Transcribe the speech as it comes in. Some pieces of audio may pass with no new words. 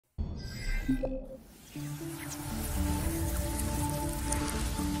The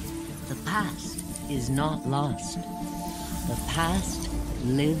past is not lost. The past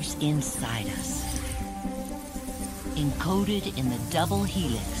lives inside us. Encoded in the double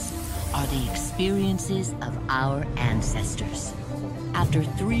helix are the experiences of our ancestors. After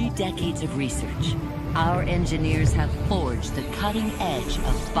 3 decades of research, our engineers have forged the cutting edge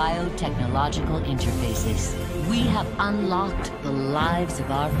of biotechnological interfaces. We have unlocked the lives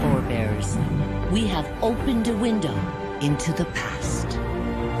of our forebears. We have opened a window into the past.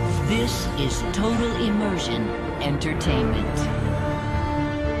 This is total immersion entertainment.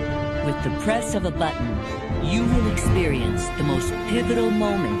 With the press of a button, you will experience the most pivotal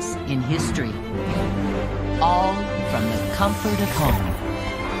moments in history. All from the comfort of home.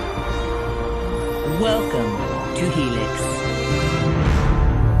 Welcome to Helix,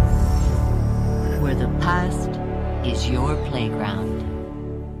 where the past is your playground.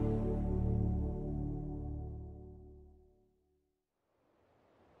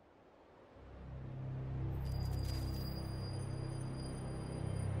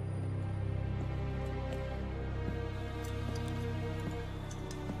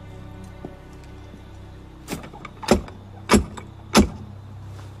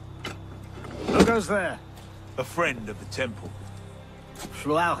 Who goes there? A friend of the temple.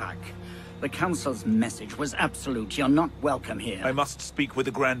 Shirrako. The Council's message was absolute. You're not welcome here. I must speak with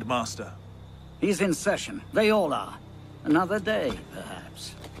the Grand Master. He's in session. They all are. Another day,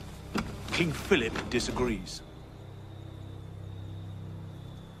 perhaps. King Philip disagrees.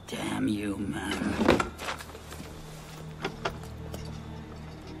 Damn you, man.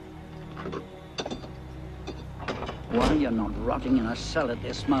 Why you're not rotting in a cell at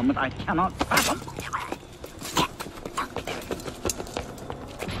this moment, I cannot fathom.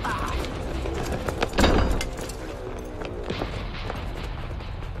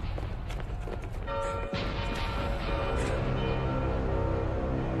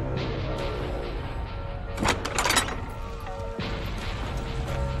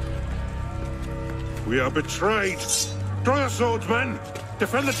 We are betrayed. Draw your swords, men.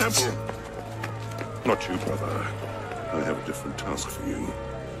 Defend the temple. Not you, brother. I have a different task for you.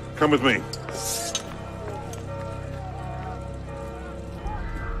 Come with me.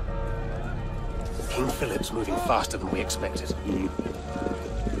 King Philip's moving faster than we expected.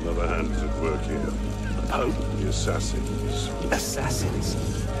 Another hand is at work here. The Pope? The assassins. Assassins?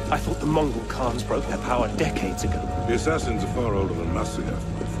 I thought the Mongol Khans broke their power decades ago. The assassins are far older than Masyaf,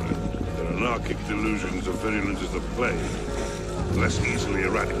 my friend. Their anarchic delusions are virulent as the plague, less easily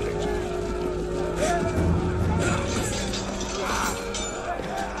eradicated.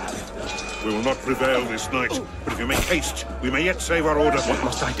 We will not prevail this night, but if you make haste, we may yet save our order. What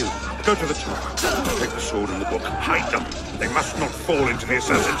must I do? Go to the tower. Take the sword and the book. Hide them. They must not fall into the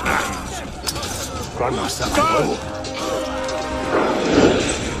assassin's hands. Grandmaster, I Go!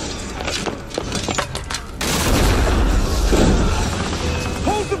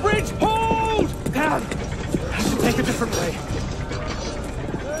 Hold the bridge! Hold! Down! I should take a different way.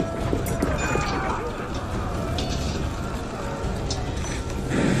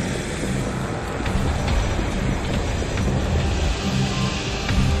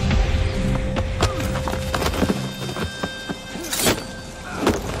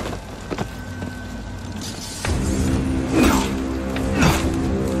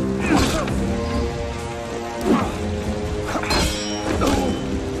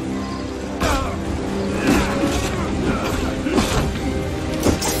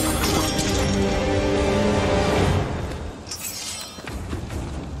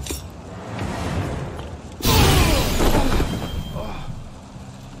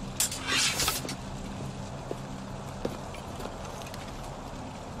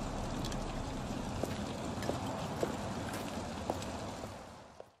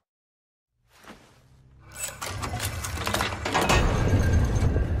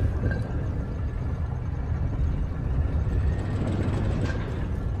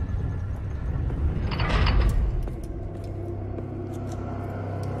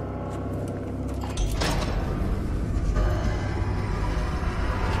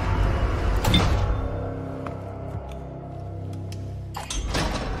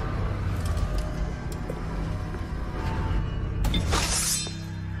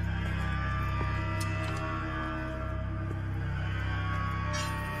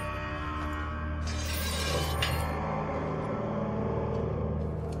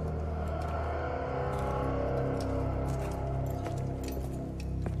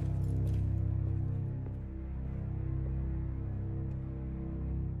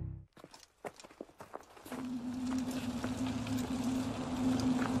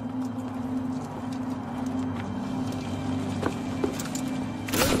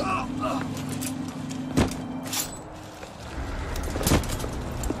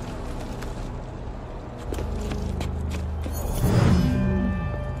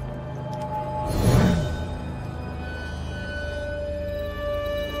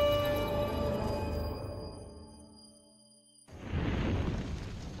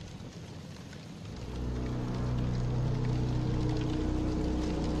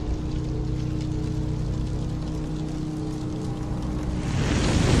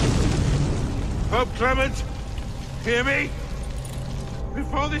 Pope Clement, hear me?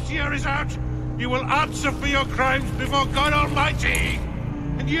 Before this year is out, you will answer for your crimes before God Almighty!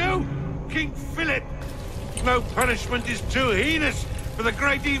 And you, King Philip, no punishment is too heinous for the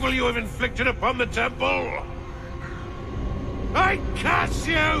great evil you have inflicted upon the temple! I curse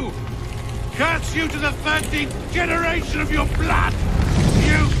you! Curse you to the 13th generation of your blood!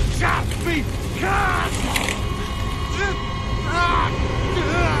 You shall be cursed!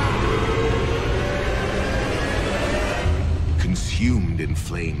 Consumed in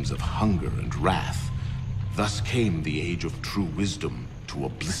flames of hunger and wrath, thus came the age of true wisdom to a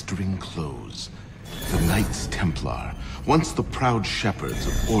blistering close. The Knights Templar, once the proud shepherds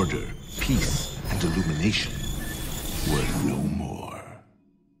of order, peace, and illumination, were no more.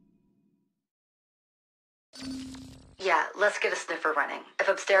 Yeah, let's get a sniffer running. If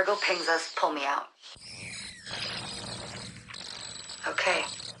Abstergo pings us, pull me out. Okay.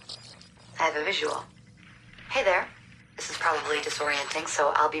 I have a visual. Hey there. This is probably disorienting,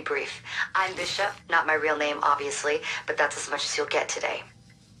 so I'll be brief. I'm Bishop, not my real name, obviously, but that's as much as you'll get today.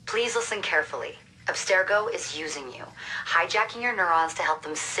 Please listen carefully. Abstergo is using you, hijacking your neurons to help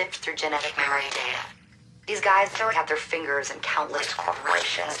them sift through genetic memory data. These guys don't have their fingers in countless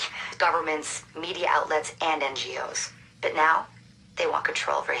corporations, governments, media outlets, and NGOs. But now, they want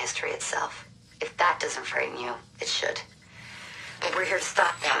control over history itself. If that doesn't frighten you, it should. But we're here to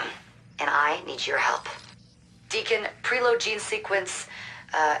stop them, and I need your help. Deacon, preload gene sequence,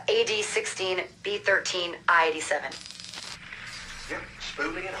 AD16, B13, I87. Yep,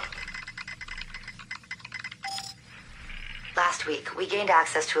 spooling it up. Last week, we gained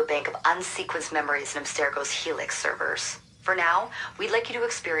access to a bank of unsequenced memories in Abstergo's Helix servers. For now, we'd like you to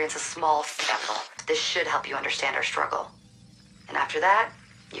experience a small sample. This should help you understand our struggle. And after that,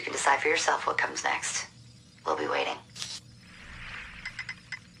 you can decide for yourself what comes next. We'll be waiting.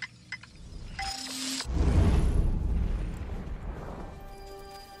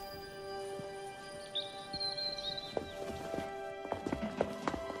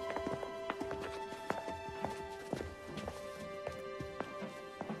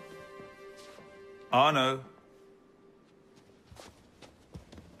 Arno.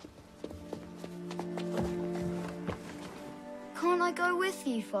 Can't I go with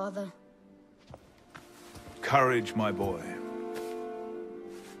you, Father? Courage, my boy.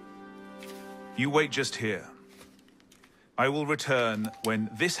 You wait just here. I will return when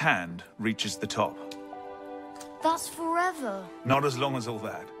this hand reaches the top. That's forever. Not as long as all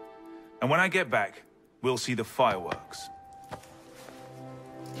that. And when I get back, we'll see the fireworks.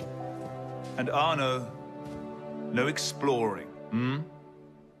 And Arno, no exploring, hmm?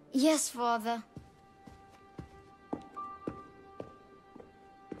 Yes, Father.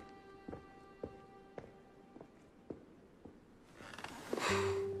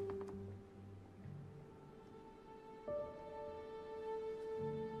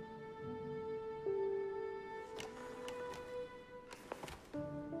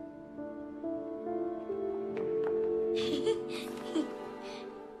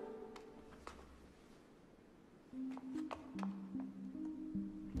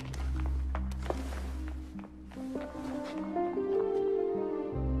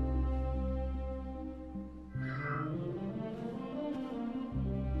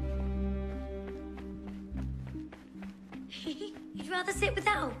 You'd rather sit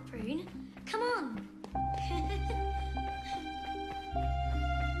without, Prune? Come on.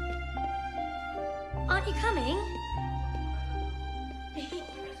 Aren't you coming? This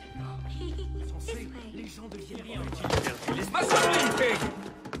way.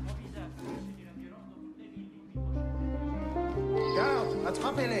 Garde,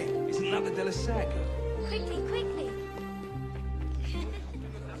 attrapez-les. Isn't that the de la Sec? Quickly, quickly.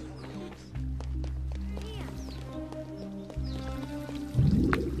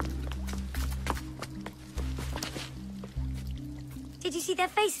 Did you see their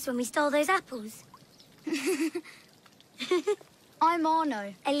faces when we stole those apples? I'm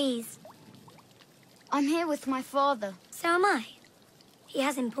Arno. Elise. I'm here with my father. So am I. He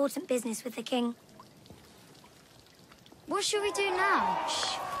has important business with the king. What should we do now?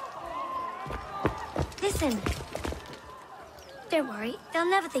 Shh. Listen. Don't worry, they'll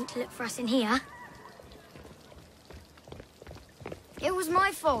never think to look for us in here. It was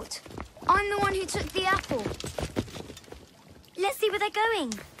my fault. I'm the one who took the apple. Let's see where they're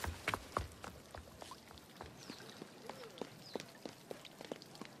going.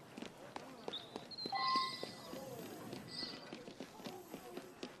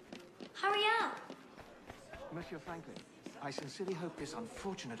 Hurry up! Monsieur Franklin, I sincerely hope this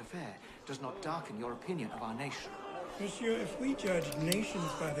unfortunate affair does not darken your opinion of our nation. Monsieur, if we judge nations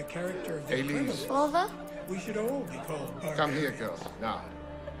by the character of their criminals, Father? we should all be called barbarians. Come here, girl. Now.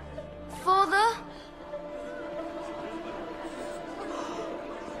 Father?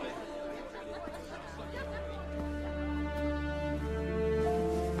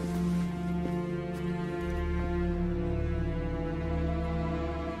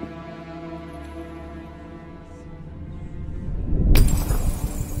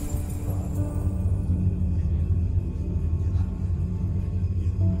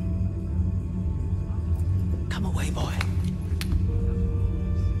 Come away, boy.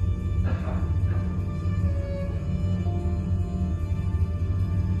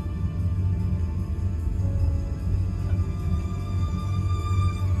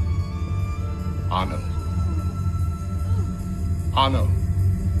 Arno. Arno.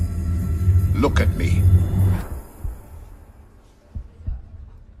 Look at me.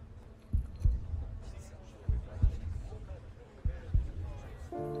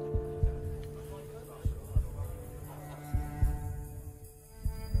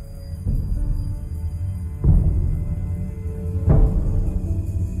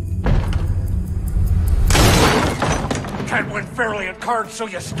 Can't win fairly at cards, so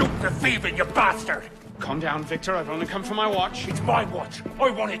you stoop to thieving, you bastard! Calm down, Victor. I've only come for my watch. It's my watch. I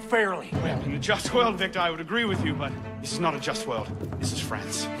want it fairly. Well, in a just world, Victor, I would agree with you, but this is not a just world. This is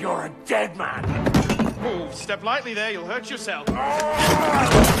France. You're a dead man. Oh, step lightly there. You'll hurt yourself.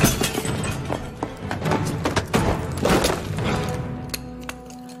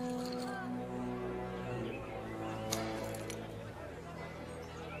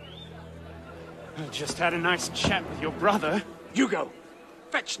 I just had a nice chat with your brother. Hugo,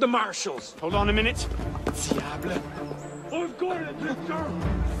 fetch the marshals. Hold on a minute. Diable. I've got it, Victor.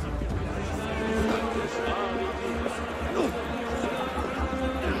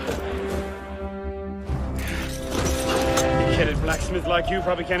 Big-headed blacksmith like you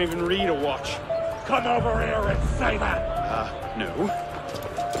probably can't even read a watch. Come over here and say that. No.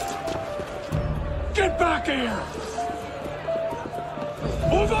 Get back here!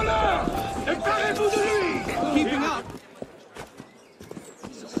 Over there! Emparez-vous de lui! Keeping up!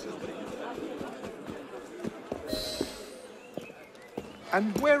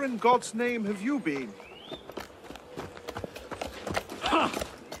 And where in God's name have you been? Ha!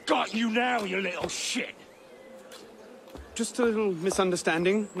 Got you now, you little shit! Just a little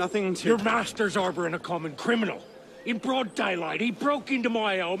misunderstanding. Nothing to... Your master's harboring a common criminal. In broad daylight, he broke into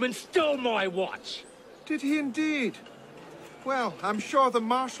my home and stole my watch. Did he indeed? Well, I'm sure the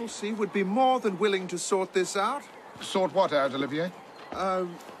Marshalsea would be more than willing to sort this out. Sort what out, Olivier? A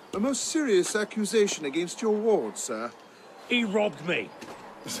most serious accusation against your ward, sir. He robbed me.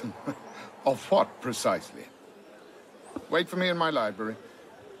 Of what, precisely? Wait for me in my library.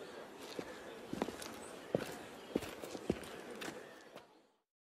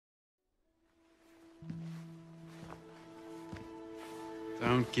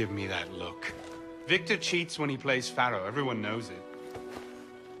 Don't give me that look. Victor cheats when he plays Pharaoh. Everyone knows it.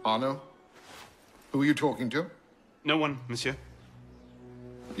 Arno? Who are you talking to? No one, monsieur.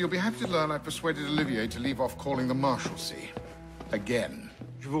 You'll be happy to learn I persuaded Olivier to leave off calling the Marshalsea. Again.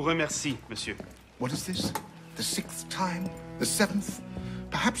 Je vous remercie, monsieur. What is this? The 6th time? The 7th?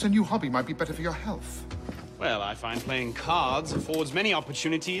 Perhaps a new hobby might be better for your health. Well, I find playing cards affords many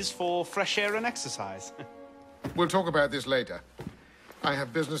opportunities for fresh air and exercise. We'll talk about this later. I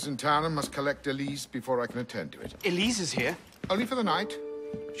have business in town and must collect Elise before I can attend to it. Elise is here? Only for the night.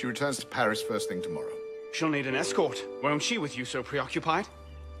 She returns to Paris first thing tomorrow. She'll need an escort, won't she, with you so preoccupied?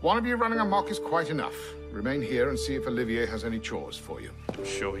 One of you running amok is quite enough. Remain here and see if Olivier has any chores for you. I'm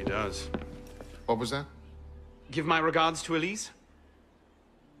sure he does. What was that? Give my regards to Elise.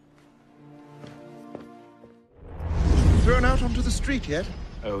 Thrown out onto the street yet?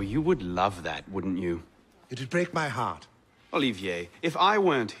 Oh, you would love that, wouldn't you? It'd break my heart. Olivier, if I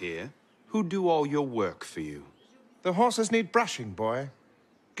weren't here, who'd do all your work for you? The horses need brushing, boy.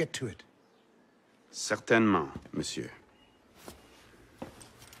 Get to it. Certainement, monsieur.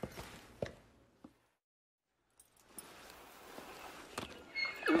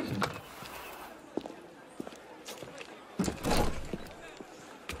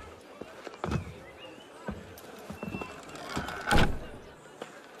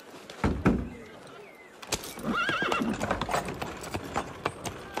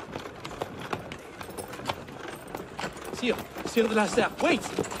 Sire de la Serre, wait!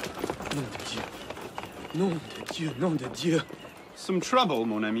 Nom de Dieu. Nom de Dieu, nom de Dieu. Some trouble,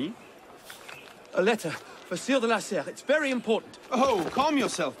 mon ami? A letter for Sire de la Serre. It's very important. Oh, calm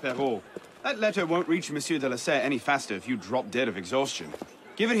yourself, Perrault. That letter won't reach Monsieur de la Serre any faster if you drop dead of exhaustion.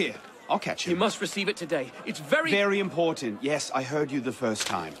 Give it here. I'll catch him. He must receive it today. It's very... Very important. Yes, I heard you the first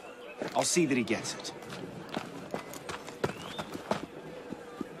time. I'll see that he gets it.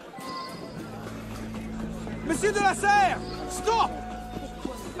 Monsieur de la Serre! Stop!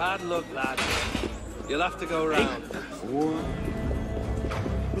 Bad luck, lad. You'll have to go round.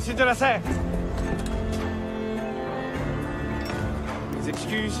 Monsieur de la Serre! His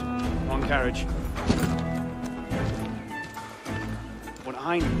excuse, on carriage. What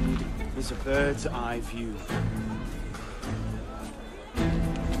I need is a bird's eye view.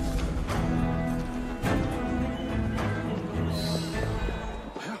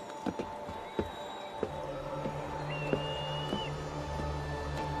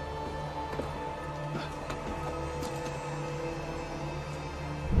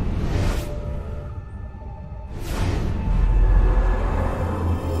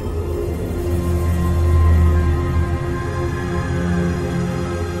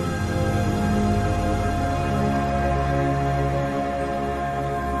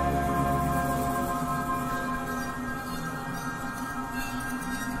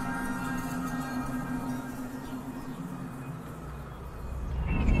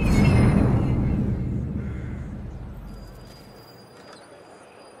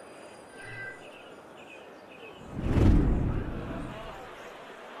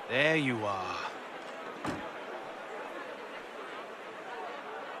 There you are.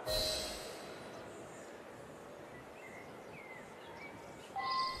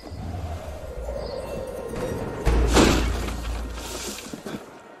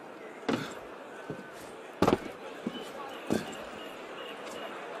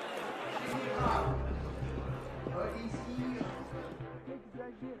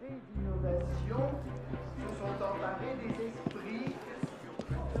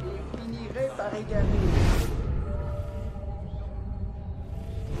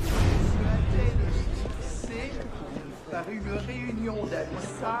 Par une réunion d'amis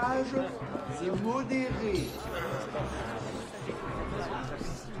sages et modérés.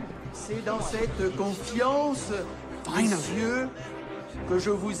 C'est dans cette confiance, messieurs, que je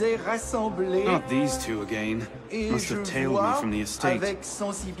vous ai rassemblés. Not these two again. Et Must je have tailed me vois from the estate. avec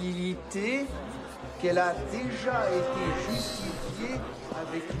sensibilité qu'elle a déjà été justifiée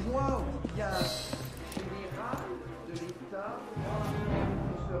avec moi ou bien général de l'État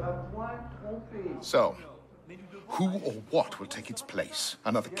ne sera point trompé. So, who or what will take its place?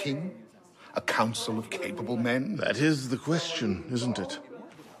 Another king? A council of capable men? That is the question, isn't it?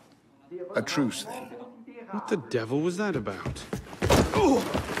 A truce, then. What the devil was that about?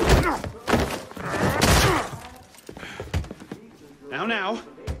 Now,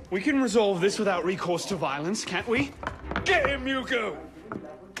 we can resolve this without recourse to violence, can't we? Get him, Hugo!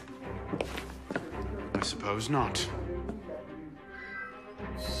 I suppose not.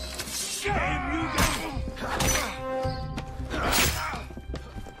 Get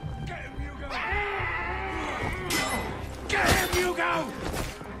him, Hugo! Get him, Hugo!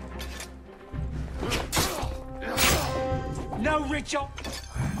 No, Richard!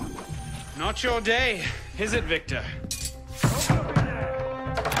 Not your day, is it, Victor?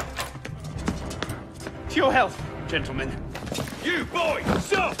 To your health, gentlemen. You, boy!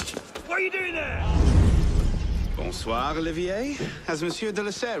 Stop! What are you doing there? Bonsoir, Olivier. Has Monsieur de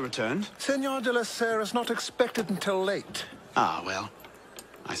la Serre returned? Senor de la Serre is not expected until late. Ah, well.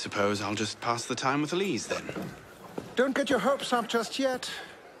 I suppose I'll just pass the time with Elise, then. Don't get your hopes up just yet.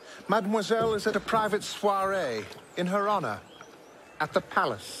 Mademoiselle is at a private soirée, in her honor, at the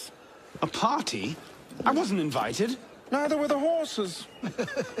palace. A party? I wasn't invited. Neither were the horses.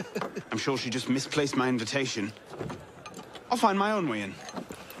 I'm sure she just misplaced my invitation. I'll find my own way in.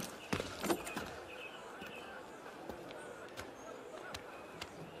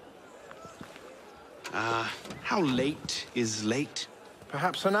 How late is late?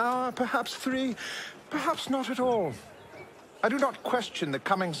 Perhaps an hour, perhaps 3, perhaps not at all. I do not question the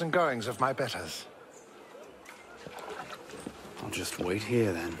comings and goings of my betters. I'll just wait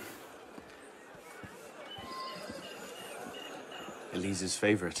here, then. Elise's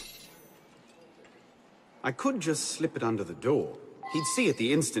favorite. I could just slip it under the door. He'd see it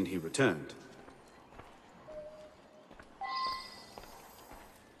the instant he returned.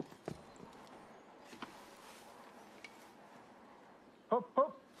 Hop,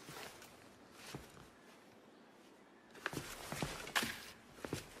 hop.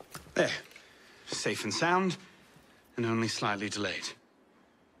 There. Safe and sound, and only slightly delayed.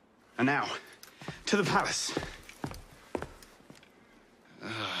 And now, to the palace.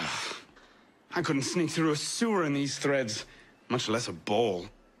 I couldn't sneak through a sewer in these threads, much less a ball.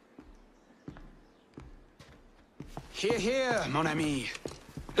 Here, here, mon ami.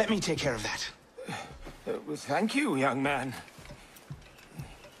 Let me take care of that. Well, thank you, young man.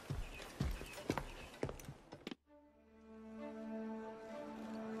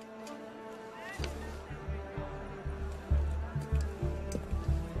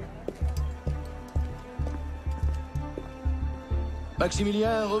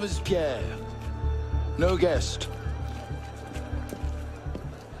 Maximilien Robespierre. No guest.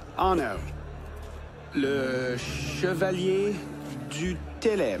 Arnaud. Le Chevalier du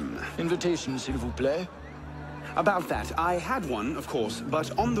Télème. Invitation, s'il vous plaît. About that, I had one, of course,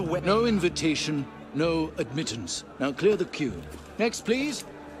 but on the way... No invitation, no admittance. Now clear the queue. Next, please.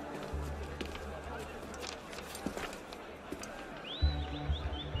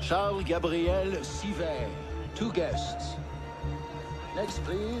 Charles Gabriel Sivet. 2 guests. Next,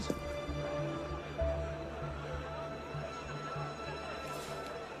 please.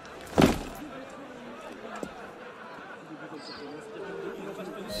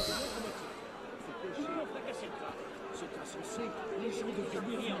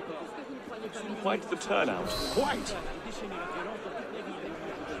 Quite the turnout. Quite!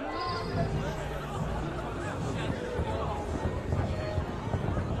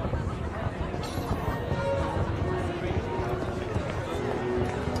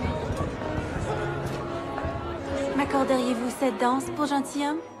 M'accorderiez-vous cette danse pour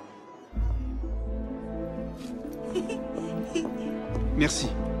gentilhomme? Merci.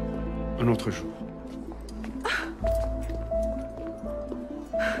 Un autre jour.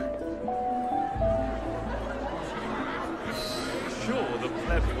 Sure, the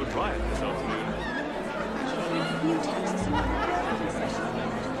plebs would riot this afternoon.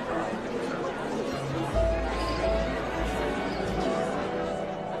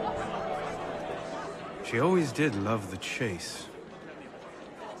 She always did love the chase.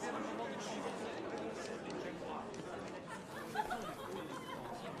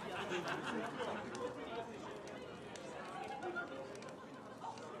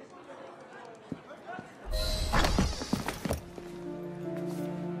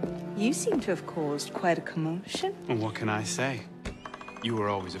 You seem to have caused quite a commotion. Well, what can I say? You were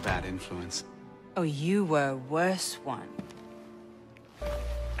always a bad influence. Oh, you were a worse one.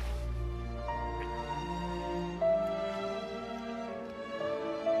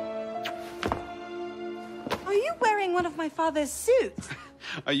 Are you wearing one of my father's suits?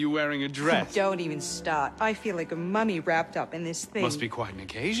 Are you wearing a dress? Don't even start. I feel like a mummy wrapped up in this thing. Must be quite an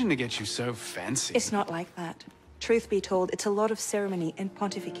occasion to get you so fancy. It's not like that. Truth be told, it's a lot of ceremony and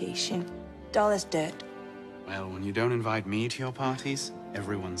pontification. Dull as dirt. Well, when you don't invite me to your parties,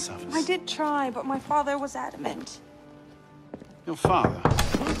 everyone suffers. I did try, but my father was adamant. Your father?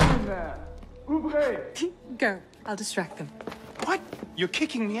 Go. I'll distract them. What? You're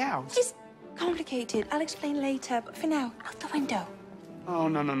kicking me out? It's complicated. I'll explain later, but for now, out the window. Oh,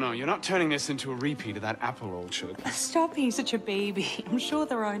 no. You're not turning this into a repeat of that apple orchard. Stop being such a baby. I'm sure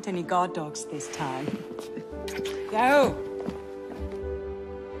there aren't any guard dogs this time. Go!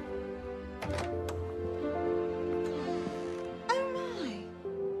 Oh my!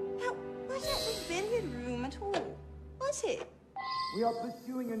 Now, wasn't the billiard room at all? Was it? We are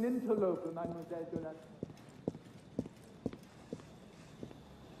pursuing an interloper, Mademoiselle de la...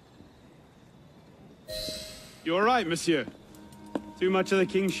 You all right, monsieur? Too much of the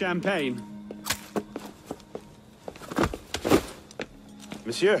king's champagne?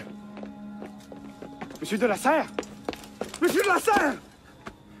 Monsieur? Monsieur de la Serre! Monsieur de la Serre!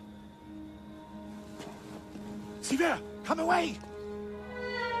 Sivet, come away!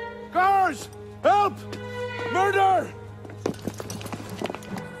 Guards! Help! Murder!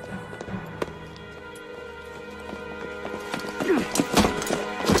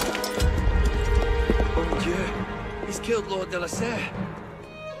 Oh mon Dieu! He's killed Lord de la Serre.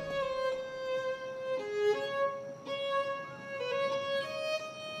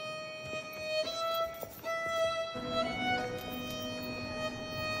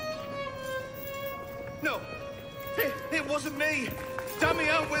 No! It wasn't me!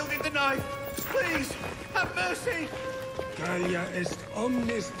 Damian wielding the knife! Please! Have mercy! Gaia est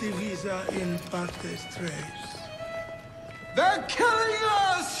omnis divisa in partes tres. They're killing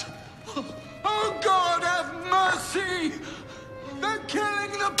us! Oh God, have mercy! They're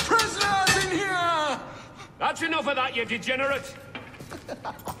killing the prisoners in here! That's enough of that, you degenerate!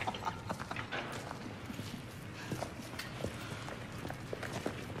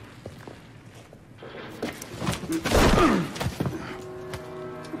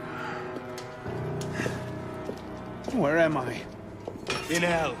 Where am I? In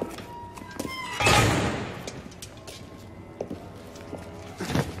hell.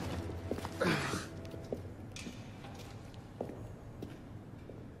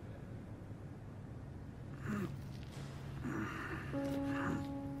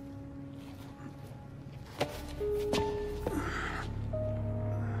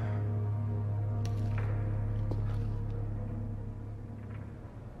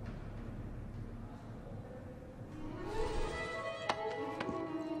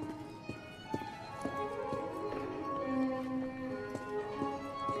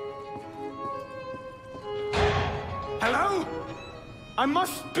 I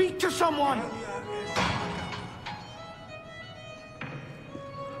must speak to someone!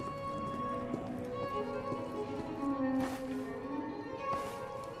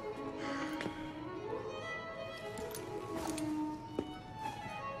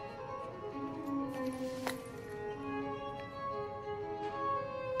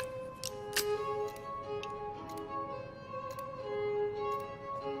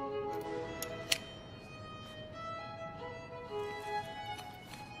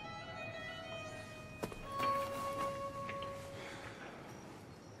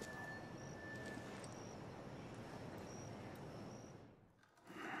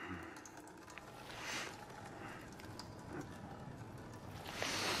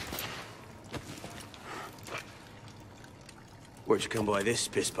 Where'd you come by this,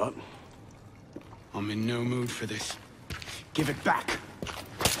 pisspot? I'm in no mood for this. Give it back!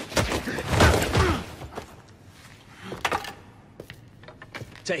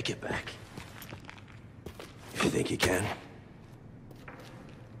 Take it back. If you think you can.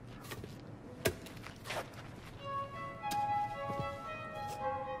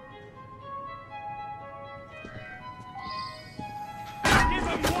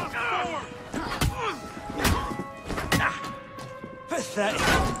 Pathetic.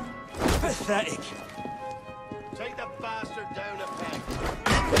 Pathetic. Take the bastard down a peg.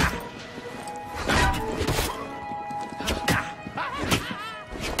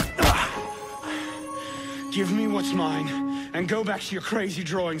 Give me what's mine, and go back to your crazy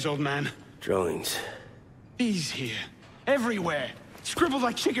drawings, old man. Drawings? These here. Everywhere. Scribbled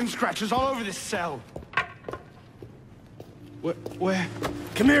like chicken scratches all over this cell. Where?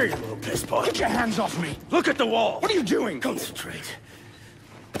 Come here, you little pisspot. Get your hands off me! Look at the wall! What are you doing? Concentrate.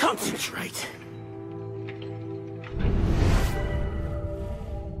 Concentrate.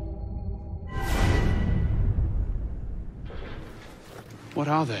 What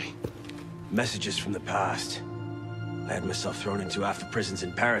are they? Messages from the past. I had myself thrown into half the prisons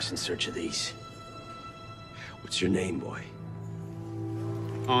in Paris in search of these. What's your name, boy?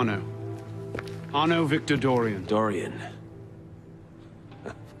 Arno. Arno Victor Dorian. Dorian.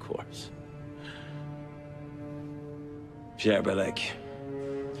 Of course. Pierre Belec.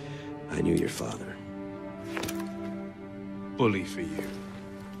 I knew your father. Bully for you.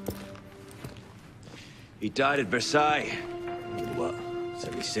 He died at Versailles. In what?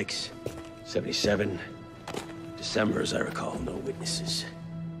 76? 77? December, as I recall, no witnesses.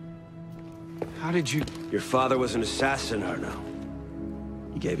 How did you... Your father was an assassin, Arno.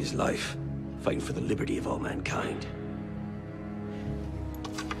 He gave his life, fighting for the liberty of all mankind.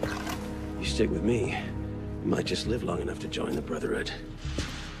 You stick with me, you might just live long enough to join the Brotherhood.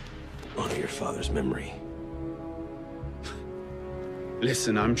 Honor your father's memory.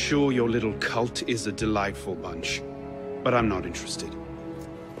 Listen, I'm sure your little cult is a delightful bunch, but I'm not interested.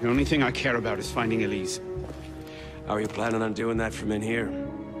 The only thing I care about is finding Elise. How are you planning on doing that from in here?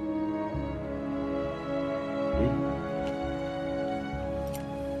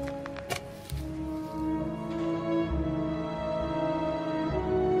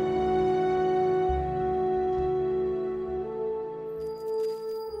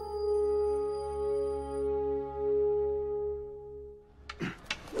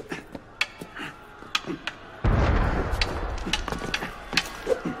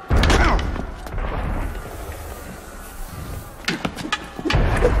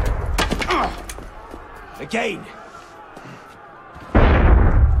 Again!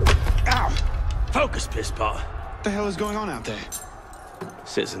 Ow! Focus, pisspot. What the hell is going on out there?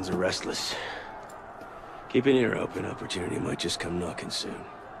 Citizens are restless. Keep an ear open. Opportunity might just come knocking soon.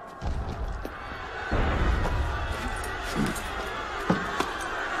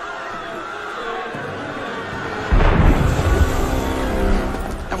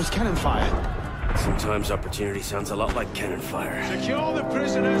 That was cannon fire. Sometimes opportunity sounds a lot like cannon fire. Secure the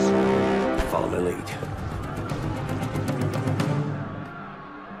prisoners! Follow my lead.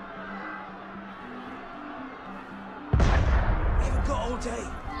 We haven't got all day.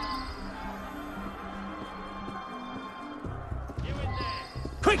 You in there?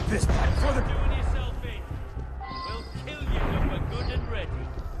 Quick, pisspot, before the... Doing yourself in. We'll kill you when we're good and ready.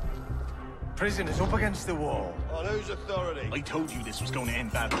 Prison is up against the wall. On whose authority? I told you this was going to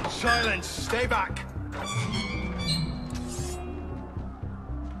end badly. Silence! Stay back!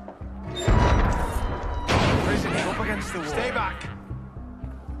 Prison is up against the wall. Stay back!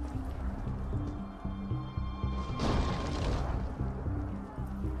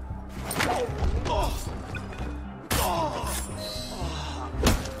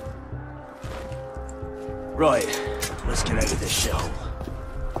 Right, let's get out of this shell.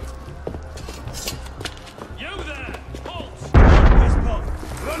 You there! Halt! Pisspot,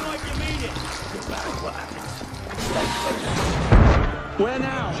 Where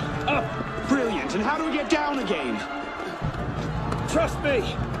now? Up. Brilliant. And how do we get down again? Trust me.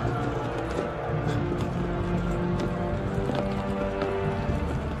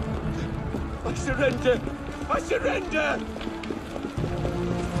 I surrender. I surrender.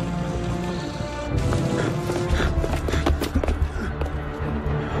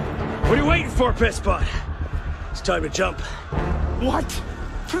 What are you waiting for, Pisspot? It's time to jump. What?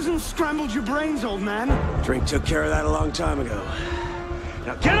 Prison scrambled your brains, old man. Drink took care of that a long time ago.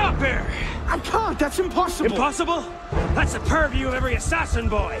 Now get up here! I can't, that's impossible. Impossible? That's the purview of every assassin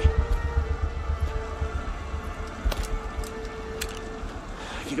boy.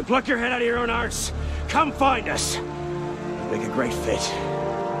 If you can pluck your head out of your own arse, come find us. Make a great fit.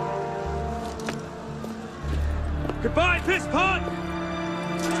 Goodbye, Pisspot!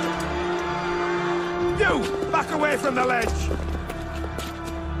 You! Back away from the ledge!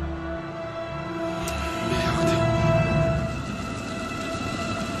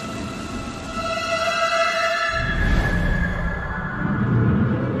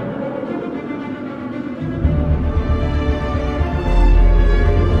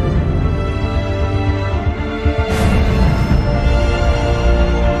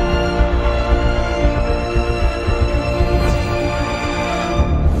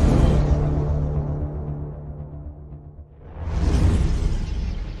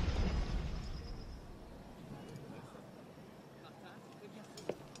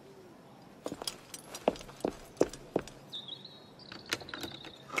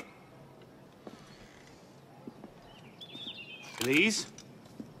 Please?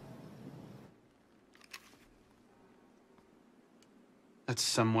 That's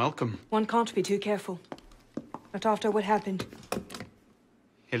some welcome. One can't be too careful. Not after what happened.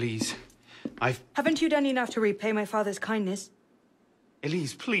 Elise, Haven't you done enough to repay my father's kindness?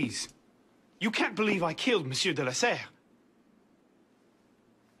 Elise, please. You can't believe I killed Monsieur de la Serre.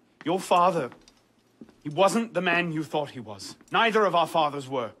 Your father, he wasn't the man you thought he was. Neither of our fathers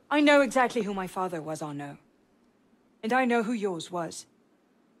were. I know exactly who my father was, Arnaud. And I know who yours was.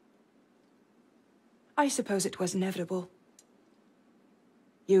 I suppose it was inevitable.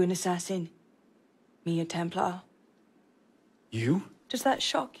 You an assassin, me a Templar. You? Does that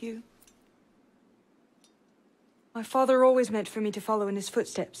shock you? My father always meant for me to follow in his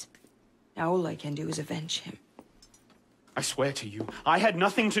footsteps. Now all I can do is avenge him. I swear to you, I had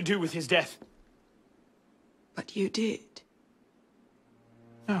nothing to do with his death. But you did.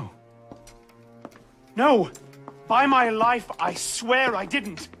 No. No! By my life, I swear I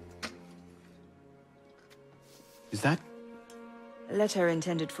didn't. Is that? A letter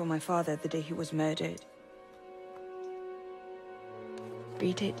intended for my father the day he was murdered.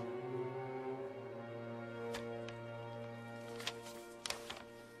 Read it.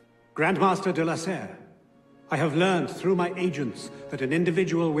 Grandmaster de la Serre, I have learned through my agents that an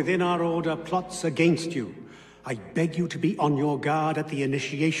individual within our order plots against you. I beg you to be on your guard at the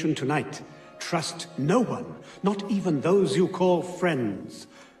initiation tonight. Trust no one, not even those you call friends.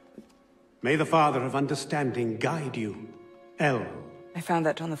 May the Father of Understanding guide you. L. I found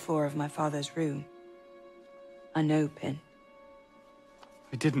that on the floor of my father's room. Unopened.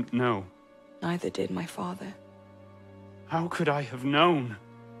 I didn't know. Neither did my father. How could I have known?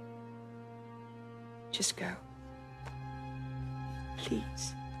 Just go.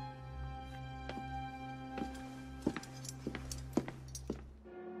 Please.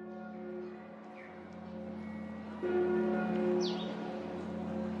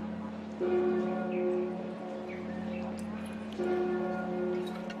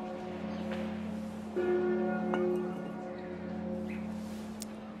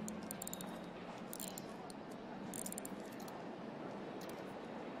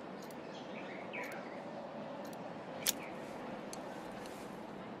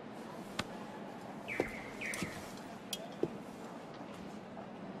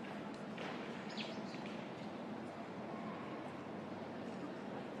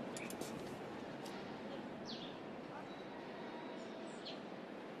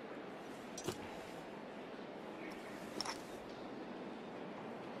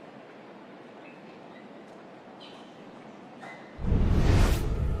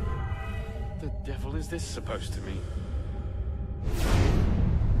 The devil is this supposed to mean?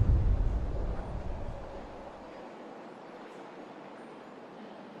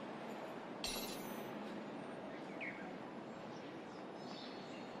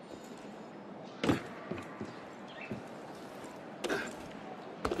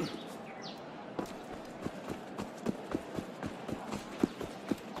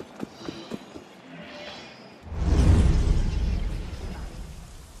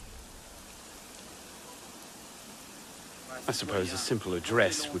 I suppose a simple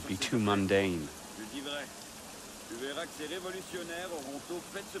address would be too mundane. Tu verras que ces révolutionnaires auront tôt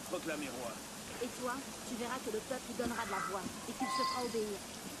fait de se proclamer roi. Et toi, tu verras que le peuple lui donnera de la voix et qu'il se fera obéir.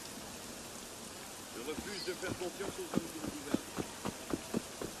 Je refuse de faire confiance aux hommes qui nous gouvernent.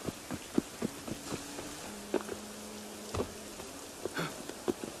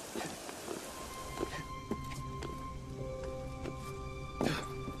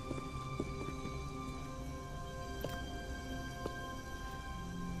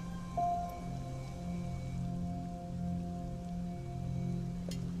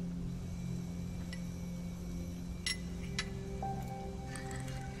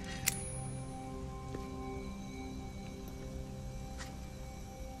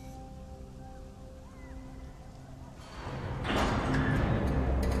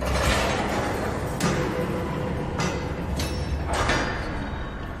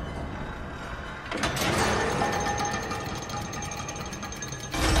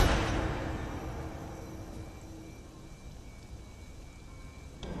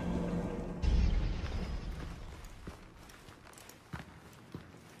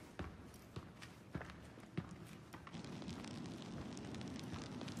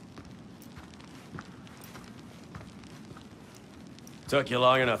 Took you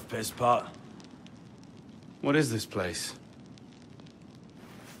long enough, pisspot. What is this place?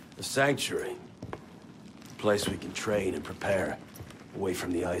 The Sanctuary. A place we can train and prepare, away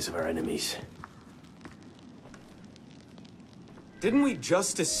from the eyes of our enemies. Didn't we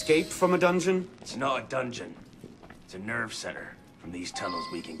just escape from a dungeon? It's not a dungeon. It's a nerve center. From these tunnels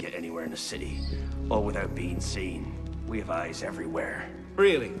we can get anywhere in the city, all without being seen. We have eyes everywhere.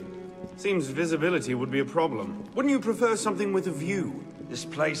 Really? Seems visibility would be a problem. Wouldn't you prefer something with a view? This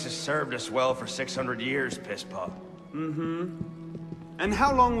place has served us well for 600 years, pisspot. Mm-hmm. And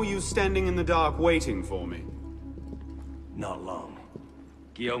how long were you standing in the dark waiting for me? Not long.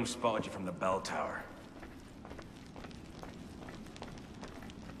 Guillaume spotted you from the bell tower.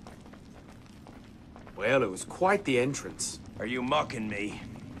 Well, it was quite the entrance. Are you mocking me?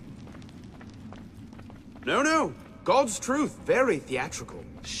 No, no. God's truth, very theatrical.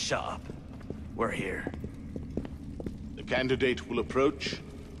 Shut up. We're here. The candidate will approach.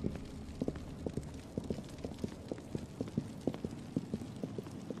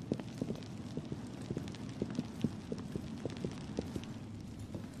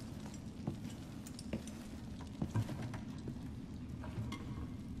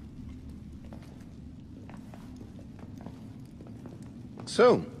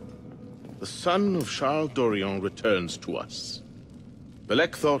 So, the son of Charles Dorion returns to us.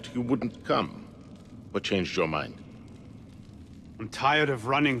 Belek thought you wouldn't come. What changed your mind? I'm tired of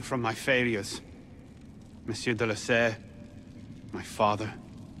running from my failures. Monsieur de la Serre, my father.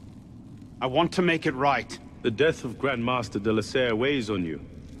 I want to make it right. The death of Grand Master de la Serre weighs on you.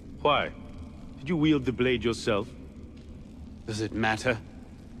 Why? Did you wield the blade yourself? Does it matter?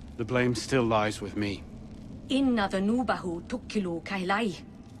 The blame still lies with me. إن ذنوبه تكل كيلي.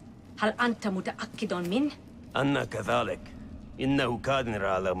 هل أنت متأكد من؟ أنا كذلك. إنه قادر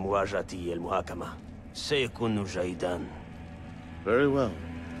على مواجهة المحاكمة. سيكون جيدا. Very well.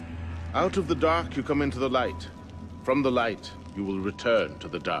 Out of the dark you come into the light. From the light you will return to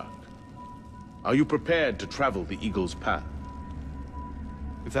the dark. Are you prepared to travel the Eagle's path?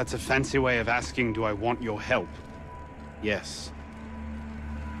 If that's a fancy way of asking, do I want your help? Yes.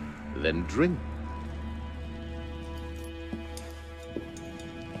 Then drink.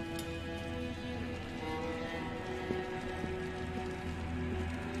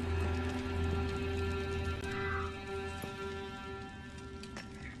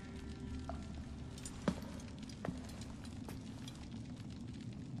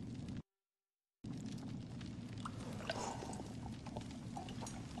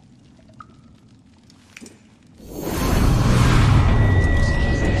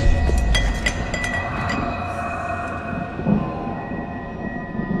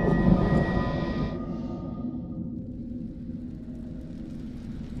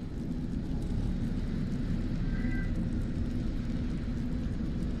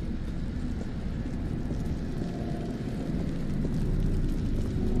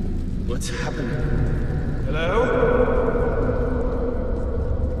 What's happening? Hello?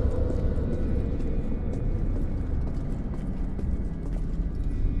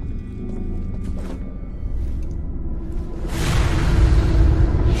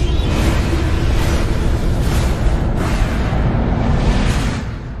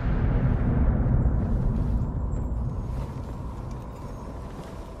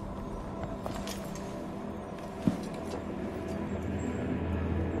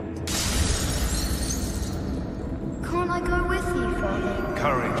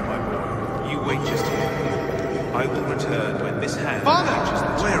 Courage, my boy. You wait just here. I will return when this hand matches the...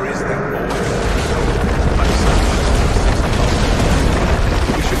 Where is that boy?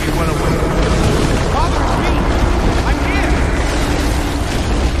 We should be well away. Father, it's me! I'm here!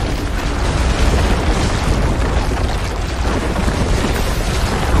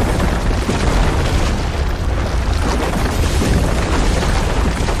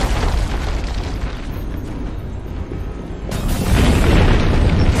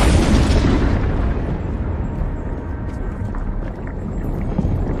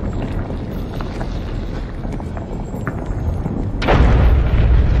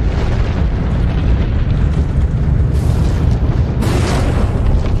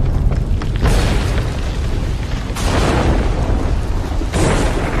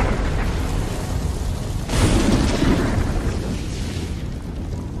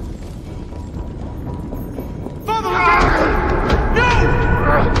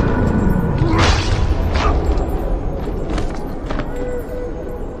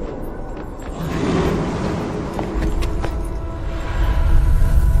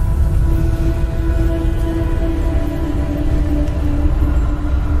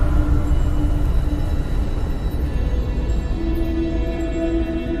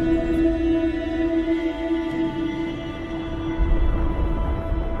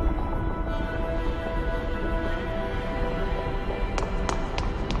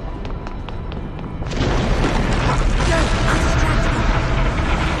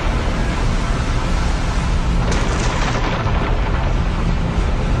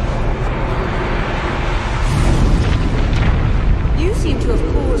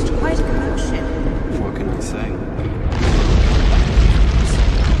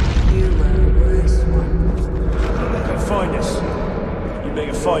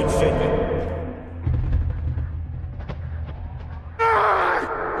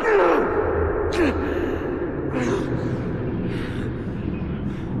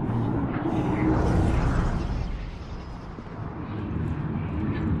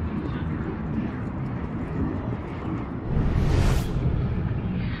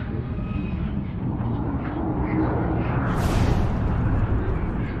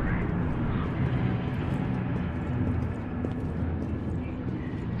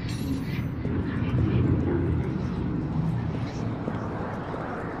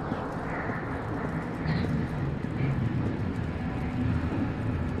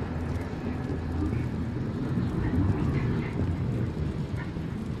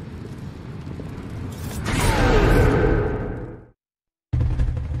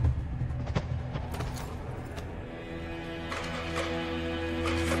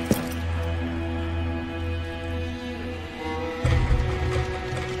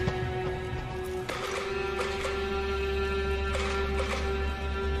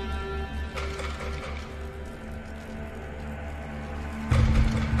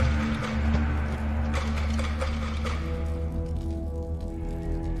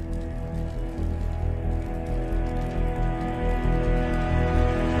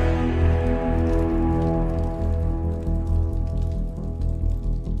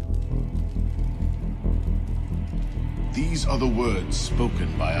 These are the words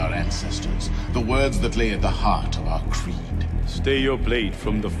spoken by our ancestors, the words that lay at the heart of our creed. Stay your blade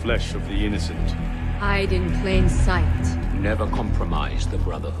from the flesh of the innocent. Hide in plain sight. Never compromise the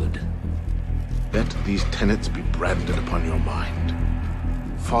Brotherhood. Let these tenets be branded upon your mind.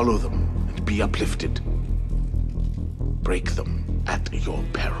 Follow them and be uplifted. Break them at your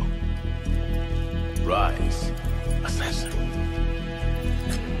peril. Rise, assassin.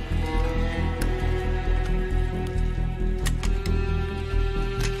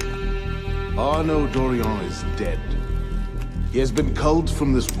 Arnaud Dorian is dead. He has been culled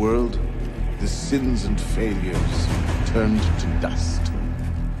from this world, his sins and failures turned to dust.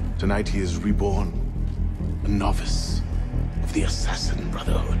 Tonight he is reborn, a novice of the Assassin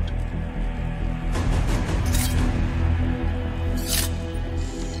Brotherhood.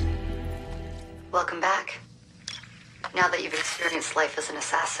 Welcome back. Now that you've experienced life as an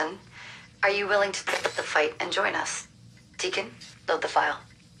assassin, are you willing to pick up the fight and join us? Deacon, load the file.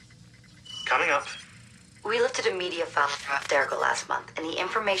 Coming up. We lifted a media file from Abstergo last month, and the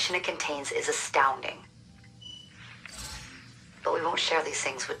information it contains is astounding. But we won't share these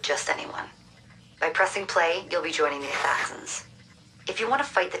things with just anyone. By pressing play, you'll be joining the Assassins. If you want to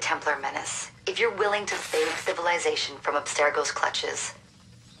fight the Templar menace, if you're willing to save civilization from Abstergo's clutches,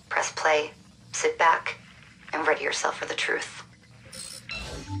 press play, sit back, and ready yourself for the truth.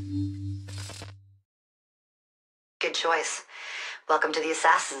 Good choice. Welcome to the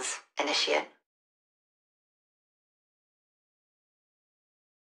Assassins, Initiate.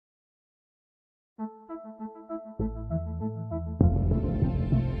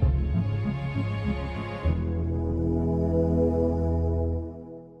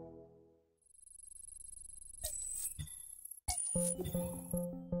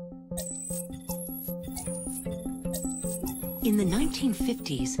 In the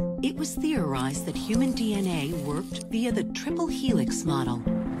 1950s, it was theorized that human DNA worked via the triple helix model.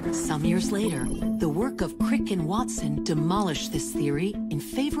 Some years later, the work of Crick and Watson demolished this theory in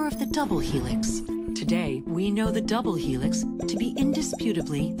favor of the double helix. Today, we know the double helix to be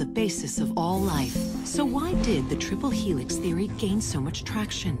indisputably the basis of all life. So why did the triple helix theory gain so much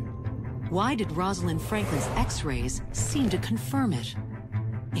traction? Why did Rosalind Franklin's X-rays seem to confirm it?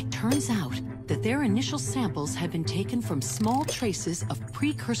 It turns out that their initial samples had been taken from small traces of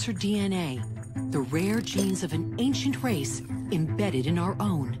precursor DNA, the rare genes of an ancient race embedded in our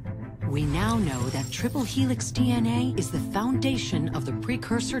own. We now know that triple helix DNA is the foundation of the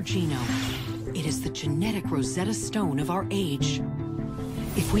precursor genome. It is the genetic Rosetta Stone of our age.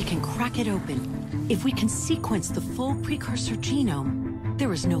 If we can crack it open, if we can sequence the full precursor genome,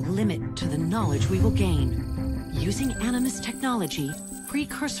 there is no limit to the knowledge we will gain. Using Animus technology,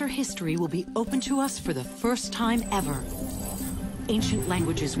 precursor history will be open to us for the first time ever. Ancient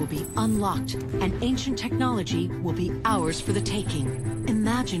languages will be unlocked, and ancient technology will be ours for the taking.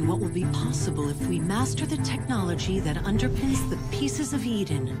 Imagine what will be possible if we master the technology that underpins the pieces of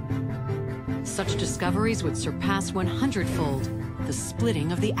Eden. Such discoveries would surpass 100-fold the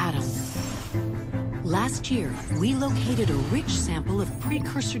splitting of the atom. Last year, we located a rich sample of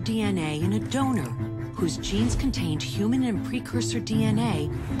precursor DNA in a donor whose genes contained human and precursor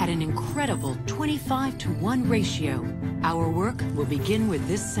DNA at an incredible 25-to-1 ratio. Our work will begin with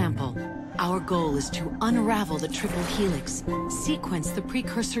this sample. Our goal is to unravel the triple helix, sequence the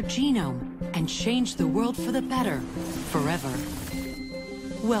precursor genome, and change the world for the better, forever.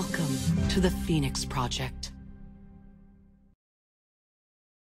 Welcome to the Phoenix Project.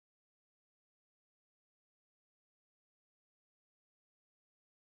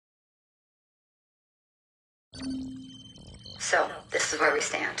 So, this is where we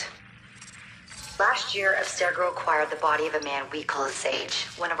stand. Last year, Abstergo acquired the body of a man we call a sage,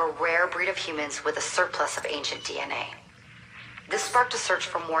 one of a rare breed of humans with a surplus of ancient DNA. This sparked a search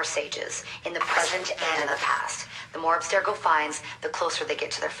for more sages, in the present and in the past. The more Abstergo finds, the closer they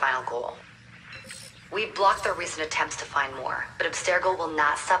get to their final goal. We've blocked their recent attempts to find more, but Abstergo will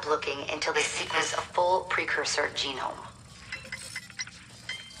not stop looking until they sequence a full precursor genome.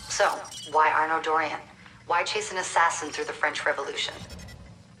 So, why Arnaud Dorian? Why chase an assassin through the French Revolution?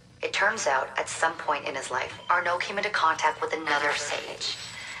 It turns out, at some point in his life, Arnaud came into contact with another sage.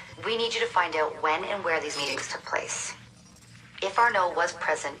 We need you to find out when and where these meetings took place. If Arnaud was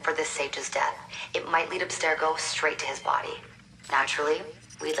present for this sage's death, it might lead Abstergo straight to his body. Naturally,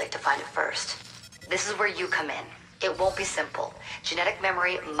 we'd like to find it first. This is where you come in. It won't be simple. Genetic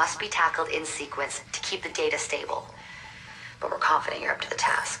memory must be tackled in sequence to keep the data stable. But we're confident you're up to the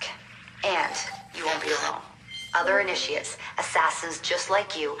task. And you won't be alone. Other initiates, assassins just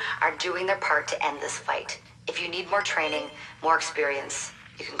like you, are doing their part to end this fight. If you need more training, more experience,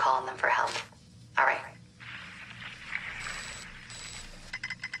 you can call on them for help. All right.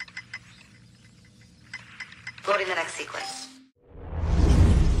 Loading the next sequence.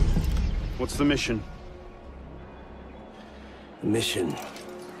 What's the mission? The mission?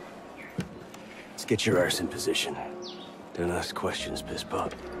 Let's get your arse in position. Don't ask questions, piss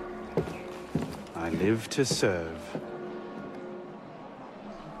pop. I live to serve.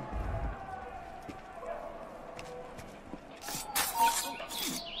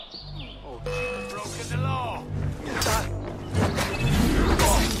 Oh, you've broken the law.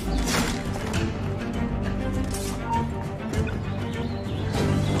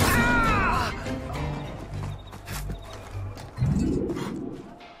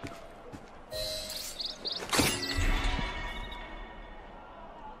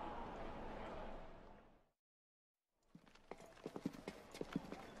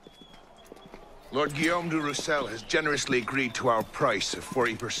 Lord Guillaume de Roussel has generously agreed to our price of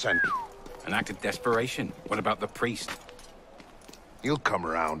 40%. An act of desperation. What about the priest? He'll come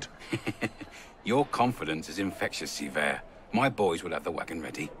around. Your confidence is infectious, Sivert. My boys will have the wagon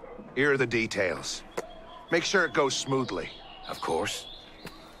ready. Here are the details. Make sure it goes smoothly. Of course.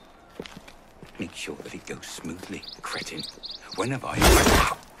 Make sure that it goes smoothly, cretin. When have I...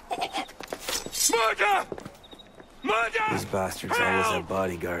 Murder! Murder! These bastards always have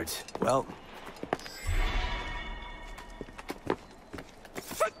bodyguards. Well...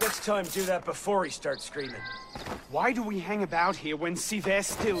 Next time, do that before he starts screaming. Why do we hang about here when Sivert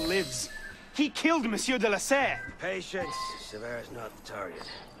still lives? He killed Monsieur de la Serre. Patience. Sever's not the target.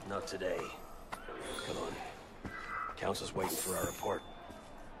 Not today. Come on. Council's waiting for our report.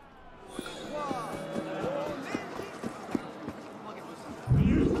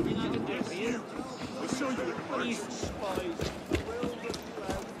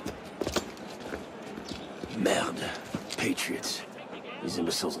 Merde. Patriots. These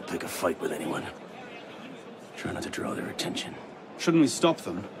imbeciles will pick a fight with anyone. Try not to draw their attention. Shouldn't we stop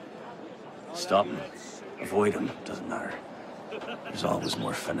them? Stop them. Avoid them. Doesn't matter. There's always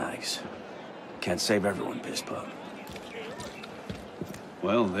more fanatics. Can't save everyone, pisspot.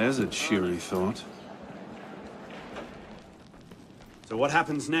 Well, there's a cheery thought. So what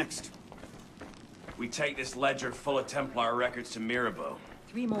happens next? We take this ledger full of Templar records to Mirabeau.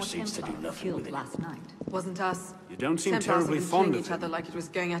 3 more Proceeds to do Templars nothing with killed it. last night. Wasn't us. You don't seem Templars terribly have been fond killing of each other him. like it was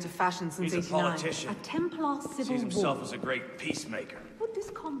going out of fashion since He's a 89. politician. A Templar civil Sees himself war. as a great peacemaker. Would this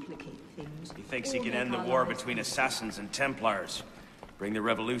complicate things? He thinks he Or can make end the our war lives between assassins and Templars, bring the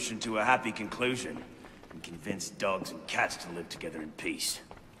revolution to a happy conclusion, and convince dogs and cats to live together in peace.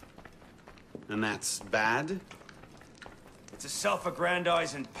 And that's bad? It's a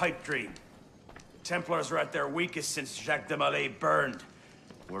self-aggrandizing pipe dream. The Templars are at their weakest since Jacques de Molay burned.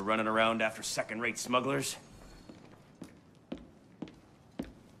 We're running around after second-rate smugglers.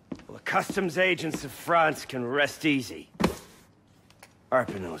 Well, the customs agents of France can rest easy.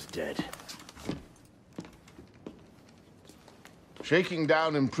 Arpinot's dead. Shaking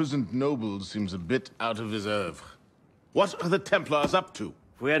down imprisoned nobles seems a bit out of his oeuvre. What are the Templars up to?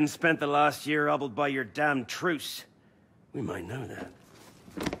 If we hadn't spent the last year hobbled by your damn truce, we might know that.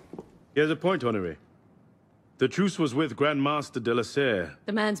 He has a point, Honoré. The truce was with Grand Master de la Serre.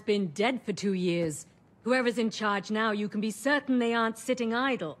 The man's been dead for 2 years. Whoever's in charge now, you can be certain they aren't sitting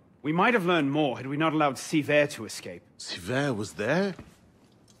idle. We might have learned more had we not allowed Sivert to escape. Sivert was there?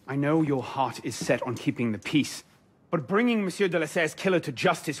 I know your heart is set on keeping the peace, but bringing Monsieur de la Serre's killer to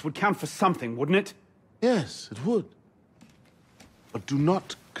justice would count for something, wouldn't it? Yes, it would. But do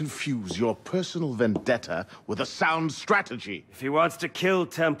not confuse your personal vendetta with a sound strategy. If he wants to kill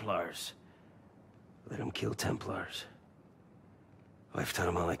Templars, let him kill Templars. I've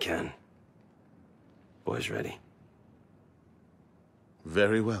done all I can. Boys ready?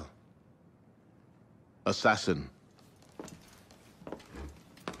 Very well. Assassin.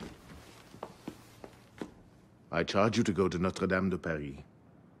 I charge you to go to Notre-Dame de Paris,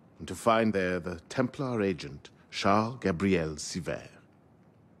 and to find there the Templar agent, Charles Gabriel Sivert.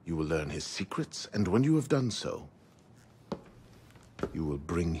 You will learn his secrets, and when you have done so, you will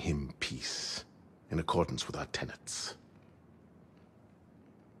bring him peace, in accordance with our tenets.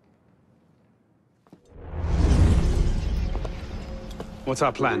 What's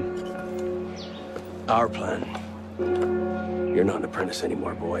our plan? Our plan? You're not an apprentice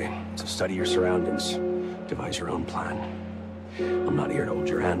anymore, boy. So study your surroundings. Devise your own plan. I'm not here to hold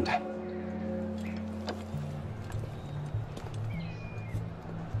your hand.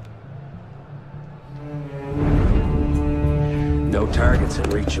 No targets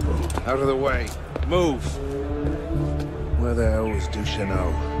unreachable. Out of the way. Move. Where the hell was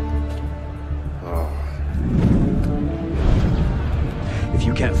Duchesneau? Oh. If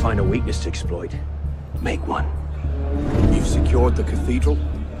you can't find a weakness to exploit, make one. You've secured the cathedral?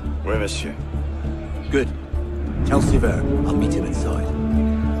 Oui, monsieur. Good. Tell Sivert I'll meet him inside.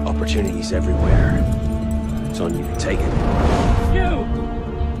 Opportunities everywhere. It's on you to take it. You!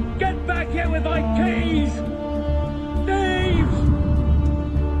 Get back here with my keys! Thieves!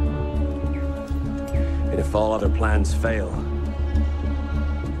 And if all other plans fail,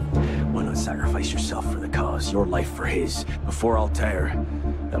 why not sacrifice yourself for the cause, your life for his? Before Altair,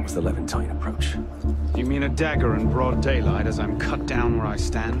 that was the Levantine approach. You mean a dagger in broad daylight as I'm cut down where I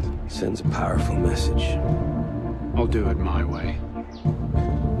stand? Sends a powerful message. I'll do it my way.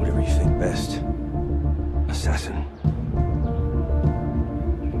 Whatever you think best, assassin.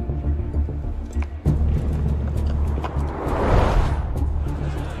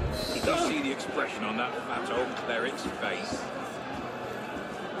 Did you see the expression on that fat old cleric's face?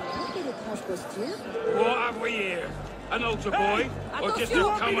 What have we here? An altar boy? Or just a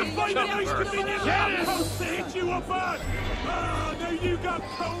common chopper? Get us! Hit you up on! Ah, now you got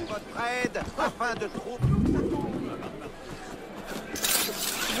cold!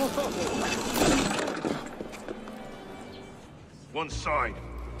 One side.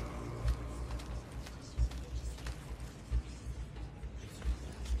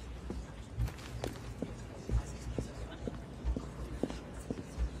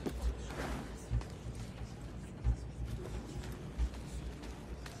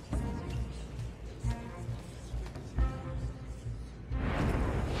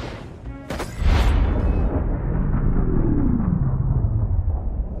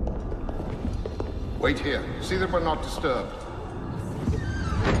 Wait here. See that we're not disturbed.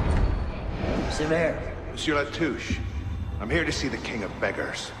 Monsieur Latouche, I'm here to see the King of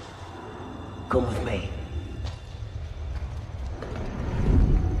Beggars. Come with me.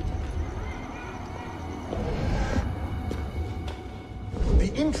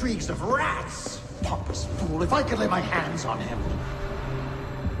 The intrigues of rats! Pompous fool, if I could lay my hands on him.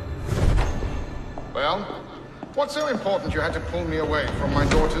 Well, what's so important you had to pull me away from my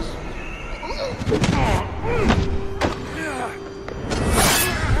daughters?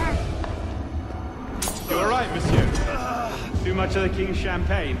 You all right, monsieur? Too much of the king's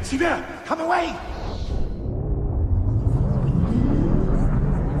champagne? Sivir, come away!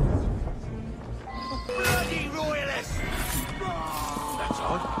 Bloody royalists! That's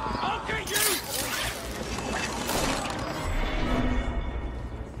odd. I'll get you!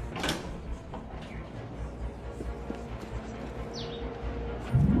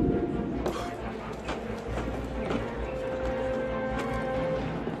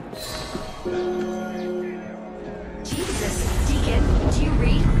 Jesus, Deacon, do you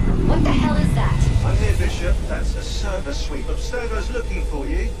read? What the hell is that? I'm here, Bishop. That's a server sweep. Abstergo's looking for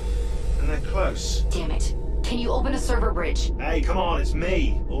you. And they're close. Damn it. Can you open a server bridge? Hey, come on, it's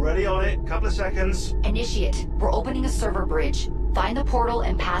me. Already on it. Couple of seconds. Initiate. We're opening a server bridge. Find the portal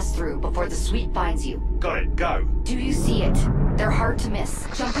and pass through before the sweep finds you. Got it, go. Do you see it? They're hard to miss.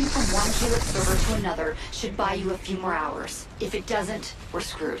 Jumping from one Helix server to another should buy you a few more hours. If it doesn't, we're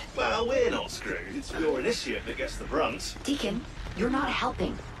screwed. Well, we're not screwed. It's your initiate that gets the brunt. Deacon, you're not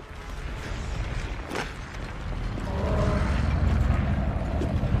helping.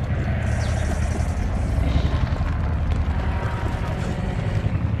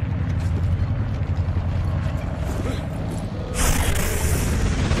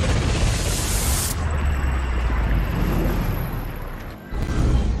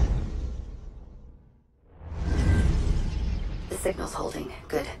 Signal's holding.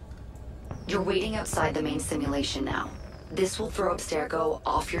 Good. You're waiting outside the main simulation now. This will throw Abstergo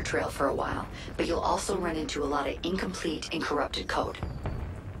off your trail for a while, but you'll also run into a lot of incomplete and corrupted code.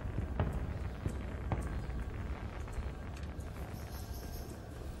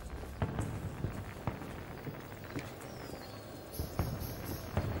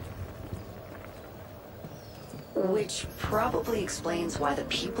 Which probably explains why the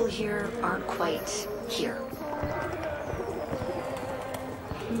people here aren't quite here.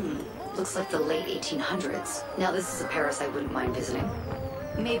 Looks like the late 1800s. Now this is a Paris I wouldn't mind visiting.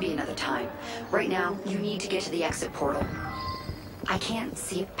 Maybe another time. Right now, you need to get to the exit portal. I can't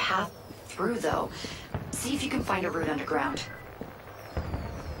see a path through, though. See if you can find a route underground.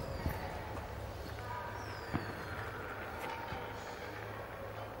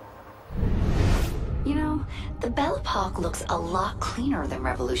 You know, the Belle Epoque looks a lot cleaner than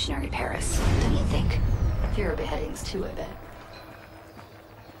revolutionary Paris, don't you think? Fewer beheadings, too, I bet.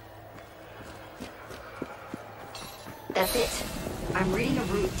 That's it. I'm reading a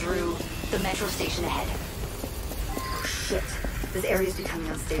route through the metro station ahead. Oh, shit. This area's becoming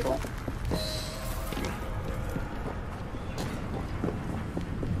unstable.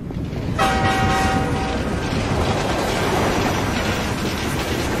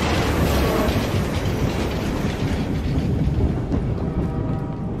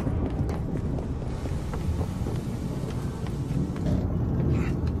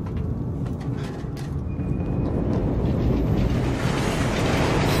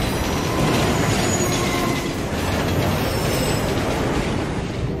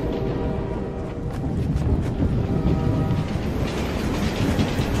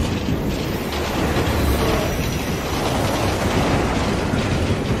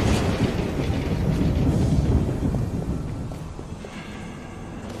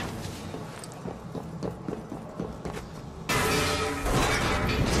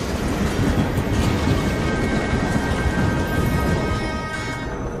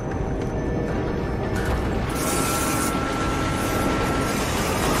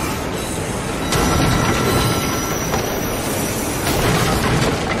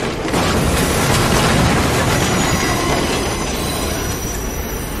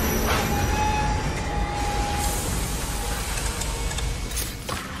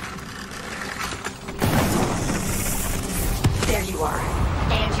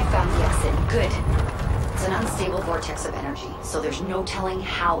 So there's no telling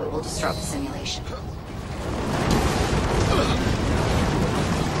how it will disrupt the simulation.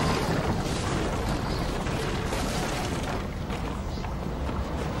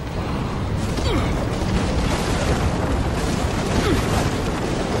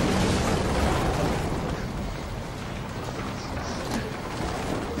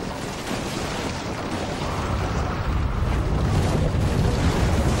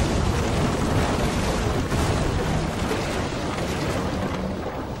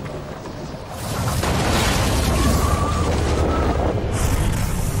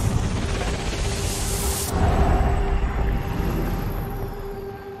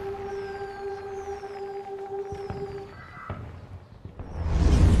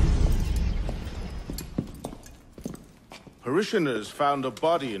 Parishioners found a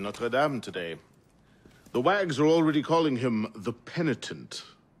body in Notre Dame today. The wags are already calling him the Penitent.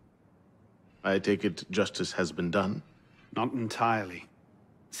 I take it justice has been done? Not entirely.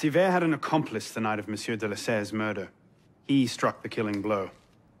 Sivert had an accomplice the night of Monsieur de la Serre's murder. He struck the killing blow.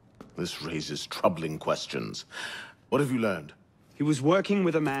 This raises troubling questions. What have you learned? He was working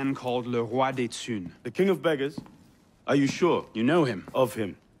with a man called Le Roi des Thunes. The King of Beggars? Are you sure? You know him? Of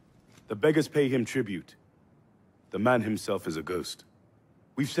him. The beggars pay him tribute. The man himself is a ghost.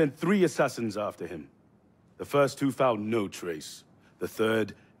 We've sent 3 assassins after him. The first 2 found no trace. The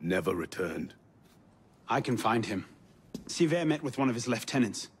third never returned. I can find him. Sivert met with one of his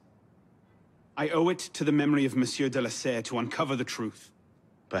lieutenants. I owe it to the memory of Monsieur de la Serre to uncover the truth.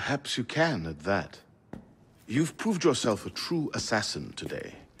 Perhaps you can at that. You've proved yourself a true assassin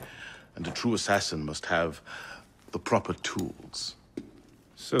today. And a true assassin must have the proper tools.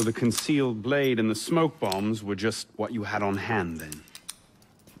 So the concealed blade and the smoke bombs were just what you had on hand, then?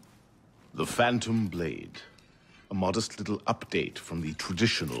 The Phantom Blade. A modest little update from the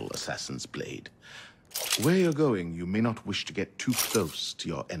traditional assassin's blade. Where you're going, you may not wish to get too close to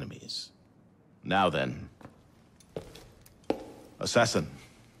your enemies. Now then. Assassin.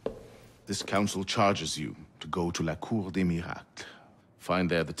 This council charges you to go to La Cour des Miracles. Find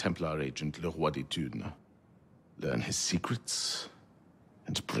there the Templar agent, Le Roi des Thunes. Learn his secrets,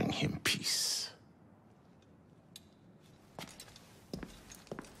 and bring him peace.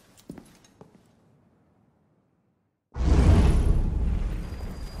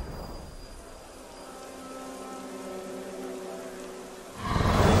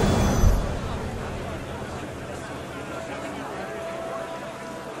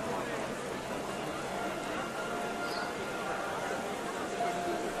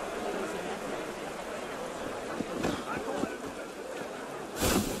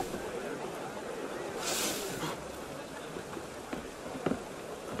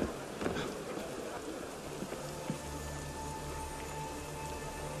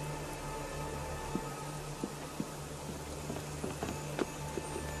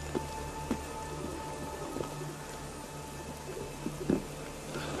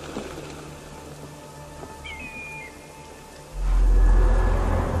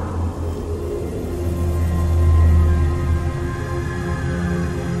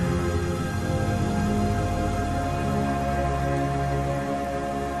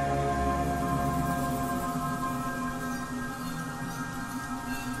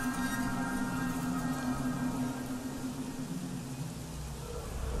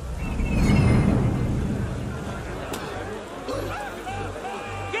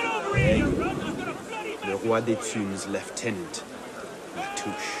 Le Roi des Thunes' lieutenant,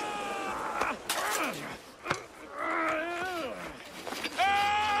 Latouche.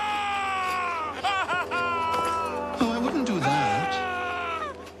 Oh, I wouldn't do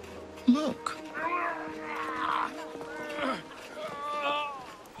that. Look.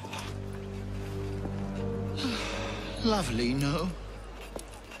 Lovely, no?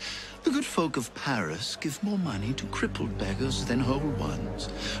 The good folk of Paris give more money to crippled beggars than whole ones.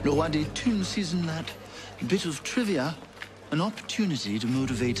 Le Roi des Thunes sees in that bit of trivia an opportunity to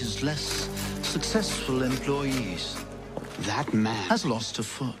motivate his less successful employees. That man has lost a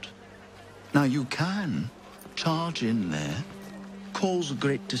foot. Now you can charge in there, cause a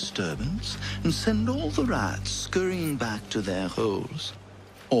great disturbance, and send all the rats scurrying back to their holes.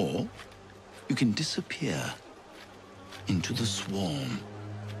 Or you can disappear into the swarm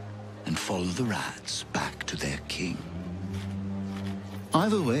and follow the rats back to their king.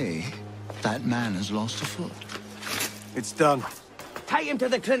 Either way, that man has lost a foot. It's done. Take him to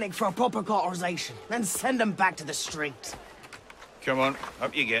the clinic for a proper cauterization, then send him back to the streets. Come on,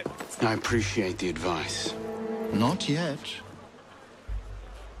 up you get. I appreciate the advice. Not yet.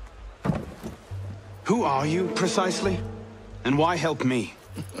 Who are you, precisely? And why help me?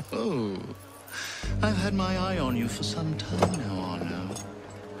 Oh, I've had my eye on you for some time now, Arno.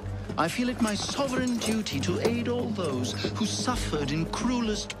 I feel it my sovereign duty to aid all those who suffered in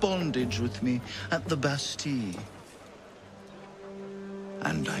cruelest bondage with me at the Bastille.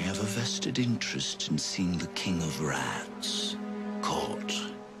 And I have a vested interest in seeing the King of Rats caught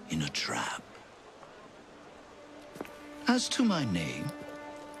in a trap. As to my name,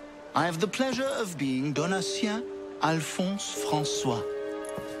 I have the pleasure of being Donatien Alphonse François,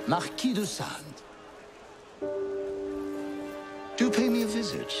 Marquis de Sade. Do pay me a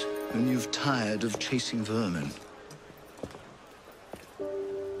visit when you've tired of chasing vermin.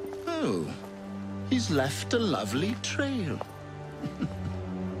 Oh, he's left a lovely trail.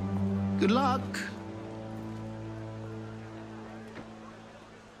 Good luck.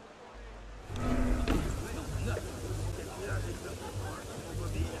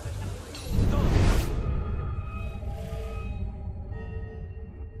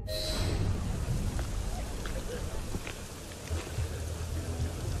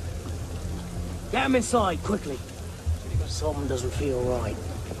 Get him inside, quickly. Something doesn't feel right.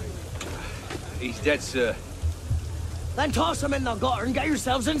 He's dead, sir. Then toss him in the gutter and get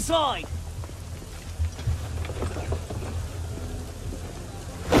yourselves inside.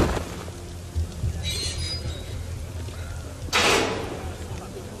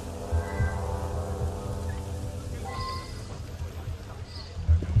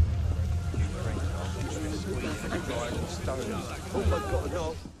 Oh my God,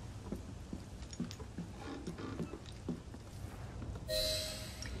 no.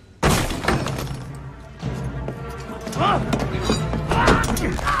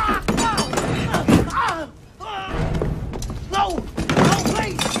 No! No,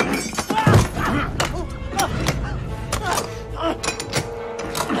 please!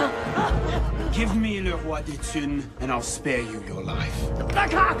 Give me Le Roi de Thun, and I'll spare you your life. The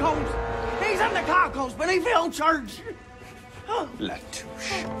catacombs! He's in the catacombs, but he fell church!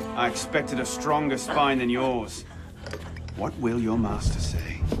 Latouche, I expected a stronger spine than yours. What will your master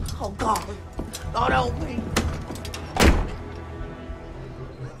say? Oh, God. God help me.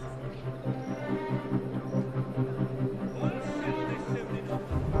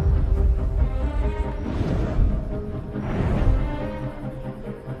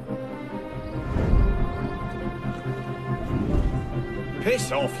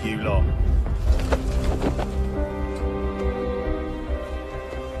 Piss off, you lot.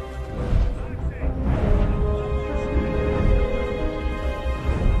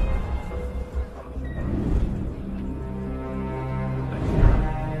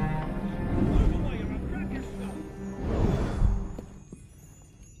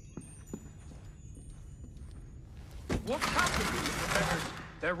 What's happened to the beggars?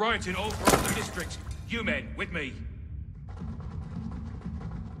 They're rioting all throughout the district. You men, with me.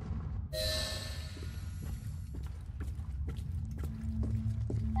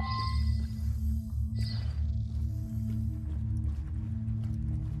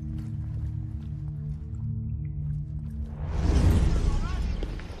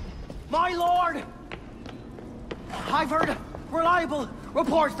 My lord! I've heard reliable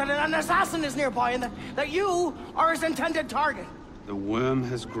reports that an assassin is nearby and that you are his intended target. The worm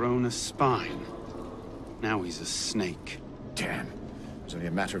has grown a spine. Now he's a snake. Damn. It was only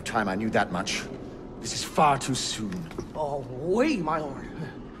a matter of time I knew that much. This is far too soon. Oh, oui, my lord.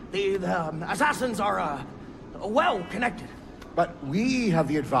 The assassins are, well connected. But we have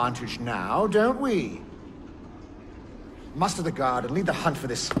the advantage now, don't we? Muster the guard and lead the hunt for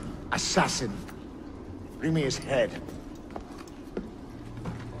this assassin. Bring me his head.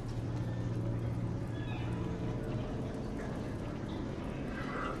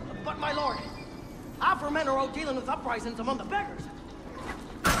 But, my lord, our men are out dealing with uprisings among the beggars.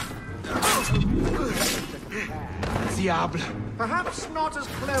 Diable. Perhaps not as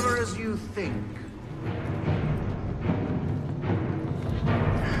clever as you think.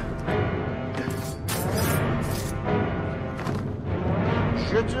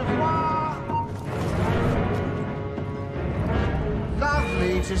 Je te vois.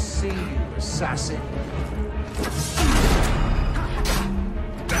 Lovely to see you, assassin.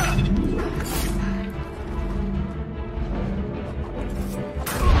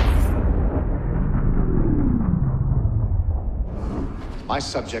 My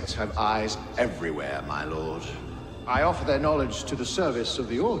subjects have eyes everywhere, my lord. I offer their knowledge to the service of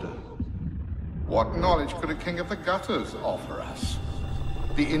the Order. What knowledge could a king of the gutters offer us?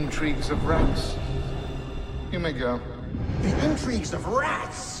 The intrigues of rats. You may go. The intrigues of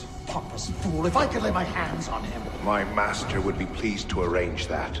rats? Pompous fool, if I could lay my hands on him. My master would be pleased to arrange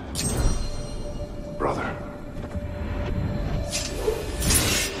that. Brother.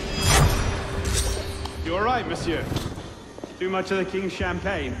 You all right, monsieur? Too much of the king's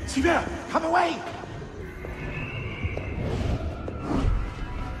champagne? Sylvain, come away!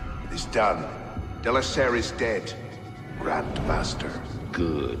 It's done. Delaserre is dead. Grand Master.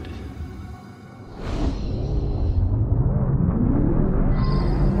 Good.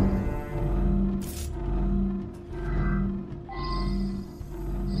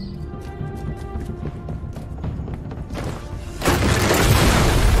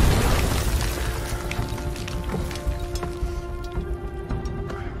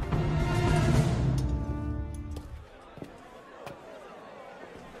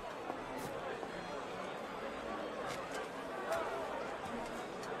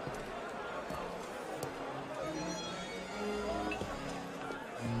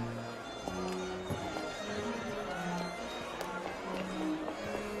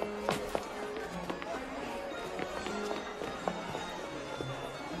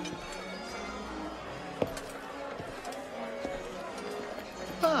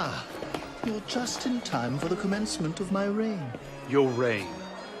 You're just in time for the commencement of my reign. Your reign?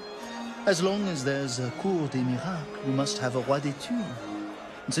 As long as there's a Cour des Miracles, we must have a Roi des Tours.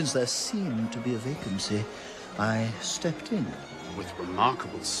 And since there seemed to be a vacancy, I stepped in. With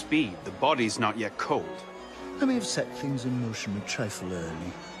remarkable speed. The body's not yet cold. I may have set things in motion a trifle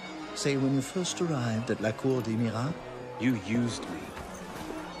early. Say, when you first arrived at La Cour des Miracles... You used me.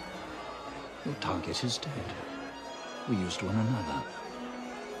 Your target is dead. We used one another.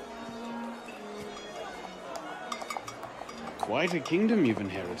 Quite a kingdom you've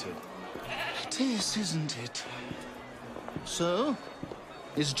inherited. It is, isn't it? So,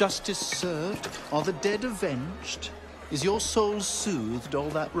 is justice served? Are the dead avenged? Is your soul soothed, all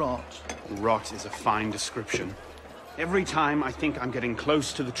that rot? Rot is a fine description. Every time I think I'm getting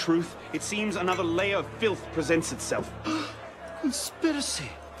close to the truth, it seems another layer of filth presents itself. Conspiracy,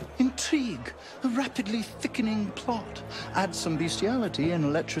 intrigue, a rapidly thickening plot. Add some bestiality and a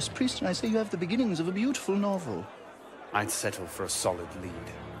lecherous priest, and I say you have the beginnings of a beautiful novel. I'd settle for a solid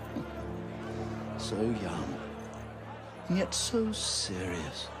lead. So young, and yet so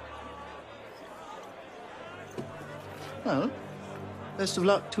serious. Well, best of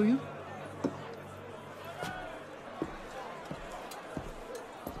luck to you.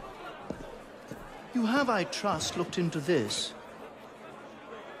 You have, I trust, looked into this.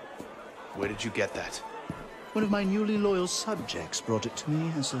 Where did you get that? One of my newly loyal subjects brought it to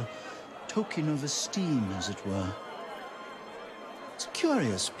me as a token of esteem, as it were. It's a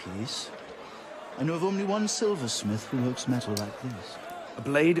curious piece. I know of only one silversmith who works metal like this. A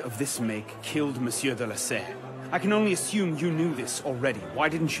blade of this make killed Monsieur de la Serre. I can only assume you knew this already. Why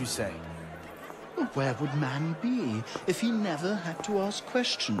didn't you say? Well, where would man be if he never had to ask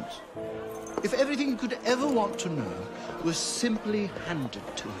questions? If everything he could ever want to know was simply handed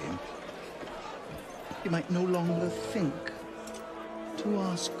to him, he might no longer think to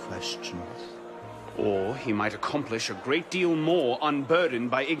ask questions. Or he might accomplish a great deal more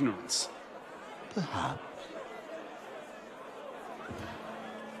unburdened by ignorance. Perhaps.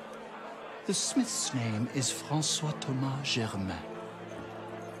 The smith's name is François Thomas Germain.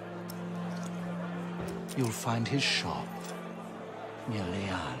 You'll find his shop near Les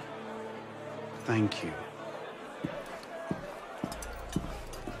Halles. Thank you.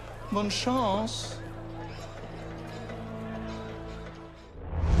 Bonne chance.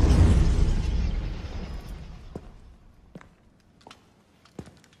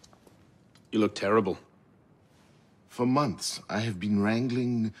 You look terrible. For months, I have been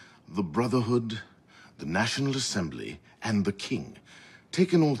wrangling the Brotherhood, the National Assembly, and the King.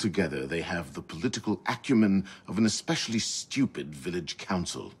 Taken all together, they have the political acumen of an especially stupid village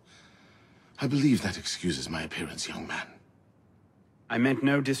council. I believe that excuses my appearance, young man. I meant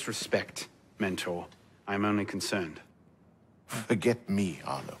no disrespect, Mentor. I'm only concerned. Forget me,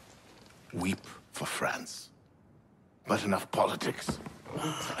 Arno. Weep for France. But enough politics.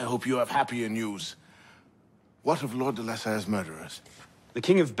 I hope you have happier news. What of Lord de la Serre's murderers? The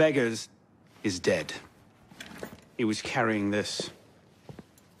King of Beggars is dead. He was carrying this.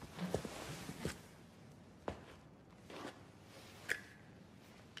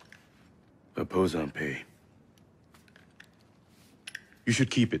 Repose en paix. You should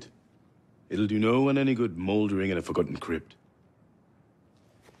keep it. It'll do no one any good moldering in a forgotten crypt.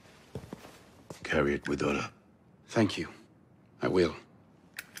 Carry it with honor. Thank you. I will.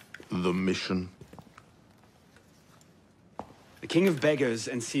 The mission? The King of Beggars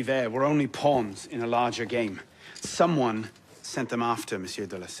and Sivert were only pawns in a larger game. Someone sent them after Monsieur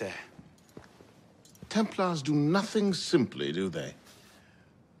de la Serre. Templars do nothing simply, do they?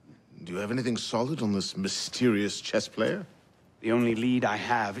 Do you have anything solid on this mysterious chess player? The only lead I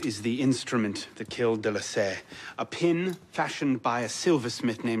have is the instrument that killed de la Serre. A pin fashioned by a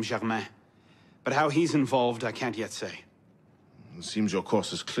silversmith named Germain. But how he's involved, I can't yet say. It seems your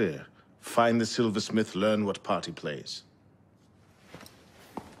course is clear. Find the silversmith, learn what part he plays.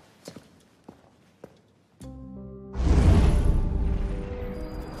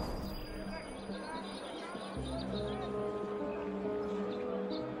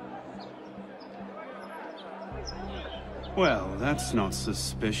 Well, that's not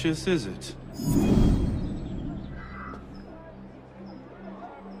suspicious, is it?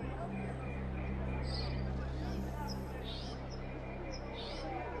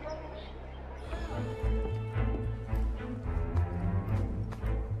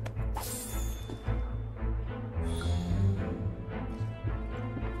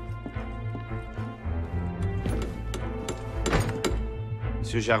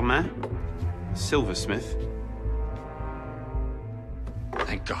 Monsieur Germain? Silversmith?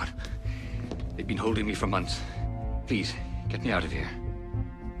 Thank God. They've been holding me for months. Please, get me out of here.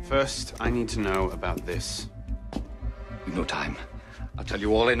 First, I need to know about this. We've no time. I'll tell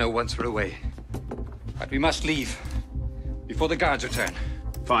you all I know once we're away. But we must leave. Before the guards return.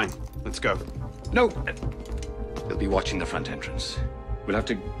 Fine. Let's go. No! They'll be watching the front entrance. We'll have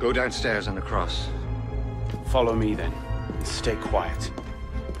to go downstairs and across. Follow me, then. And stay quiet.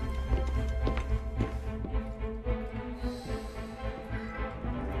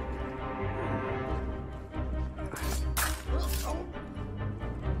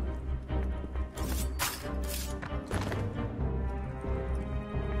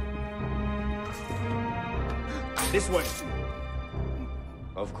 This way.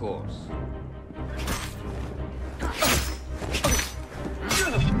 Of course.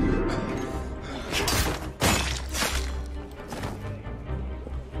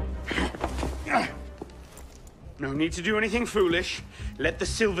 No need to do anything foolish. Let the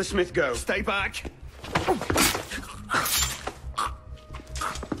silversmith go. Stay back.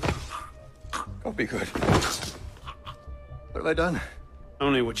 Oh, be good. What have I done?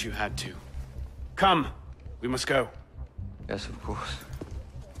 Only what you had to. Come. We must go. Yes, of course.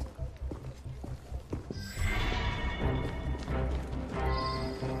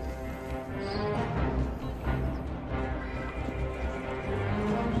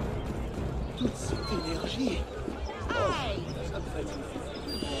 Toute cette énergie. Hey!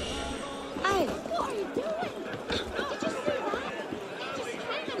 Hey, what are you doing? No, just sit down. Just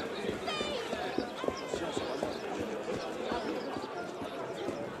hang.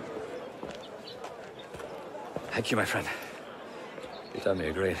 Thank you, my friend. You've done me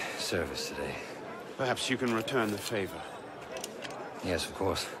a great service today. Perhaps you can return the favor. Yes, of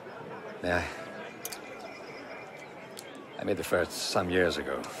course. May I? I made the first some years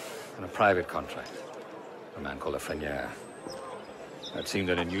ago on a private contract for a man called a Frenier. That seemed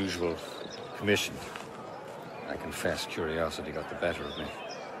an unusual commission. I confess curiosity got the better of me.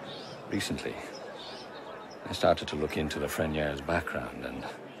 Recently, I started to look into the Frenier's background, and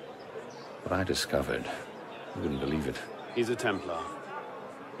what I discovered, you wouldn't believe it. He's a Templar.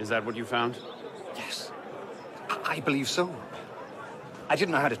 Is that what you found? Yes. I believe so. I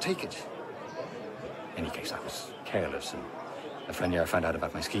didn't know how to take it. In any case, I was careless, and the Frenier found out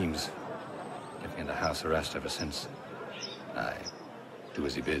about my schemes. Kept me under house arrest ever since. I do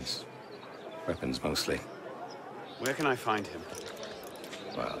as he bids. Weapons, mostly. Where can I find him?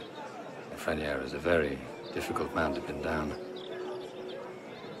 Well, the Frenier is a very difficult man to pin down.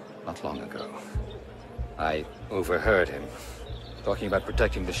 Not long ago, I overheard him talking about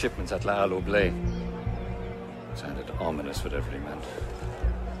protecting the shipments at La Halle Oblé. Sounded ominous, whatever he meant.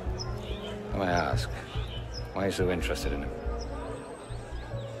 Now I ask, why are you so interested in him?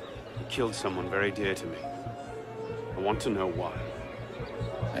 He killed someone very dear to me. I want to know why.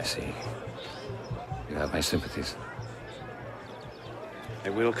 I see. You have my sympathies.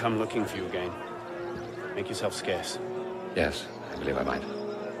 They will come looking for you again. Make yourself scarce. Yes, I believe I might.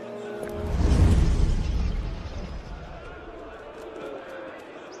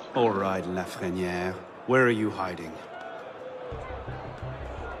 All right, La Frenière. Where are you hiding?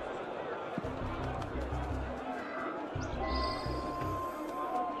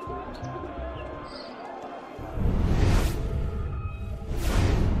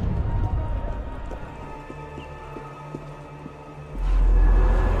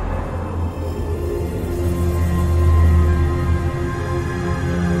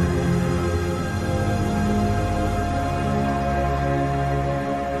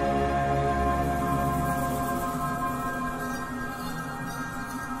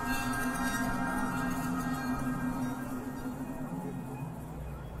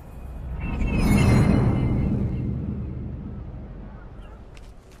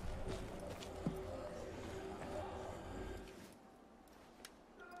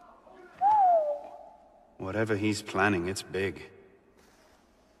 Whatever he's planning, it's big.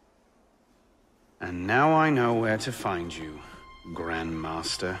 And now I know where to find you,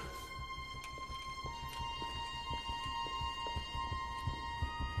 Grandmaster.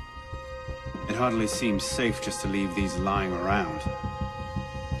 It hardly seems safe just to leave these lying around.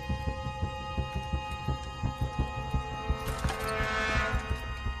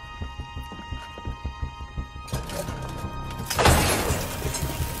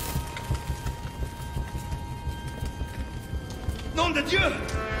 Nom de Dieu!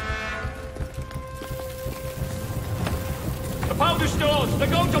 The powder stores! They're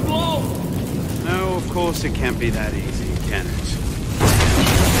going to blow! No, of course it can't be that easy, can it?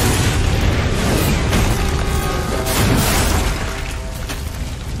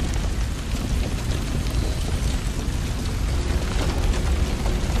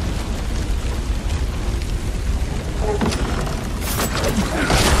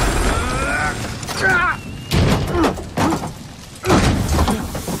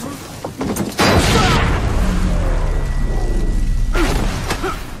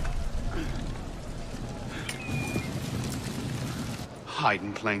 Hide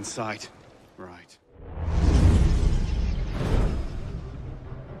in plain sight. Right.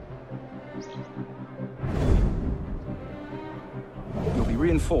 You'll be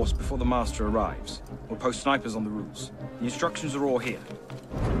reinforced before the Master arrives. We'll post snipers on the roofs. The instructions are all here.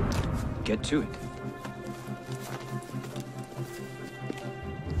 Get to it.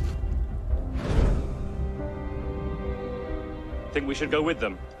 Think we should go with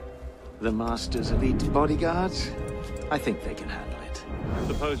them? The Master's elite bodyguards? I think they can handle it.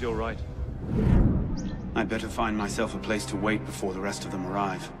 Suppose you're right. I'd better find myself a place to wait before the rest of them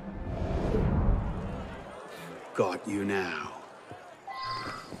arrive. Got you now.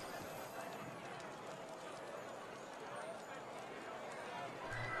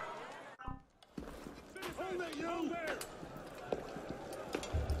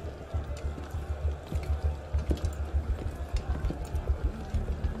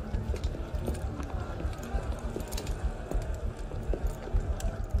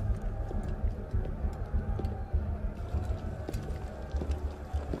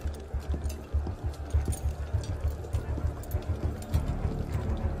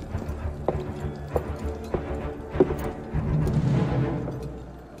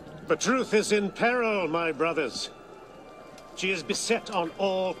 The truth is in peril, my brothers. She is beset on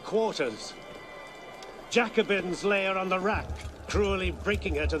all quarters. Jacobins lay her on the rack, cruelly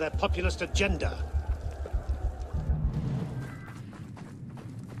breaking her to their populist agenda.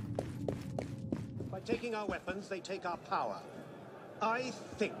 By taking our weapons, they take our power. I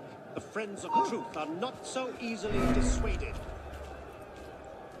think the Friends of Truth are not so easily dissuaded.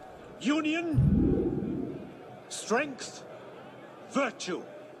 Union, strength, virtue.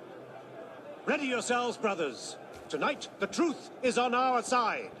 Ready yourselves, brothers. Tonight, the truth is on our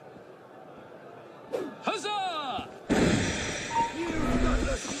side. Huzzah! You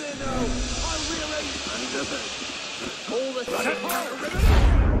gutless minnow! I really under it! All the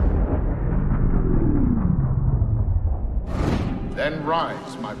Then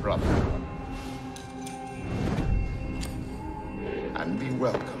rise, my brother. And be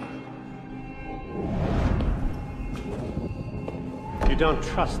welcome. You don't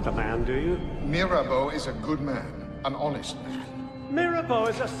trust the man, do you? Mirabeau is a good man, an honest man. Mirabeau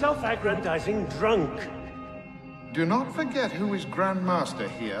is a self-aggrandizing drunk. Do not forget who is Grand Master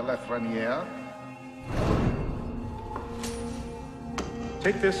here, Lafreniere.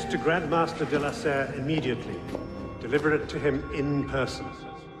 Take this to Grand Master de la Serre immediately. Deliver it to him in person.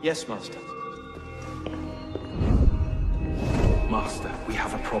 Yes, Master. Master, we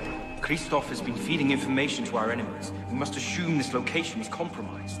have a problem. Christoph has been feeding information to our enemies. We must assume this location is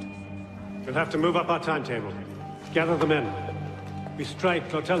compromised. We'll have to move up our timetable. Gather the men. We strike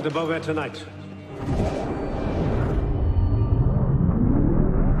Clotel de Beauvais tonight.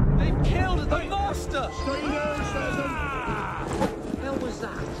 They've killed the Master! Stay there, Susan! Hell was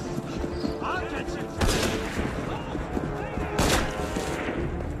that? I'll get you!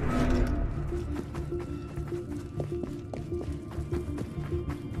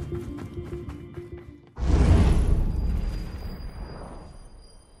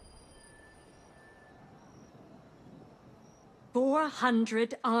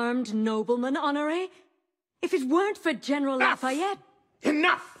 400 armed noblemen, Honoré? If it weren't for General Lafayette...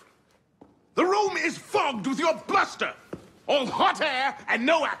 Enough! The room is fogged with your bluster! All hot air and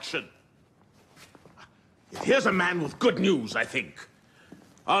no action! Here's a man with good news, I think.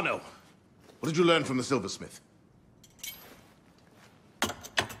 Arno, what did you learn from the silversmith?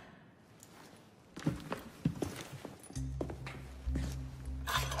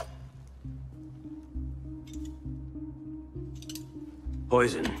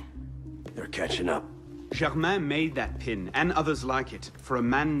 Poison. They're catching up. Germain made that pin, and others like it, for a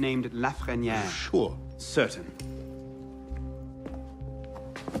man named Lafreniere. Sure. Certain.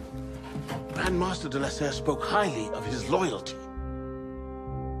 Grand Master de la Serre spoke highly of his loyalty.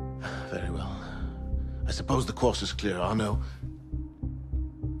 Very well. I suppose the course is clear, Arno.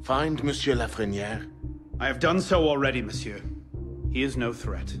 Find Monsieur Lafreniere. I have done so already, monsieur. He is no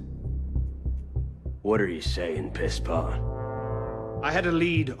threat. What are you saying, Pisspot? I had a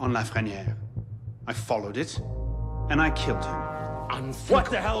lead on Lafreniere. I followed it, and I killed him. What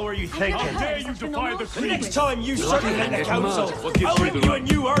the hell were you thinking? How dare you defy the The next time you circumvent the council, What gives I'll you rip the you a right?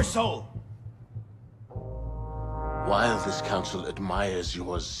 new arsehole! While this council admires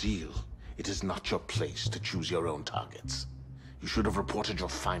your zeal, it is not your place to choose your own targets. You should have reported your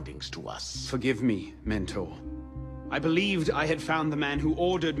findings to us. Forgive me, Mentor. I believed I had found the man who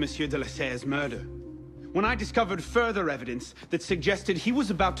ordered Monsieur de la Serre's murder. When I discovered further evidence that suggested he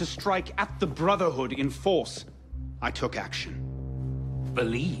was about to strike at the Brotherhood in force, I took action.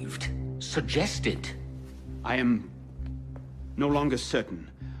 Believed? Suggested? I am no longer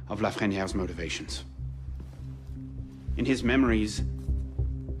certain of Lafreniere's motivations. In his memories,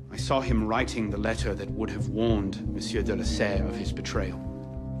 I saw him writing the letter that would have warned Monsieur de la Serre of his betrayal.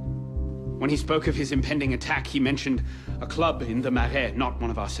 When he spoke of his impending attack, he mentioned a club in the Marais, not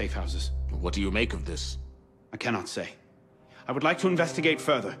one of our safe houses. What do you make of this? I cannot say. I would like to investigate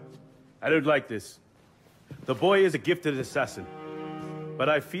further. I don't like this. The boy is a gifted assassin, but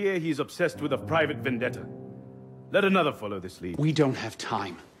I fear he's obsessed with a private vendetta. Let another follow this lead. We don't have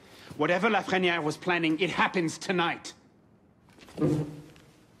time. Whatever Lafreniere was planning, it happens tonight.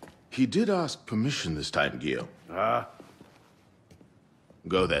 He did ask permission this time, Guillaume. Ah.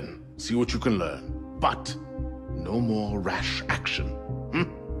 Go then. See what you can learn. But no more rash action. Hmm?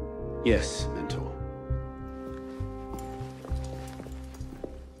 Yes, Mentor.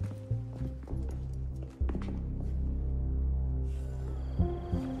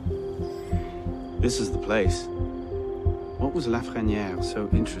 This is the place. What was Lafreniere so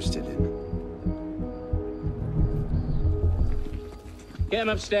interested in? Get him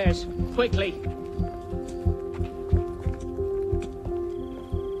upstairs, quickly.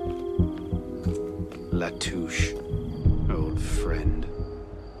 Latouche, old friend.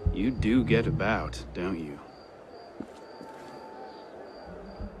 You do get about, don't you?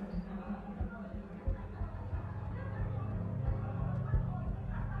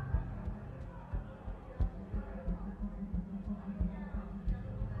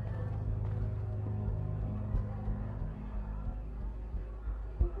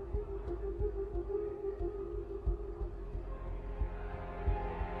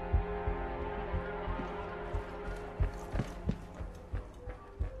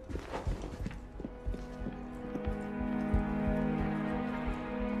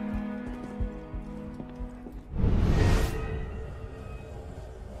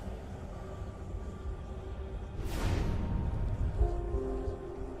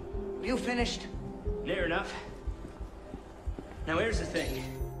 You finished? Near enough. Now here's the thing.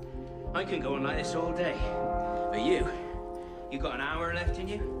 I can go on like this all day. But you got an hour left in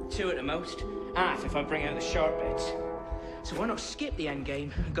you? 2 at the most. Half if I bring out the sharp bits. So why not skip the end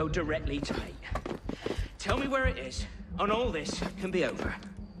game and go directly to me? Tell me where it is, and all this can be over.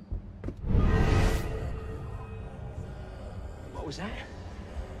 What was that?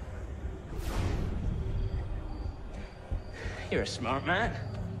 You're a smart man.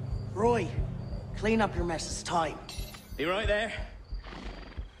 Roy, clean up your mess. It's time. Be right there.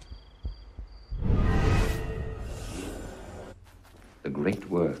 The great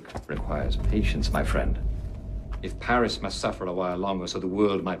work requires patience, my friend. If Paris must suffer a while longer so the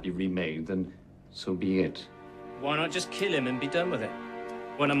world might be remade, then so be it. Why not just kill him and be done with it?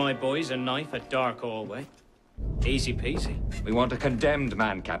 One of my boys, a knife, a dark hallway. Easy peasy. We want a condemned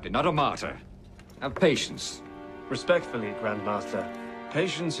man, Captain, not a martyr. Have patience. Respectfully, Grandmaster,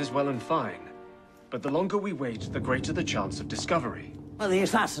 patience is well and fine. But the longer we wait, the greater the chance of discovery. Well, the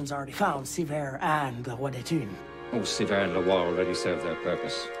assassins already found Siver and the Wadetun. Oh, Siver and Leroy already served their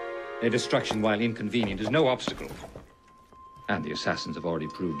purpose. Their destruction, while inconvenient, is no obstacle. And the assassins have already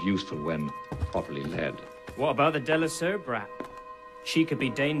proved useful when properly led. What about the de la Serre brat? She could be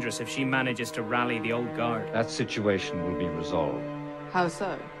dangerous if she manages to rally the old guard. That situation will be resolved. How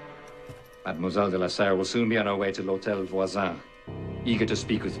so? Mademoiselle de la Serre will soon be on her way to l'Hôtel Voisin, eager to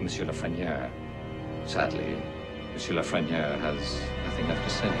speak with Monsieur Lafreniere. Sadly, Monsieur Lafreniere has nothing left to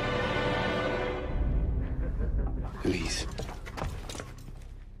say. Please.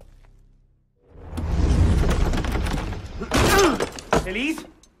 Elise?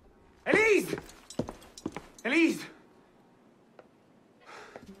 Elise! Elise!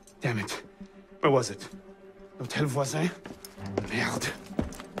 Damn it. Where was it? L'Hôtel Voisin? Merde.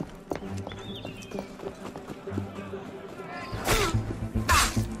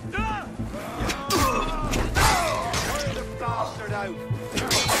 Bastard out!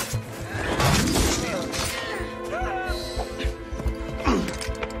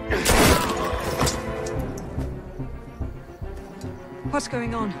 What's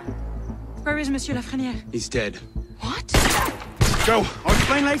going on? Where is Monsieur Lafreniere? He's dead. What? Go! I'll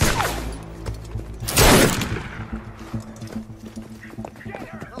explain later!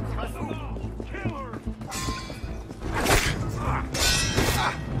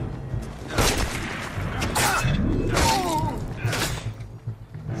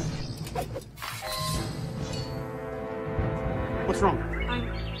 What's wrong?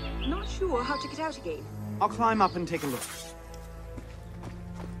 I'm not sure how to get out again. I'll climb up and take a look.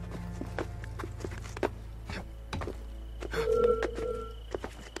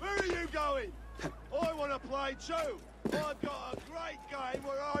 Where are you going? I want to play too. I've got a great game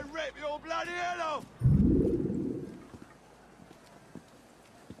where I rip your bloody head off.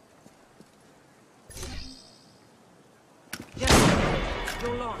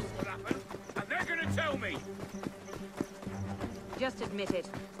 You're lost. What happened? And they're gonna tell me. Just admit it.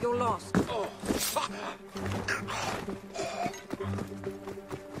 You're lost. Oh.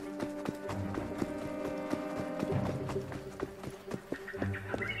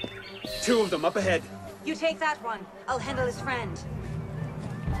 Two of them up ahead. You take that one. I'll handle his friend.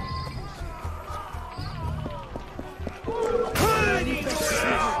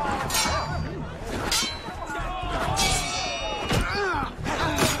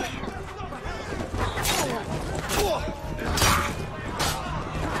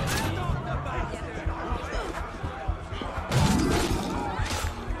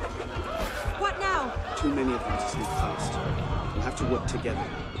 What now? Too many of them to sneak past. We'll have to work together.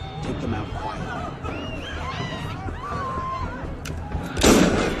 Take them out quietly.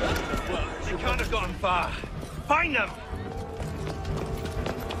 They can't have gone far. Find them!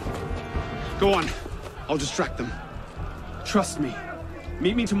 Go on. I'll distract them. Trust me.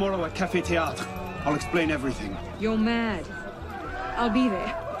 Meet me tomorrow at Café Théâtre. I'll explain everything. You're mad. I'll be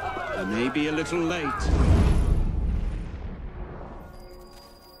there. I may be a little late.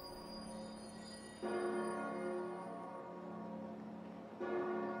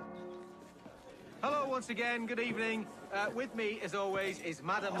 Hello once again, good evening. With me, as always, is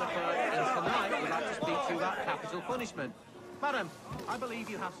Madame Lefebvre, and tonight we'd like to speak to you about capital punishment. Madam, I believe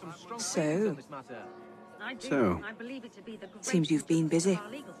you have some strong feelings on this matter. So, Seems you've been busy.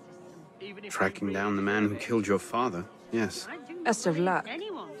 tracking down the man who killed your father, yes. Best of luck.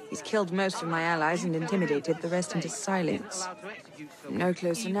 He's killed most of my allies and intimidated the rest into silence. No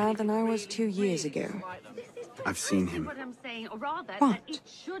closer now than I was 2 years ago. I've seen him. What?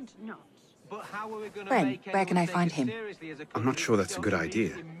 When? Where can I find him? I'm not sure that's a good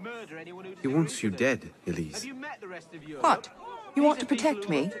idea. He wants you dead, Elise. What? You want to protect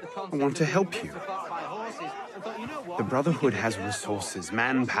me? I want to help you. The Brotherhood has resources,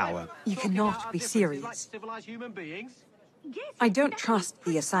 manpower. You cannot be serious. I don't trust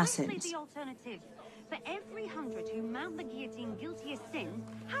the assassins. For every 100 who mount the guillotine guilty of sin,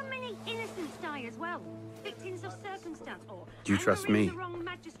 how many innocents die as well? Victims of circumstance, or Do you trust angering me? the wrong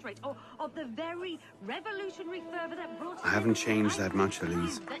magistrate, or of the very revolutionary fervor that brought I haven't changed that much,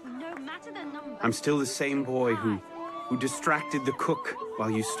 Elise. that no matter the number. I'm still the same boy who distracted the cook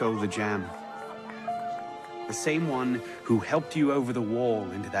while you stole the jam. The same one who helped you over the wall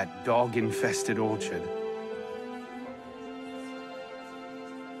into that dog-infested orchard.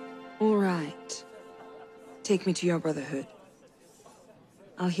 All right. Take me to your Brotherhood.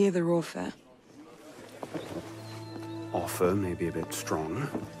 I'll hear their offer. Offer may be a bit strong.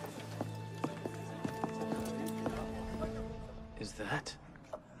 Is that?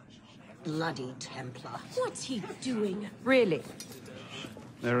 Bloody Templar. What's he doing? Really?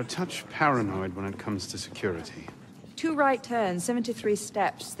 They're a touch paranoid when it comes to security. 2 right turns, 73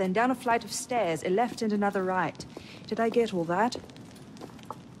 steps, then down a flight of stairs, a left and another right. Did I get all that?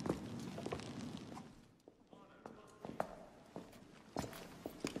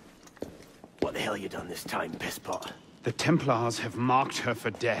 What the hell you done this time, pisspot? The Templars have marked her for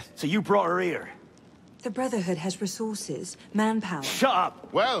death. So you brought her here? The Brotherhood has resources, manpower. Shut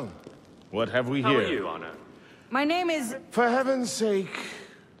up! Well, what have we How here? are you, Anna? My name is... For heaven's sake,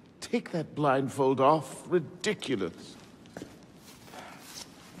 take that blindfold off. Ridiculous.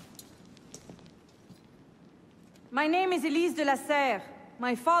 My name is Elise de la Serre.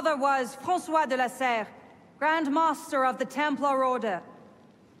 My father was François de la Serre, Grand Master of the Templar Order.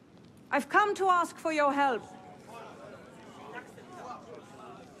 I've come to ask for your help.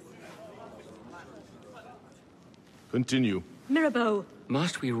 Continue. Mirabeau.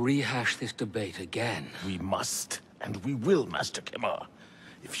 Must we rehash this debate again? We must, and we will, Master Kemar.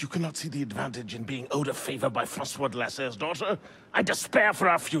 If you cannot see the advantage in being owed a favor by Francois de la Serre's daughter, I despair for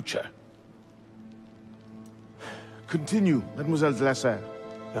our future. Continue, Mademoiselle de la Serre.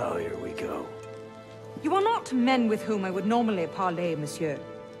 Oh, here we go. You are not men with whom I would normally parley, monsieur.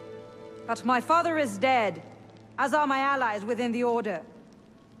 But my father is dead, as are my allies within the Order.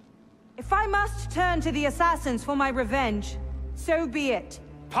 If I must turn to the assassins for my revenge, so be it.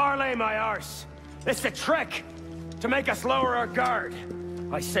 Parley, my arse! It's a trick! To make us lower our guard.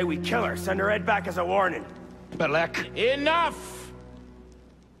 I say we kill her, send her head back as a warning. Belek. Enough!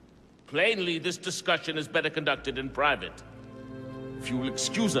 Plainly, this discussion is better conducted in private. If you will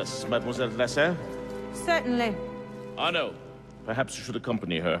excuse us, Mademoiselle de la Serre, Certainly. Arno, perhaps you should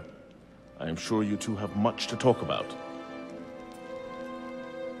accompany her. I am sure you two have much to talk about.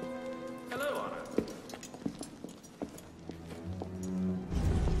 Hello, Arno.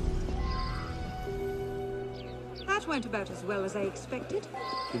 That went about as well as I expected.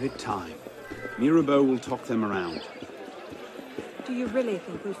 Give it time. Mirabeau will talk them around. Do you really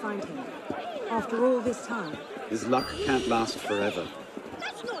think we'll find him? After all this time? His luck can't last forever.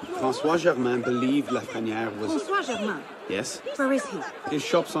 François Germain believed Lafrenière was... François Germain? Yes? Where is he? His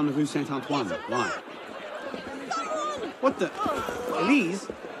shop's on Rue Saint-Antoine. Why? What the... Elise?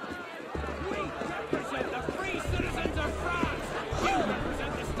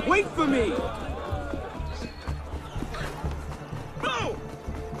 Wait for me! No!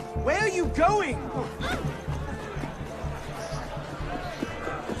 Where are you going?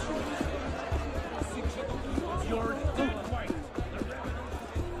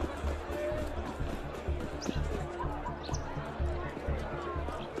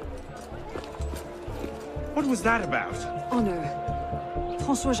 What was that about? Honor.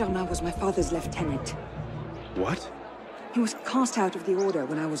 François Germain was my father's lieutenant. What? He was cast out of the order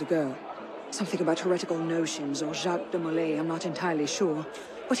when I was a girl. Something about heretical notions or Jacques de Molay, I'm not entirely sure.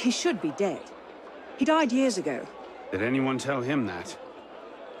 But he should be dead. He died years ago. Did anyone tell him that?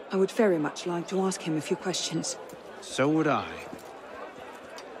 I would very much like to ask him a few questions. So would I.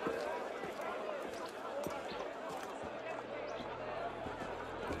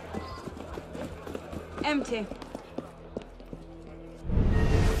 Empty.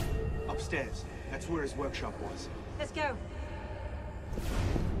 Upstairs. That's where his workshop was. Let's go.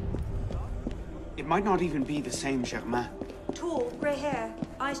 It might not even be the same Germain. Tall, grey hair,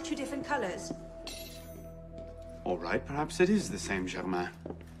 eyes two different colors. All right, perhaps it is the same Germain.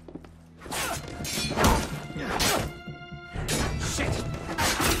 Shit!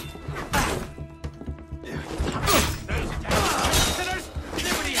 Sinners!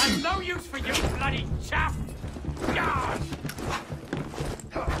 Liberty has no use for you, bloody chaff! God!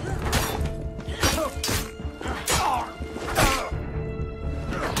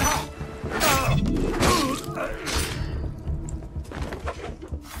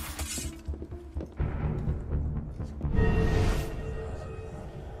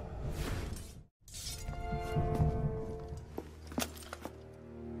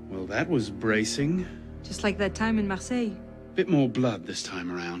 Well, that was bracing. Just like that time in Marseille. Bit more blood this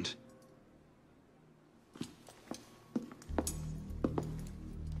time around.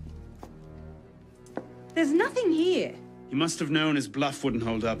 There's nothing here. He must have known his bluff wouldn't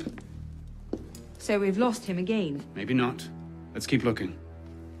hold up. So we've lost him again. Maybe not. Let's keep looking.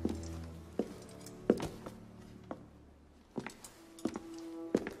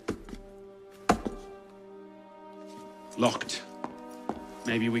 Locked.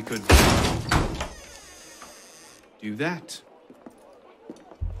 Maybe we could... do that.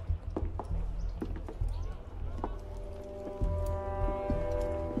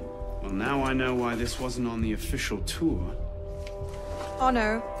 Well, now I know why this wasn't on the official tour. Oh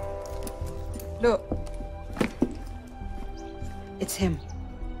no. Look. It's him.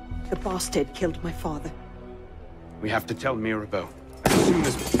 The bastard killed my father. We have to tell Mirabeau. As soon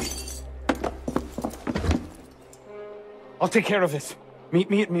as... I'll take care of this. Meet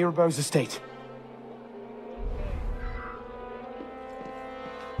me at Mirabeau's estate.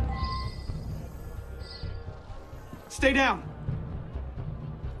 Stay down!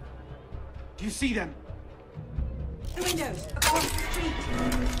 Do you see them? The windows, across the street.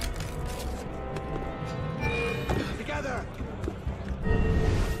 Together!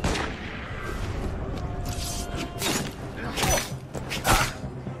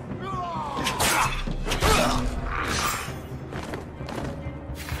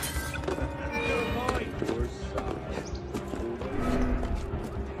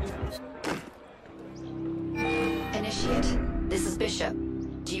 Initiate, this is Bishop.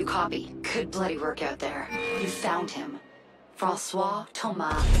 Do you copy? Good bloody work out there. You found him. François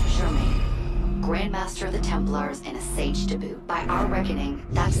Thomas Germain, Grandmaster of the Templars and a Sage to boot. By our reckoning,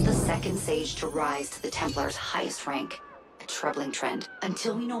 that's the second Sage to rise to the Templars' highest rank. A troubling trend.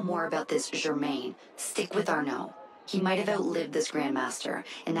 Until we know more about this Germain, stick with Arnaud. He might have outlived this Grandmaster,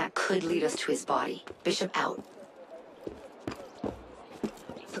 and that could lead us to his body. Bishop out.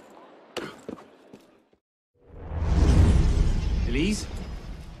 Elise?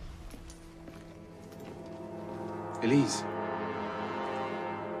 Elise?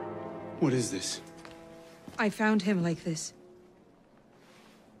 What is this? I found him like this.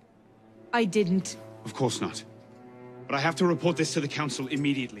 I didn't. Of course not. But I have to report this to the council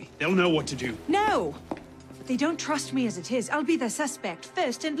immediately. They'll know what to do. No! They don't trust me as it is. I'll be the suspect,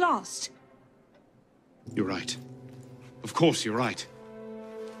 first and last. You're right. Of course you're right.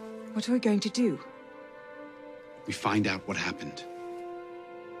 What are we going to do? We find out what happened.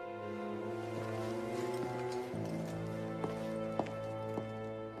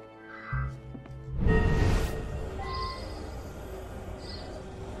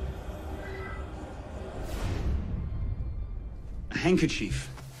 A handkerchief.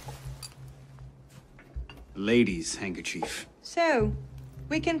 A lady's handkerchief. So,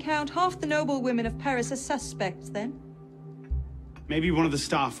 we can count half the noble women of Paris as suspects, then? Maybe one of the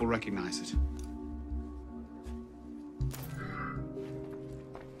staff will recognize it.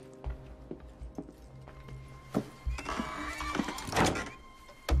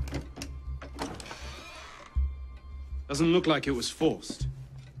 Doesn't look like it was forced.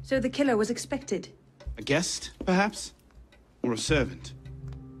 So the killer was expected? A guest, perhaps? Or a servant?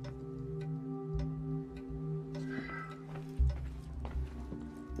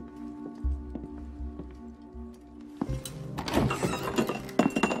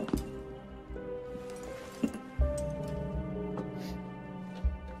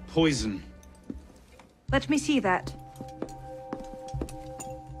 Poison. Let me see that.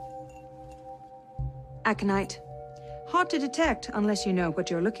 Aconite. Hard to detect unless you know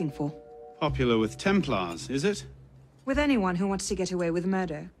what you're looking for. Popular with Templars, is it? With anyone who wants to get away with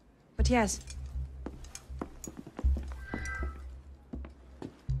murder. But yes.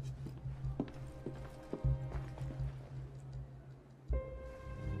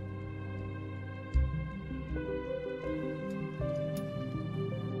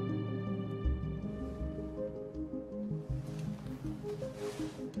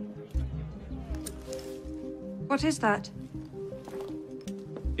 What is that?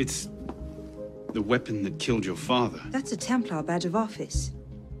 It's the weapon that killed your father. That's a Templar badge of office.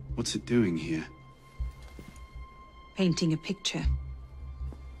 What's it doing here? Painting a picture.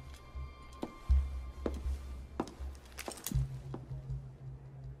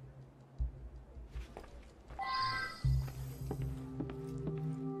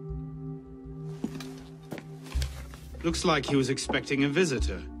 Looks like he was expecting a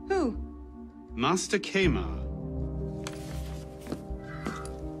visitor. Who? Master Kamar.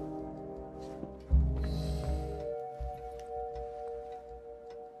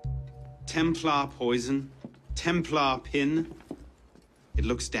 Templar poison, Templar pin. It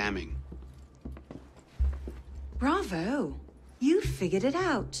looks damning. Bravo! You figured it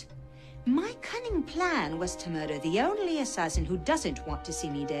out. My cunning plan was to murder the only assassin who doesn't want to see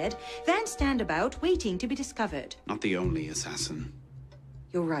me dead, then stand about waiting to be discovered. Not the only assassin.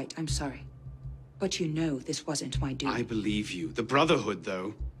 You're right, I'm sorry. But you know this wasn't my doing. I believe you. The Brotherhood,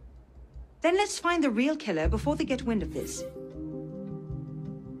 though. Then let's find the real killer before they get wind of this.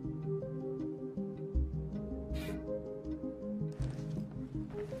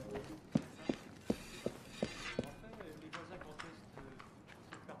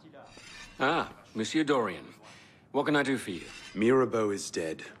 Ah, Monsieur Dorian. What can I do for you? Mirabeau is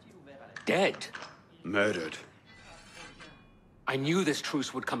dead. Dead? Murdered. I knew this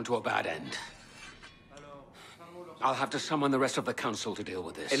truce would come to a bad end. I'll have to summon the rest of the council to deal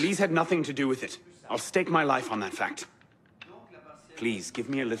with this. Elise had nothing to do with it. I'll stake my life on that fact. Please, give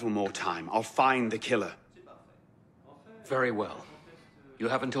me a little more time. I'll find the killer. Very well. You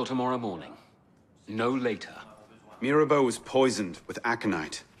have until tomorrow morning. No later. Mirabeau was poisoned with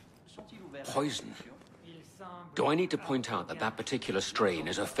aconite. Poison? Do I need to point out that that particular strain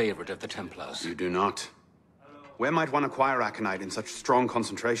is a favorite of the Templars? You do not. Where might one acquire aconite in such strong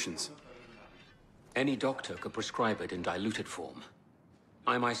concentrations? Any doctor could prescribe it in diluted form.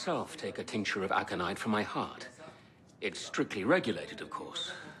 I myself take a tincture of aconite for my heart. It's strictly regulated, of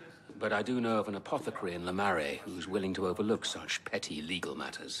course. But I do know of an apothecary in Le Marais who's willing to overlook such petty legal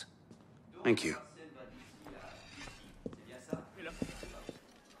matters. Thank you.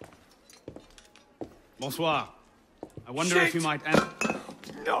 Bonsoir. I wonder if you might...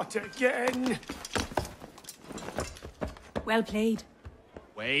 Not again! Well played.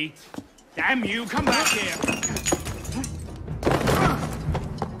 Wait. Damn you, come back here!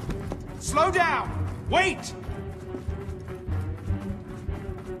 Slow down! Wait!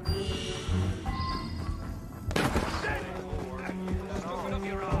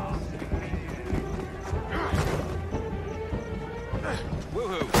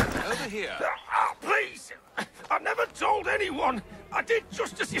 Woohoo! Over here. Please! I've never told anyone! I did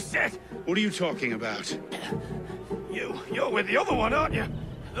just as you said! What are you talking about? You're with the other one, aren't you?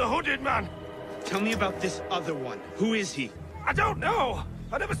 The hooded man. Tell me about this other one. Who is he? I don't know.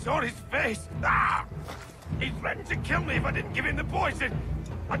 I never saw his face. Ah! He threatened to kill me if I didn't give him the poison.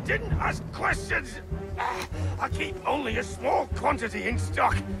 I didn't ask questions. I keep only a small quantity in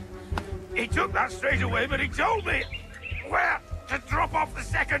stock. He took that straight away, but he told me where to drop off the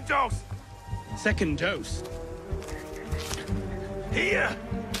second dose. Second dose? Here.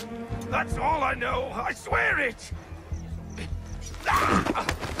 That's all I know. I swear it.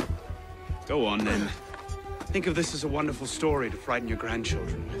 Go on, then. Think of this as a wonderful story to frighten your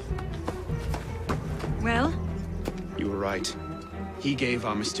grandchildren with. Well? You were right. He gave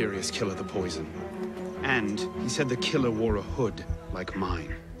our mysterious killer the poison. And he said the killer wore a hood, like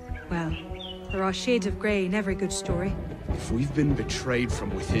mine. Well, there are shades of grey in every good story. If we've been betrayed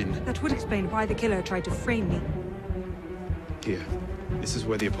from within... That would explain why the killer tried to frame me. Here. This is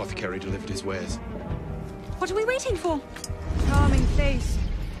where the apothecary delivered his wares. What are we waiting for? Charming place.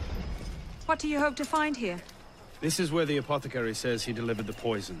 What do you hope to find here? This is where the apothecary says he delivered the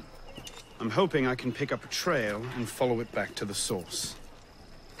poison. I'm hoping I can pick up a trail and follow it back to the source.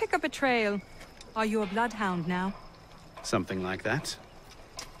 Pick up a trail. Are you a bloodhound now? Something like that.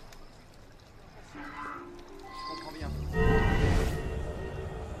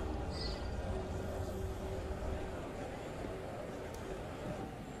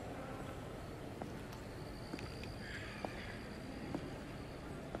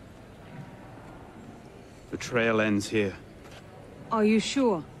 The trail ends here. Are you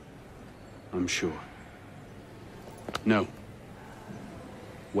sure? I'm sure. No.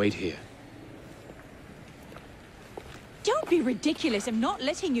 Wait here. Don't be ridiculous. I'm not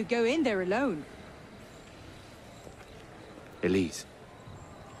letting you go in there alone. Elise.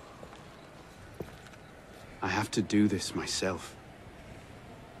 I have to do this myself.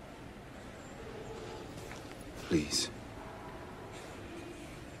 Please.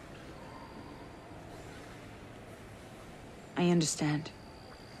 I understand.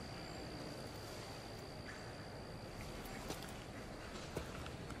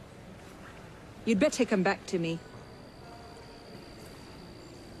 You'd better come back to me.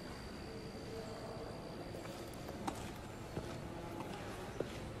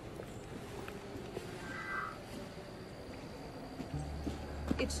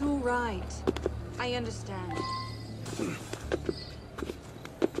 It's all right. I understand.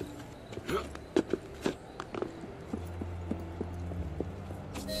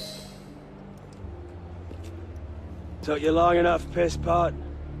 Took you long enough, piss pot.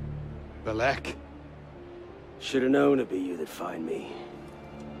 Belek. Should have known it'd be you that find me.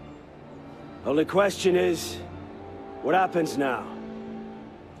 Only question is, what happens now?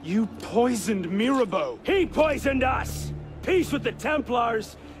 You poisoned Mirabeau! He poisoned us! Peace with the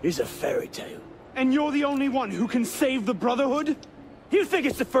Templars is a fairy tale. And you're the only one who can save the Brotherhood? You think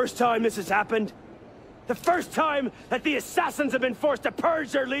it's the first time this has happened? The first time that the Assassins have been forced to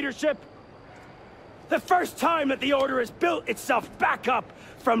purge their leadership? The first time that the Order has built itself back up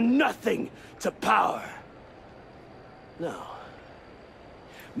from nothing to power? No.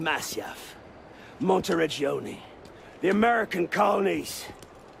 Masyaf, Monteregione, the American colonies.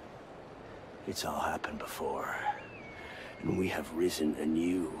 It's all happened before. And we have risen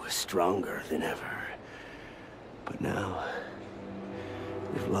anew, stronger than ever. But now,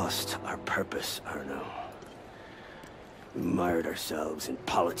 we've lost our purpose, Arno. We mired ourselves in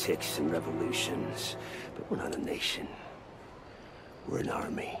politics and revolutions, but we're not a nation. We're an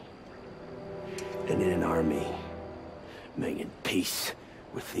army. And in an army, making peace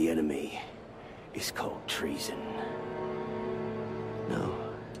with the enemy is called treason. No,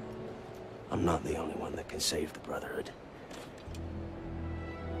 I'm not the only one that can save the Brotherhood.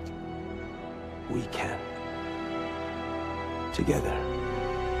 We can. Together.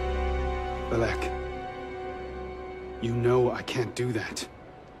 Belek. You know I can't do that.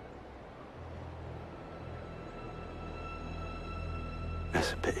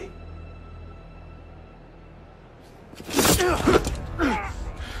 That's a pity.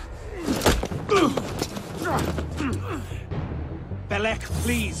 Belek,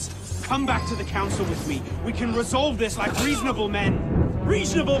 please. Come back to the council with me. We can resolve this like reasonable men.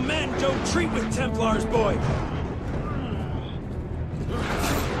 Reasonable men don't treat with Templars, boy!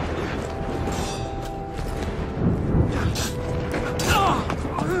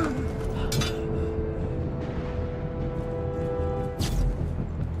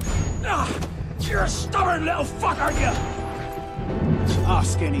 You're a stubborn little fuck, aren't you?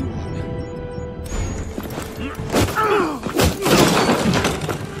 Ask anyone.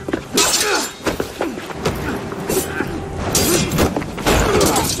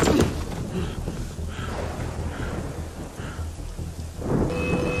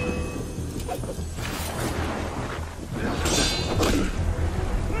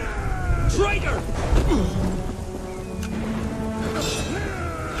 Traitor!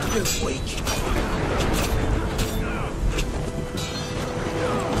 You're weak.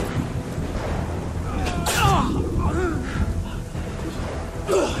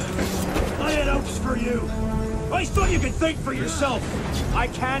 you! I thought you could think for yourself! I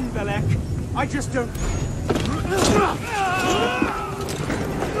can, Belek. I just don't...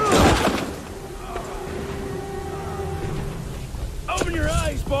 Open your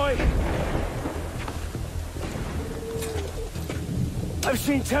eyes, boy! I've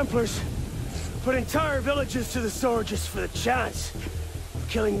seen Templars put entire villages to the sword just for the chance of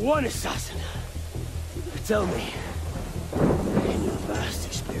killing one assassin. Tell me, in your vast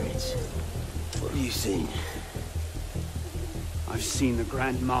experience, what have you seen? I've seen the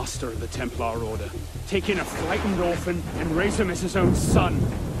Grand Master of the Templar Order take in a frightened orphan and raise him as his own son.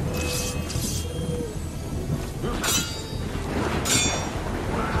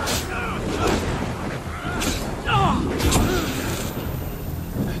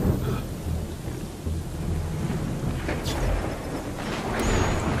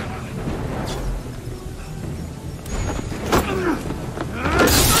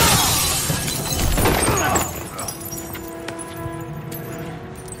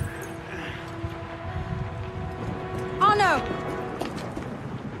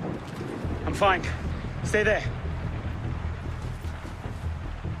 Fine. Stay there.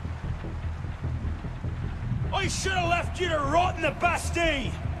 I should have left you to rot in the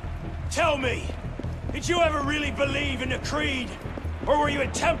Bastille! Tell me, did you ever really believe in the Creed? Or were you a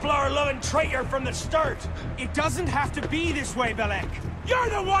Templar-loving traitor from the start? It doesn't have to be this way, Belek.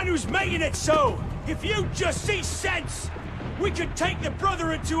 You're the one who's making it so! If you just see sense, we could take the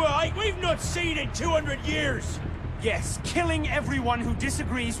Brotherhood to a height we've not seen in 200 years! Yes, killing everyone who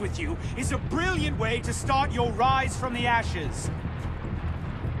disagrees with you is a brilliant way to start your rise from the ashes.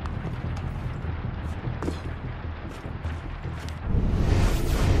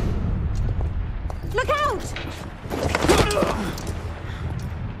 Look out!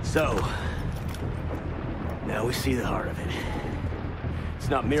 So, now we see the heart of it. It's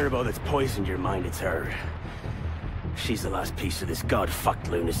not Mirabo that's poisoned your mind, it's her. She's the last piece of this god-fucked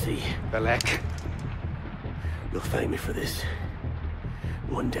lunacy. Belek. You'll thank me for this.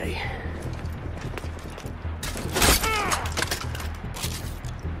 One day.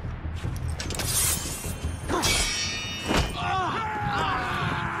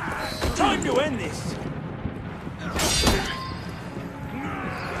 Time to end this!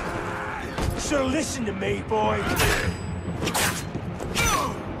 So listen to me, boy.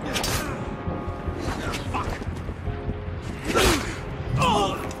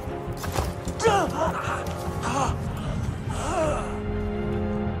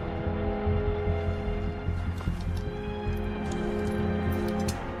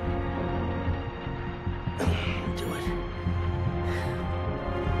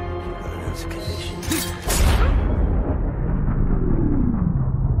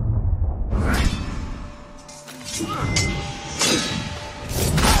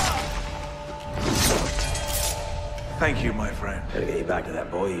 Thank you, my friend. Gotta get you back to that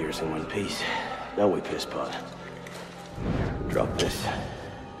boy of yours in one piece. Don't we, pisspot? Drop this.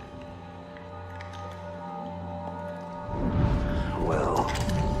 Well...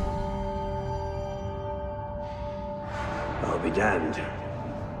 I'll be damned.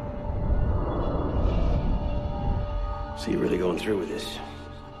 So you're really going through with this?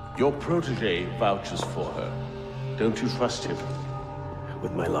 Your protege vouches for her. Don't you trust him?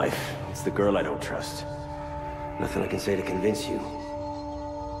 With my life, it's the girl I don't trust. Nothing I can say to convince you.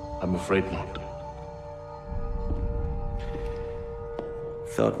 I'm afraid not.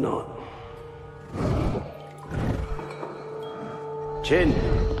 Thought not. Chin.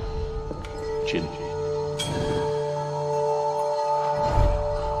 Chin.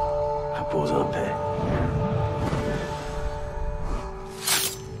 Repose en paix.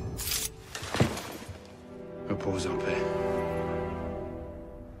 Repose en paix.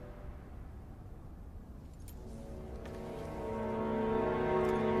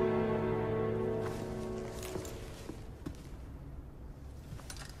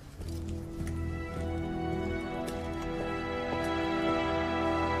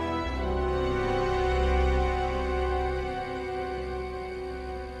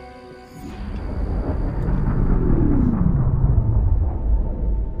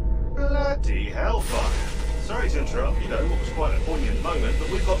 Sorry to interrupt, you know, what was quite a poignant moment, but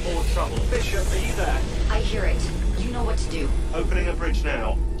we've got more trouble. Bishop, are you there? I hear it. You know what to do. Opening a bridge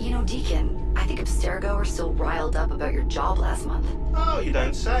now. You know, Deacon, I think Abstergo are still riled up about your job last month. Oh, you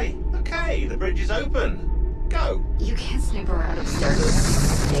don't say. Okay, the bridge is open. Go. You can't snoop around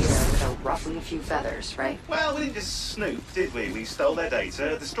Abstergo's data without ruffling a few feathers, right? Well, we didn't just snoop, did we? We stole their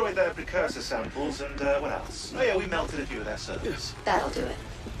data, destroyed their precursor samples, and what else? Oh yeah, we melted a few of their servers. That'll do it.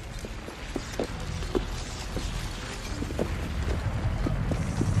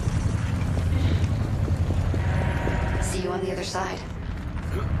 on the other side.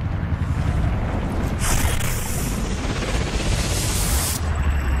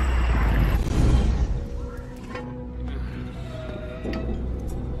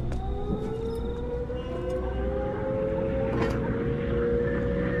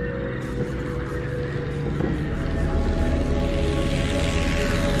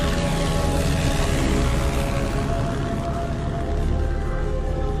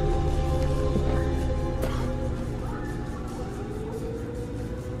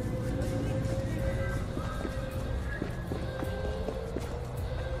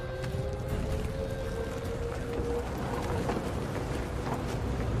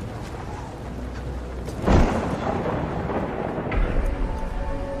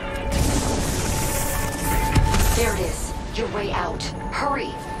 There it is. Your way out. Hurry!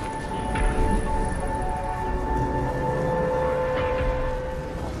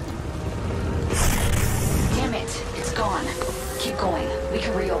 Damn it. It's gone. Keep going. We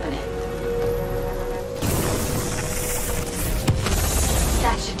can reopen it.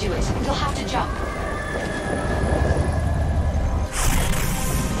 That should do it. You'll have to jump.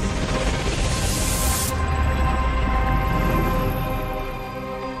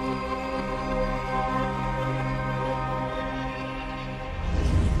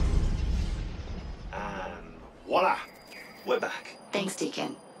 Voila! We're back. Thanks,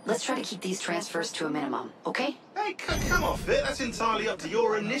 Deacon. Let's try to keep these transfers to a minimum, okay? Hey, come off it. That's entirely up to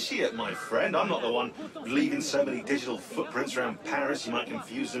your initiate, my friend. I'm not the one leaving so many digital footprints around Paris you might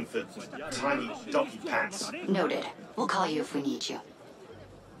confuse them for tiny donkey pants. Noted. We'll call you if we need you.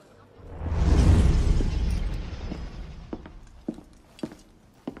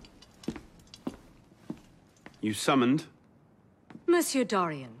 You summoned? Monsieur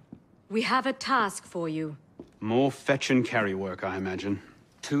Dorian, we have a task for you. More fetch and carry work, I imagine.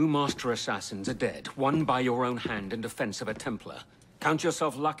 2 master assassins are dead, one by your own hand in defense of a Templar. Count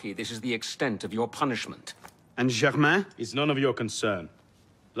yourself lucky this is the extent of your punishment. And Germain? It's none of your concern.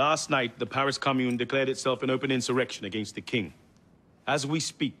 Last night, the Paris Commune declared itself an open insurrection against the king. As we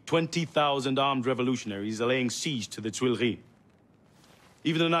speak, 20,000 armed revolutionaries are laying siege to the Tuileries.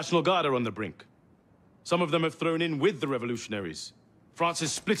 Even the National Guard are on the brink. Some of them have thrown in with the revolutionaries. France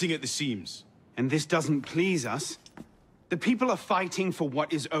is splitting at the seams. And this doesn't please us? The people are fighting for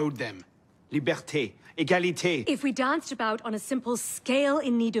what is owed them. Liberté, égalité. If we danced about on a simple scale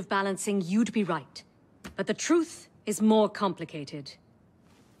in need of balancing, you'd be right. But the truth is more complicated.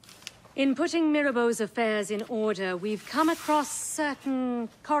 In putting Mirabeau's affairs in order, we've come across certain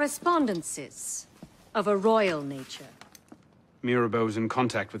correspondences of a royal nature. Mirabeau's in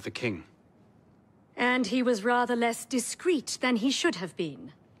contact with the king. And he was rather less discreet than he should have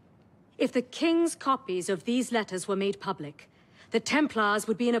been. If the king's copies of these letters were made public, the Templars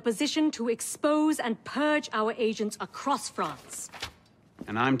would be in a position to expose and purge our agents across France.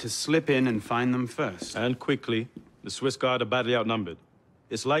 And I'm to slip in and find them first. And quickly. The Swiss Guard are badly outnumbered.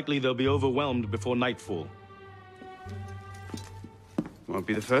 It's likely they'll be overwhelmed before nightfall. Won't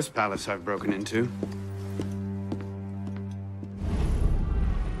be the first palace I've broken into.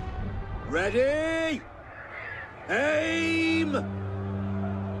 Ready? Aim!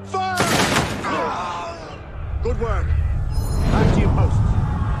 Fire! Good work. Back to your posts.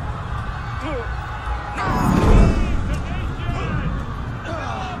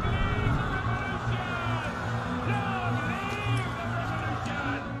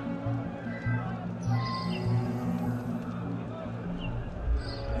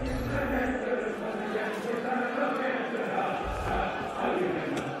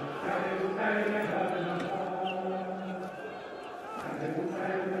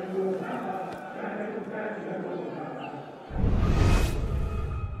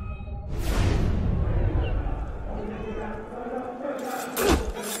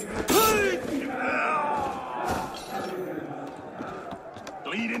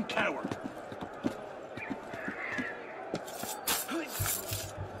 Bleeding coward.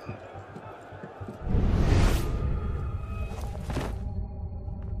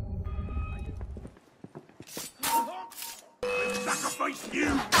 Sacrifice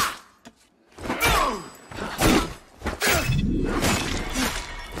you!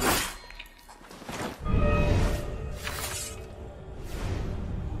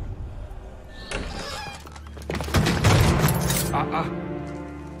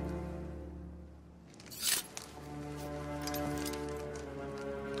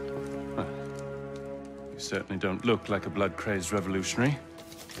 Certainly don't look like a blood-crazed revolutionary.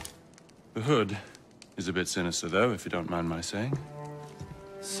 The hood is a bit sinister, though, if you don't mind my saying.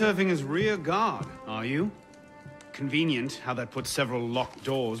 Serving as rear guard, are you? Convenient how that puts several locked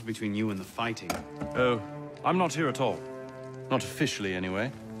doors between you and the fighting. Oh, I'm not here at all. Not officially, anyway.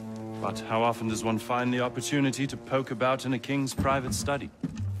 But how often does one find the opportunity to poke about in a king's private study?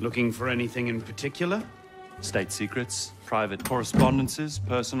 Looking for anything in particular? State secrets, private correspondences,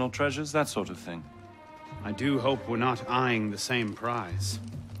 personal treasures, that sort of thing. I do hope we're not eyeing the same prize.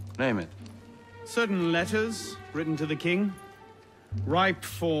 Name it. Certain letters written to the king, ripe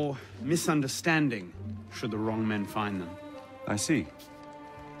for misunderstanding, should the wrong men find them. I see.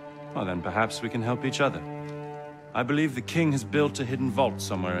 Well, then perhaps we can help each other. I believe the king has built a hidden vault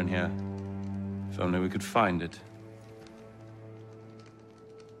somewhere in here. If only we could find it.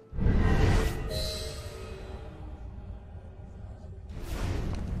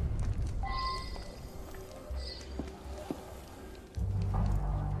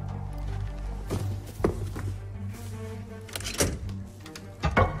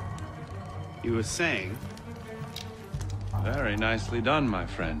 You were saying? Very nicely done, my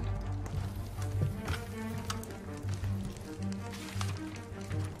friend.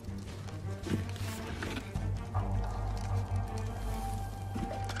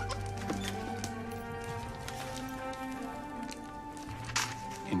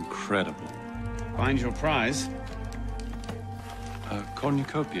 Incredible. Find your prize?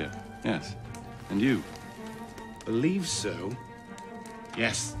 Cornucopia, yes. And you? Believe so.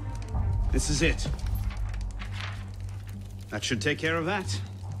 Yes. This is it. That should take care of that.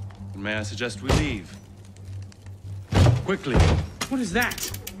 And may I suggest we leave? Quickly. What is that?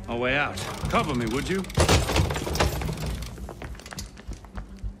 Our way out. Cover me, would you?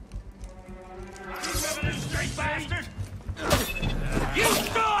 You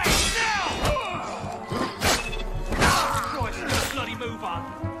die now! Christ, bloody move on.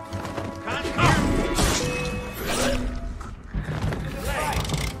 Can't come.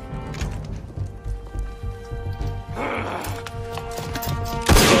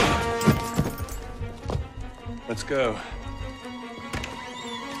 Let's go.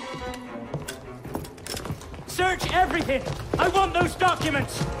 Search everything! I want those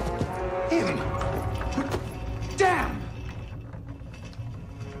documents! Him! Damn!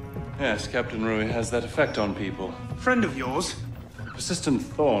 Yes, Captain Rui has that effect on people. Friend of yours? A persistent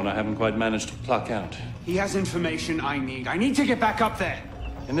thorn I haven't quite managed to pluck out. He has information I need. I need to get back up there.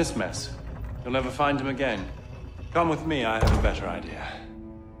 In this mess, you'll never find him again. Come with me, I have a better idea.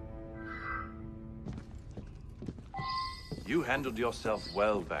 You handled yourself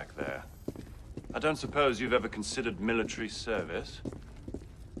well back there. I don't suppose you've ever considered military service?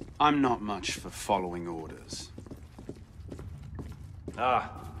 I'm not much for following orders.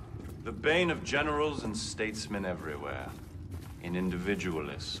 Ah, the bane of generals and statesmen everywhere. An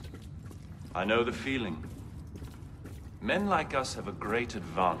individualist. I know the feeling. Men like us have a great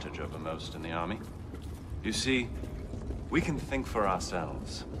advantage over most in the army. You see, we can think for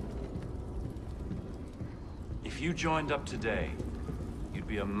ourselves. If you joined up today, you'd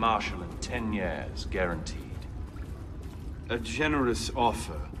be a marshal in 10 years, guaranteed. A generous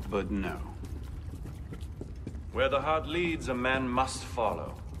offer, but no. Where the heart leads, a man must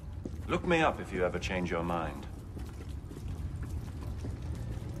follow. Look me up if you ever change your mind.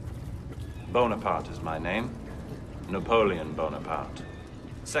 Bonaparte is my name. Napoleon Bonaparte.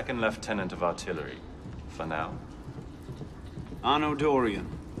 Second Lieutenant of Artillery. For now. Anno Dorian.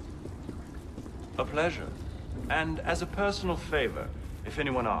 A pleasure. And as a personal favor, if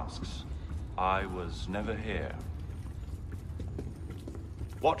anyone asks, I was never here.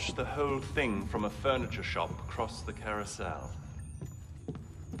 Watch the whole thing from a furniture shop across the carousel.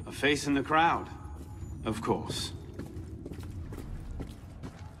 A face in the crowd, of course.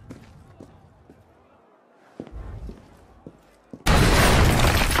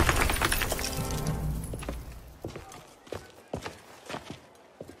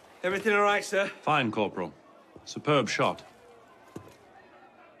 Everything all right, sir? Fine, Corporal. Superb shot.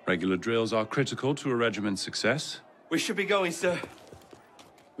 Regular drills are critical to a regiment's success. We should be going, sir.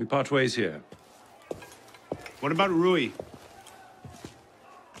 We part ways here. What about Rui?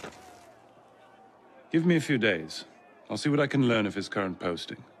 Give me a few days. I'll see what I can learn of his current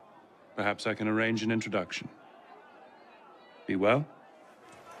posting. Perhaps I can arrange an introduction. Be well?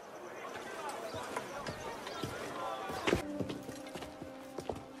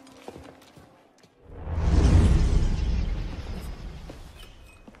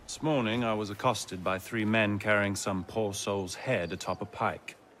 This morning, I was accosted by 3 men carrying some poor soul's head atop a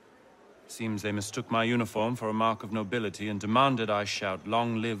pike. Seems they mistook my uniform for a mark of nobility and demanded I shout,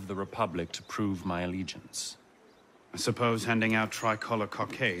 "Long live the Republic," to prove my allegiance. I suppose handing out tricolor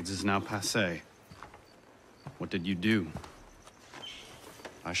cockades is now passé. What did you do?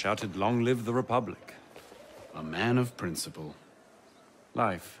 I shouted, "Long live the Republic." A man of principle.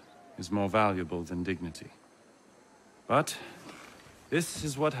 Life is more valuable than dignity. But this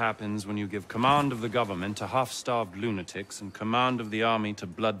is what happens when you give command of the government to half-starved lunatics and command of the army to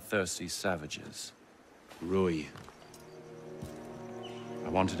bloodthirsty savages. Rui. I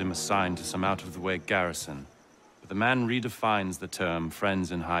wanted him assigned to some out-of-the-way garrison. But the man redefines the term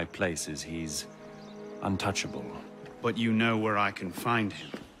friends in high places. He's untouchable. But you know where I can find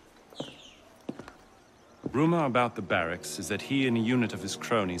him. Rumor about the barracks is that he and a unit of his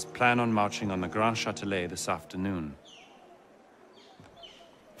cronies plan on marching on the Grand Châtelet this afternoon.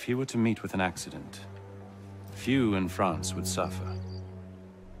 If he were to meet with an accident, few in France would suffer.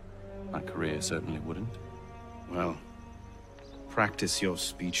 My career certainly wouldn't. Well, practice your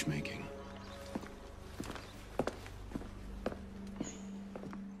speech-making.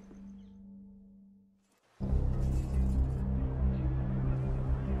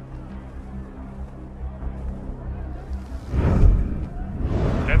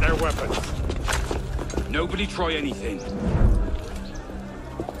 Get their weapons. Nobody try anything.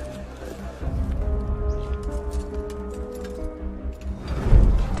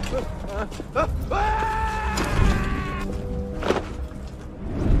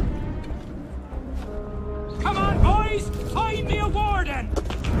 Come on, boys! Find me a warden!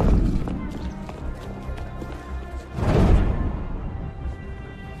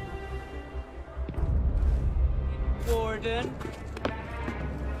 Warden?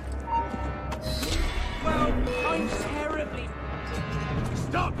 Well, I'm terribly...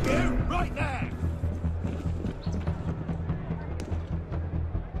 Stop you! Right there!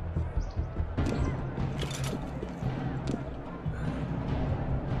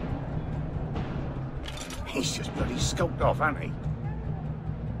 He's just bloody skulked off, hasn't he?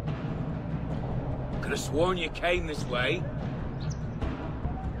 Could have sworn you came this way.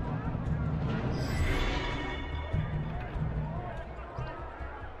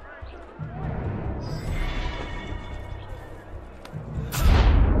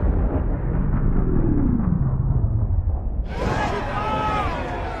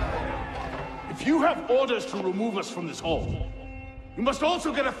 If you have orders to remove us from this hall, you must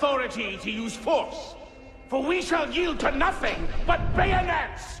also get authority to use force. For we shall yield to nothing but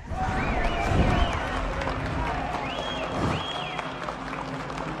bayonets!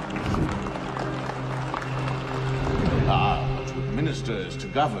 Ah, to administer is to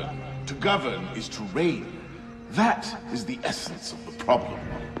govern. To govern is to reign. That is the essence of the problem.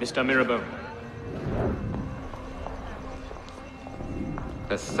 Mr. Mirabeau.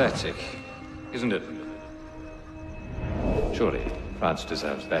 Pathetic, isn't it? Surely France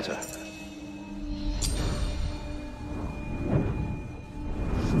deserves better.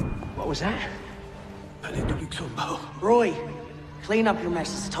 What was that? Roy, clean up your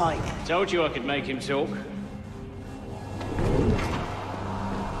mess, it's tight. Told you I could make him talk.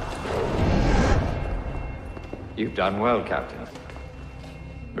 You've done well, Captain.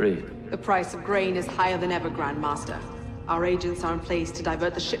 Read. The price of grain is higher than ever, Grandmaster. Our agents are in place to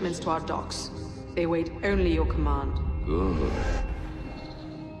divert the shipments to our docks. They await only your command. Good.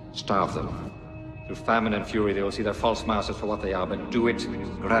 Starve them. Through famine and fury, they will see their false masters for what they are, but do it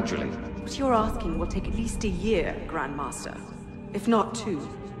gradually. What you're asking will take at least a year, Grandmaster. If not 2.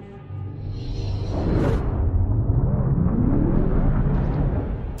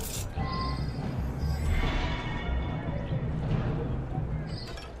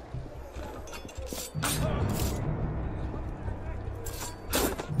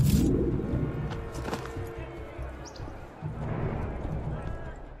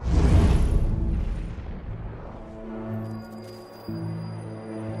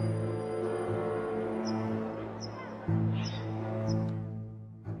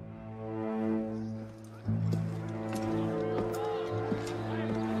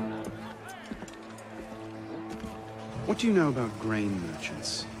 What do you know about grain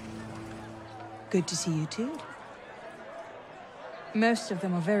merchants? Good to see you too. Most of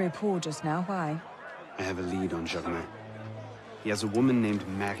them are very poor just now. Why? I have a lead on Germain. He has a woman named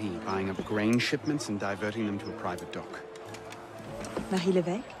Marie buying up grain shipments and diverting them to a private dock. Marie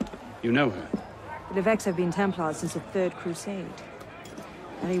Levesque? You know her? The Levesques have been Templars since the Third Crusade.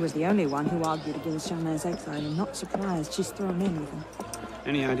 Marie was the only one who argued against Germain's exile. I'm not surprised she's thrown in with him.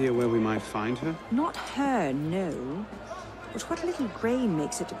 Any idea where we might find her? Not her, no. But what little grain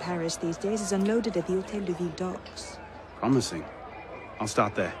makes it to Paris these days is unloaded at the Hôtel de Ville docks. Promising. I'll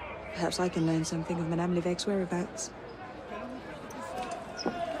start there. Perhaps I can learn something of Madame Levesque's whereabouts.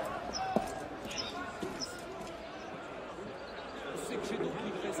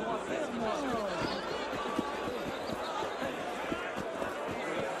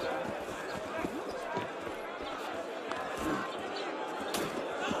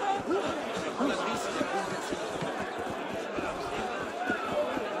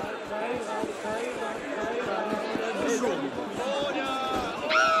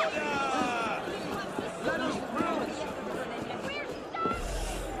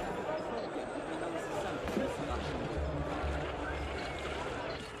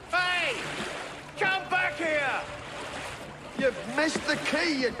 Missed the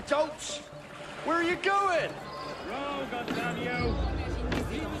key, you dolts! Where are you going? Row, goddamn you!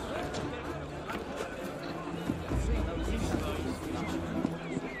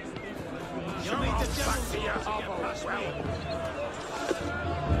 You need to back to your hovel as well.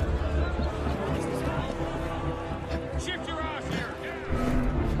 Shift your ass here!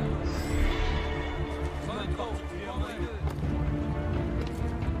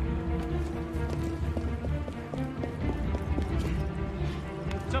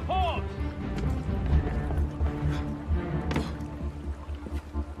 Support!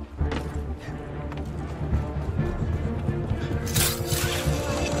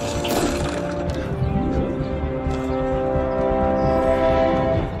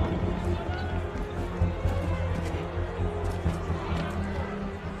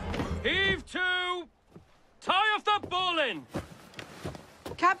 Heave to! Tie off the bowline!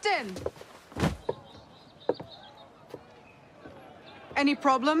 Captain! Any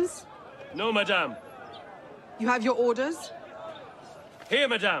problems? No, madame. You have your orders? Here,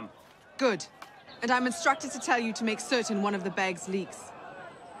 madame. Good. And I'm instructed to tell you to make certain one of the bags leaks.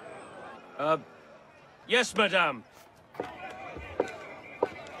 Yes, madame.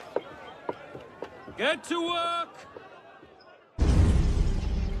 Get to work!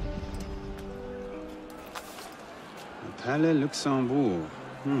 Palais Luxembourg.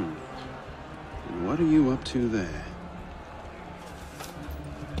 And what are you up to there?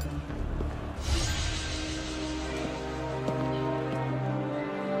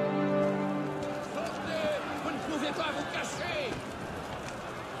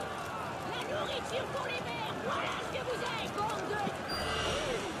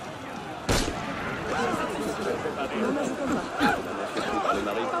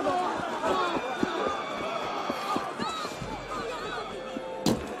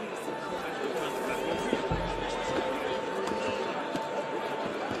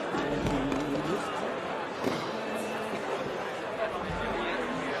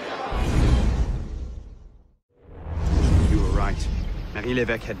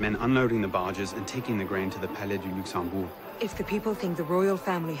 L'évêque had men unloading the barges and taking the grain to the Palais du Luxembourg. If the people think the royal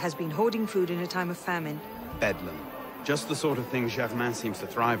family has been hoarding food in a time of famine... Bedlam. Just the sort of thing Germain seems to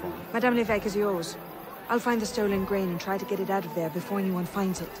thrive on. Madame l'évêque is yours. I'll find the stolen grain and try to get it out of there before anyone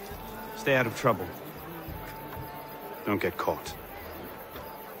finds it. Stay out of trouble. Don't get caught.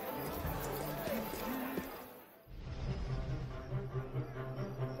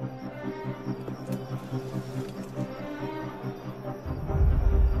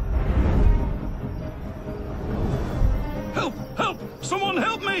 Help! Help! Someone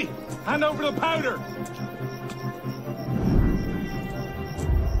help me! Hand over the powder!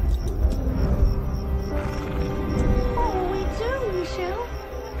 What will we do, Michel?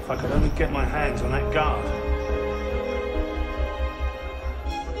 If I could only get my hands on that guard.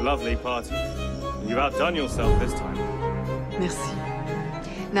 Lovely party. You've outdone yourself this time. Merci.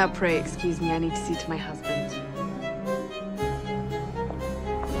 Now pray excuse me, I need to see to my husband.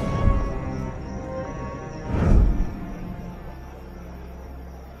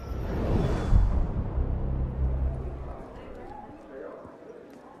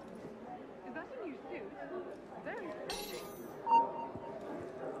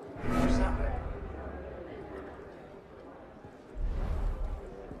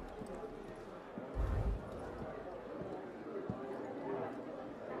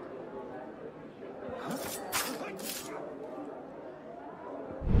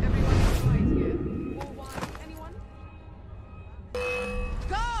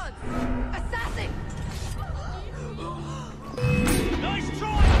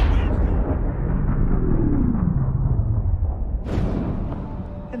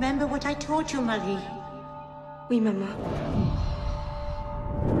 Remember what I taught you, Marie? Oui, Mama.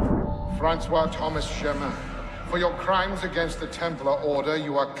 Francois Thomas Germain, for your crimes against the Templar Order,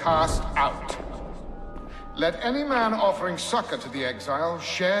 you are cast out. Let any man offering succor to the exile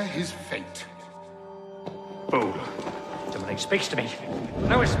share his fate. Fool. Somebody speaks to me.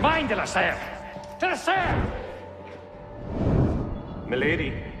 No, it's mine, de la Serre. De la Serre!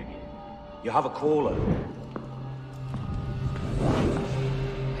 Milady, you have a caller.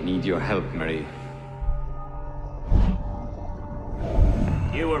 I need your help, Marie.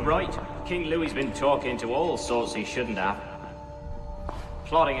 You were right. King Louis's been talking to all sorts he shouldn't have.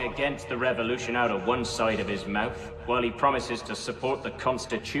 Plotting against the revolution out of one side of his mouth, while he promises to support the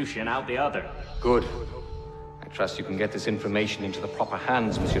Constitution out the other. Good. I trust you can get this information into the proper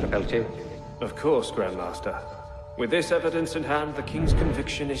hands, Monsieur Peltier. Of course, Grandmaster. With this evidence in hand, the King's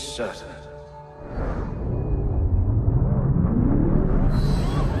conviction is certain.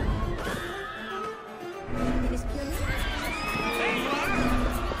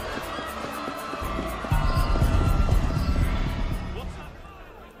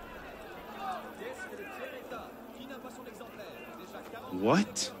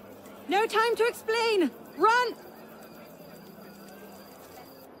 What? No time to explain! Run!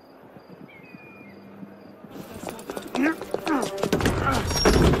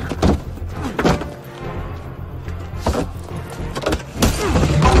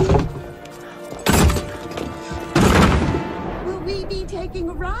 Will we be taking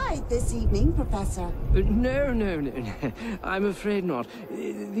a ride this evening, Professor? No. I'm afraid not.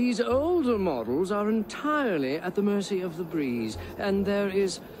 These older models are entirely at the mercy of the breeze, and there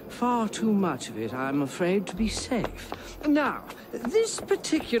is far too much of it, I'm afraid, to be safe. Now, this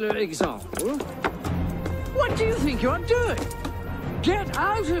particular example... What do you think you're doing? Get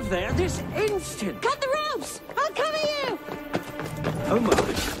out of there this instant! Cut the ropes! I'll cover you! Oh my...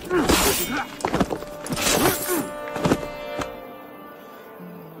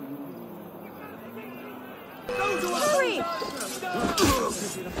 Hurry!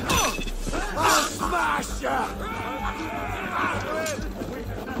 I'll smash ya!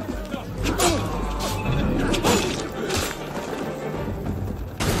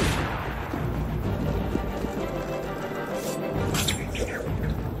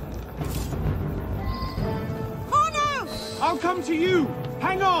 I'll come to you!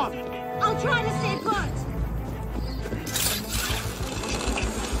 Hang on! I'll try to stay put!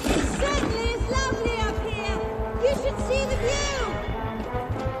 Certainly it's lovely up here! You should see the view!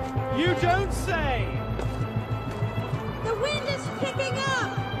 You don't say! The wind is picking up!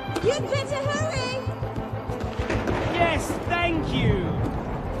 You'd better hurry! Yes, thank you!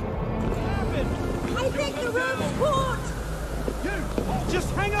 I think the rope's caught! You! Just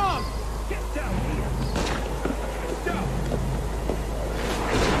hang on! Get down here! Down!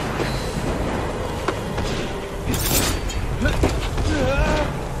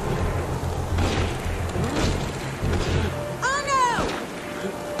 Oh no!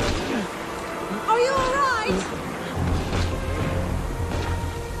 Are you all right?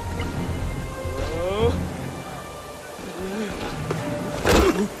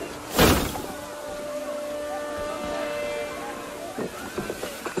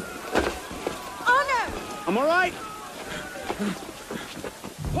 Oh no! I'm all right.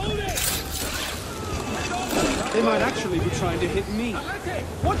 Hold it! They might actually be trying to hit me.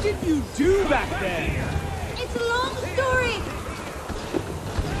 What did you do back there? It's a long story!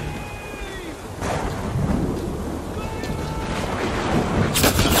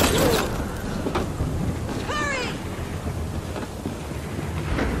 Hurry!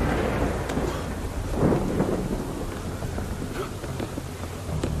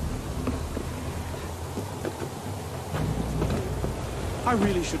 I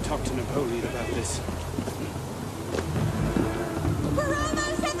really should talk to Napoleon about this. We're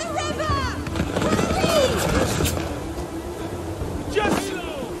almost at the river! Hurry! Just...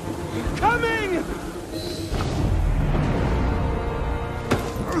 coming!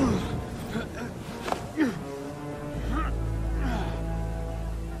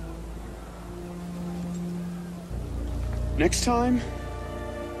 Next time,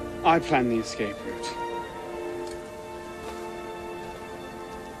 I plan the escape route.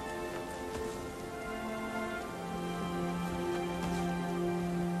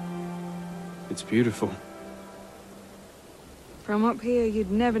 It's beautiful. From up here,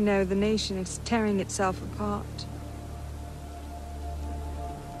 you'd never know the nation is tearing itself apart.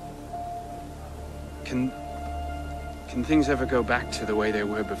 Can things ever go back to the way they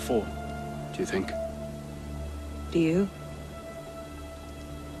were before, do you think? Do you?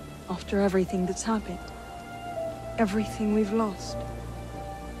 After everything that's happened. Everything we've lost.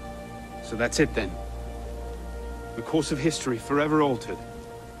 So that's it then. The course of history forever altered,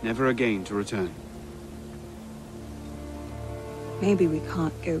 never again to return. Maybe we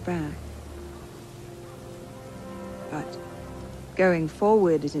can't go back. But going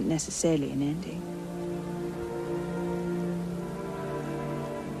forward isn't necessarily an ending.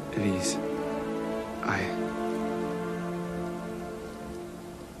 Elise,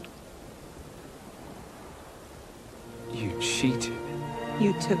 You cheated.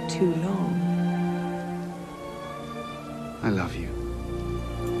 You took too long. I love you.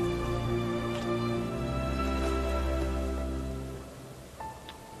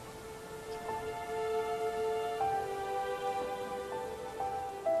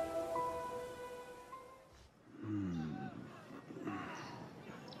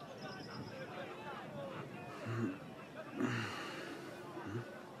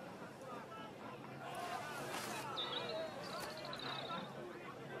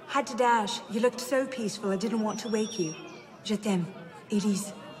 Had to dash. You looked so peaceful, I didn't want to wake you. Je t'aime,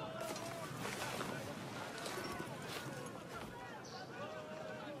 Elise.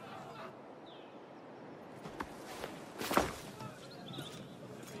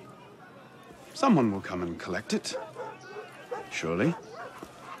 Someone will come and collect it. Surely.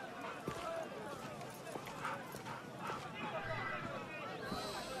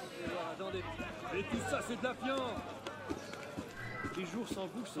 Et tout ça, c'est de la fiance. Les jours sans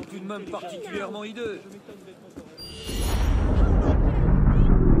vous sont tout de même particulièrement hideux.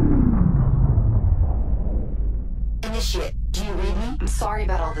 Initiate, do you read me? I'm sorry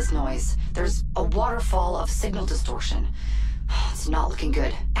about all this noise. There's a waterfall of signal distortion. It's not looking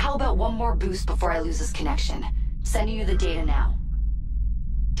good. How about one more boost before I lose this connection? Sending you the data now.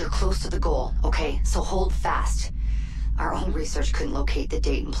 You're close to the goal, okay? So hold fast. Our own research couldn't locate the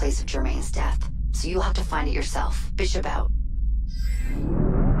date and place of Germain's death, so you'll have to find it yourself. Bishop out.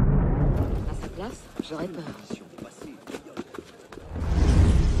 À sa place, j'aurais peur.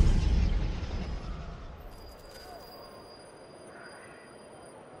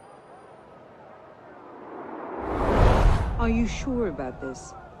 Are you sure about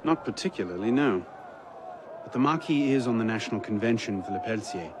this? Not particularly, no. But the Marquis is on the National Convention for Le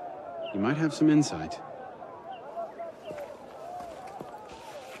Pelletier. You might have some insight.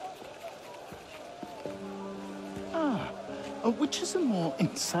 Which is a more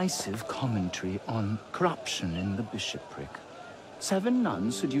incisive commentary on corruption in the bishopric? 7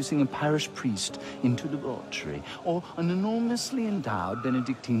 nuns seducing a parish priest into debauchery, or an enormously endowed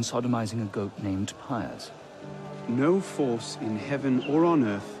Benedictine sodomizing a goat named Pius? No force in heaven or on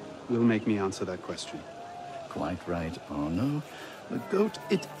earth will make me answer that question. Quite right, Arno. The goat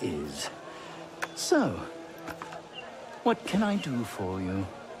it is. So, what can I do for you?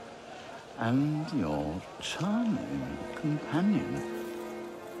 And your charming companion.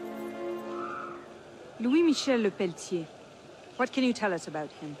 Louis-Michel Le Pelletier. What can you tell us about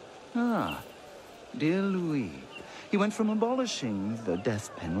him? Ah, dear Louis. He went from abolishing the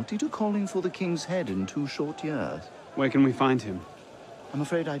death penalty to calling for the king's head in 2 short years. Where can we find him? I'm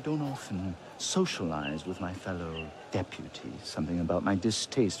afraid I don't often socialize with my fellow deputies. Something about my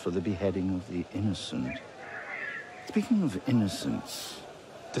distaste for the beheading of the innocent. Speaking of innocence...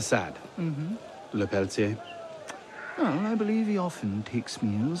 De Sade. Le Pelletier. Well, I believe he often takes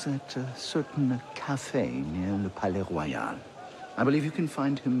meals at a certain cafe near Le Palais Royal. I believe you can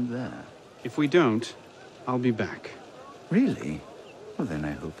find him there. If we don't, I'll be back. Really? Well, then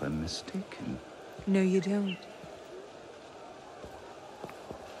I hope I'm mistaken. No, you don't.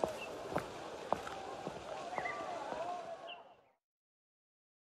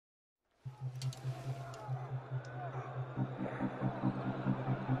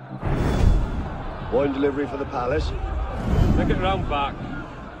 Wine delivery for the palace. Take it round back.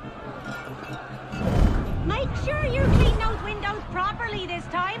 Make sure you clean those windows properly this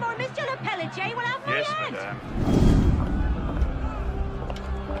time, or Mr. Le Pelletier will have my head. Madame.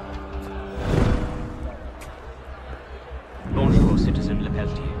 Bonjour, Citizen Le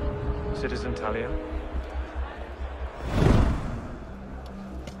Pelletier. Citizen Talia.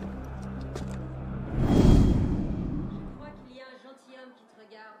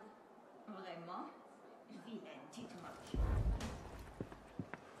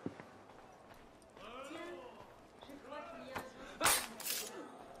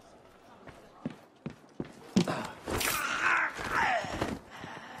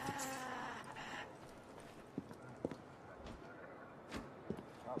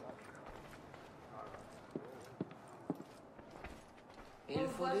 Il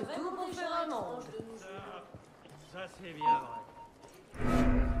faut de tout pour faire un monde. Ça, c'est bien vrai.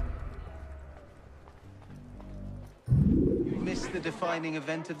 You missed the defining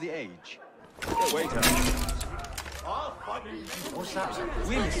event of the age. Wait up. What's that?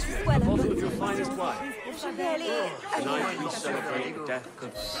 Oui, monsieur. A bottle of your finest wine. Tonight we celebrate the death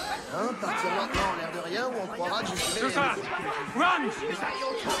of... Hein, partir maintenant en l'air de rien, ou on croira que je suis... Who's that? Run! Is that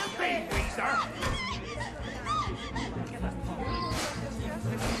your campaign, sir?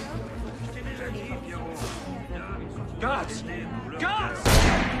 Guards! Guards!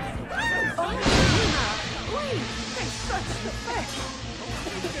 Oh, wait! They searched the bed!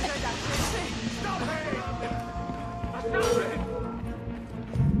 Stop him!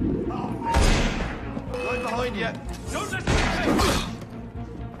 Right behind you! Don't listen to him!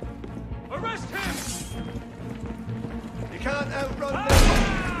 Arrest him! You can't outrun me!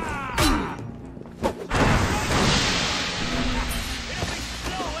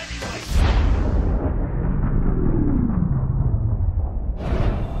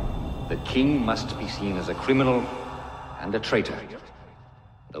 The king must be seen as a criminal and a traitor.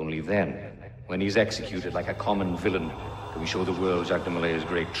 And only then, when he's executed like a common villain, can we show the world Jacques de Malay's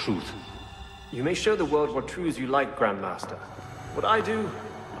great truth. You may show the world what truths you like, Grandmaster. What I do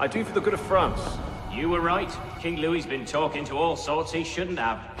for the good of France. You were right. King Louis's been talking to all sorts he shouldn't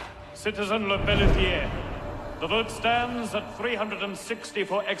have. Citizen Le Belletier, the vote stands at 360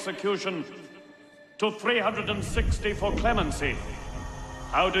 for execution to 360 for clemency.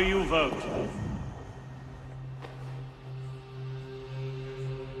 How do you vote?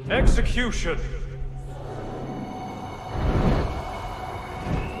 Execution.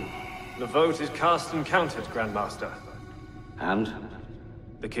 The vote is cast and counted, Grandmaster. And?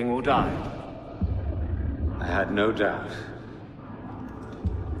 The king will die. I had no doubt.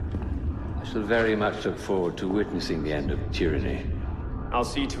 I shall very much look forward to witnessing the end of tyranny. I'll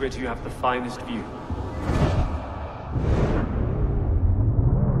see to it you have the finest view.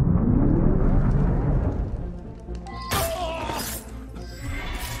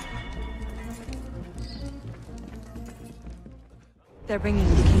 They're bringing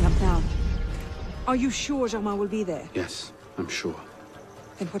the king up now. Are you sure Germain will be there? Yes, I'm sure.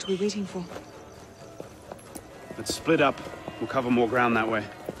 Then what are we waiting for? Let's split up. We'll cover more ground that way.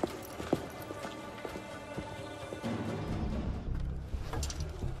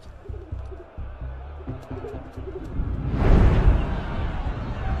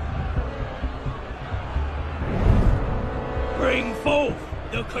 Bring forth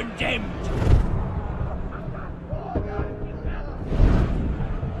the condemned!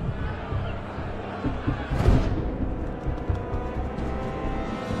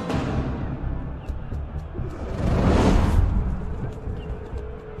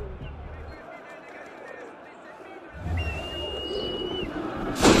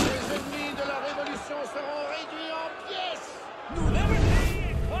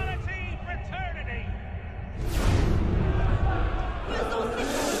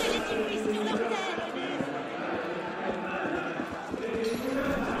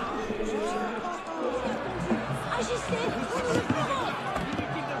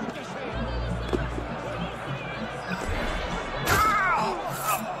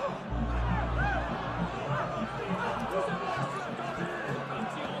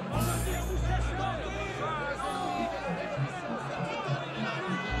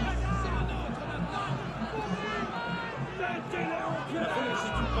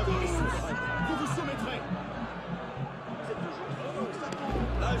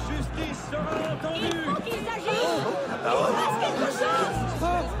 La justice sera entendue! Il faut qu'ils agissent!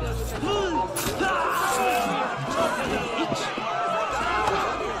 Fasse quelque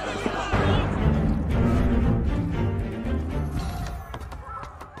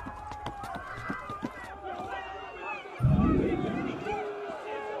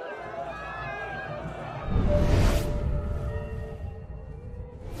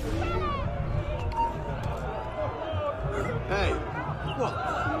Hey, what?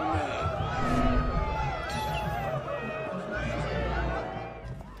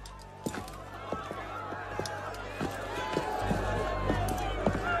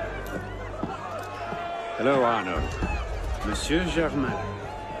 Hello, Arno. Monsieur Germain.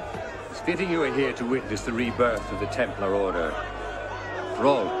 It's fitting you are here to witness the rebirth of the Templar Order. For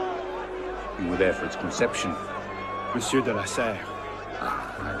all, you were there for its conception. Monsieur de la Serre.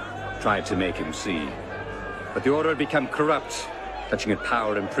 I tried to make him see. But the Order had become corrupt, clutching at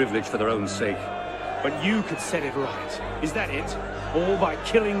power and privilege for their own sake. But you could set it right. Is that it? All by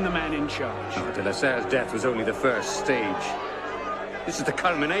killing the man in charge? No, de la Serre's death was only the first stage. This is the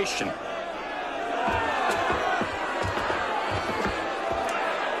culmination.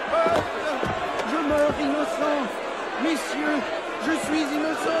 Je meurs innocent! Messieurs, je suis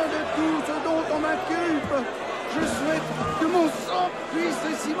innocent de tout ce dont on m'inculpe! Je souhaite que mon sang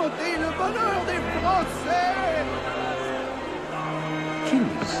puisse cimenter le bonheur des Français!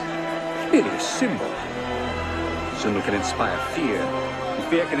 Kings, really a symbol. Symbol can inspire fear, and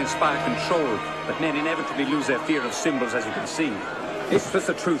fear can inspire control, but men inevitably lose their fear of symbols, as you can see. This was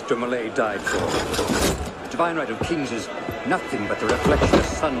the truth de Molay died for. The divine right of kings is nothing but the reflection of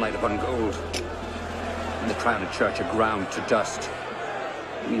sunlight upon gold. And the crown and church are ground to dust.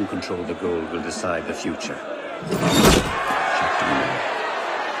 You control the gold will decide the future.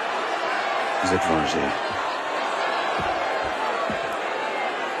 Vous êtes vengé.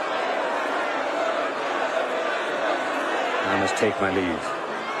 I must take my leave.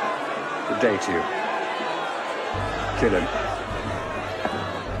 Good day to you. Kill him.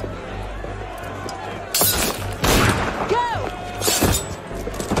 Go!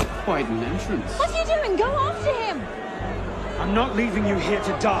 Quite an entrance. What are you doing? Go after him! I'm not leaving you here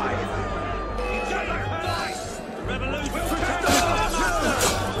to die.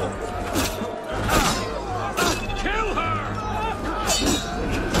 Kill her!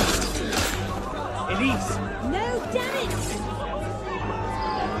 Elise! No, damn it!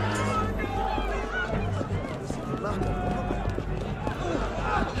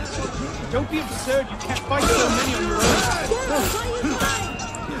 Don't be absurd. You can't fight so many on your own.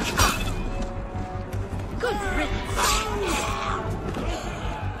 Good riddance.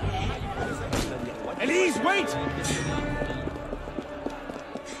 Elise, wait!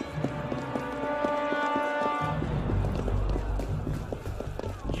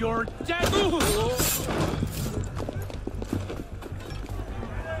 You're dead!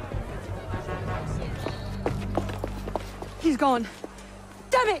 He's gone.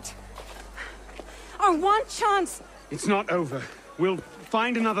 Damn it! Our one chance! It's not over. We'll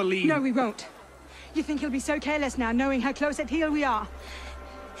find another lead. No, we won't. You think he'll be so careless now, knowing how close at heel we are?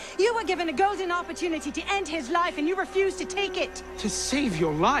 You were given a golden opportunity to end his life, and you refused to take it. To save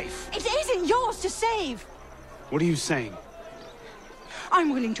your life? It isn't yours to save! What are you saying?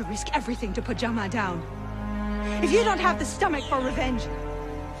 I'm willing to risk everything to put Jamal down. If you don't have the stomach for revenge,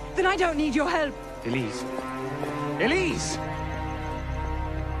 then I don't need your help. Elise. Elise!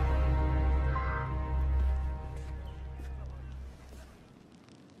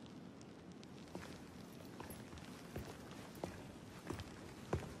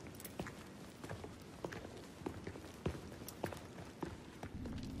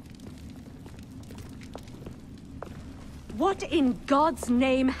 What in God's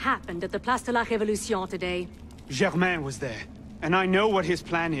name happened at the Place de la Révolution today? Germain was there, and I know what his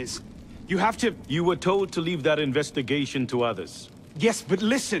plan is. You have to... You were told to leave that investigation to others. Yes, but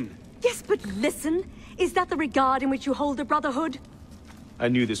listen. Yes, but listen? Is that the regard in which you hold the Brotherhood? I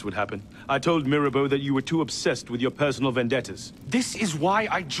knew this would happen. I told Mirabeau that you were too obsessed with your personal vendettas. This is why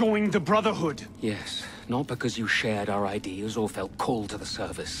I joined the Brotherhood. Yes, not because you shared our ideas or felt called to the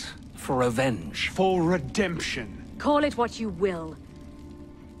service. For revenge. For redemption. Call it what you will.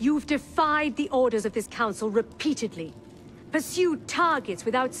 You've defied the orders of this council repeatedly, pursued targets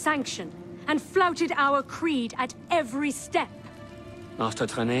without sanction, and flouted our creed at every step. Master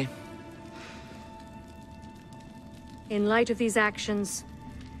Trenet? In light of these actions,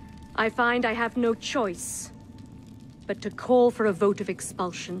 I find I have no choice but to call for a vote of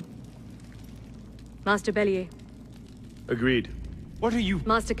expulsion. Master Bellier. Agreed. What are you...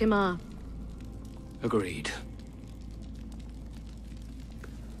 Master Kimar. Agreed.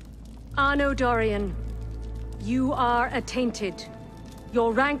 Arno Dorian, you are attainted.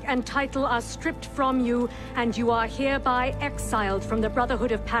 Your rank and title are stripped from you, and you are hereby exiled from the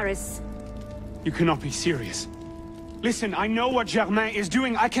Brotherhood of Paris. You cannot be serious. Listen, I know what Germain is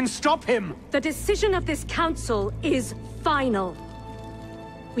doing. I can stop him! The decision of this council is final.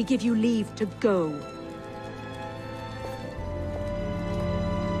 We give you leave to go.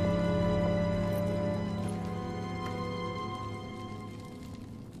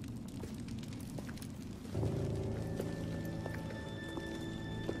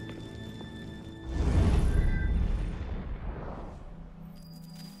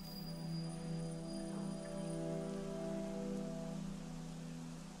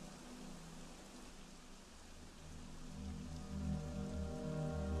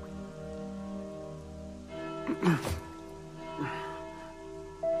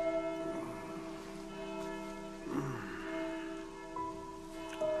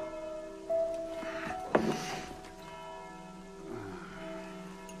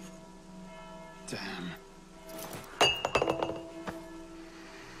 Damn.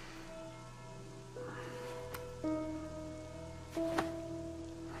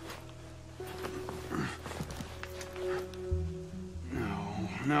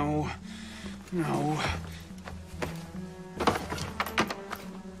 No.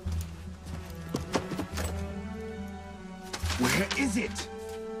 Where is it?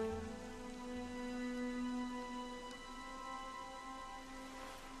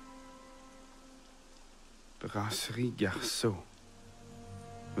 Brasserie Garceau.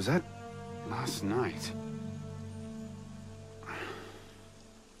 Was that last night?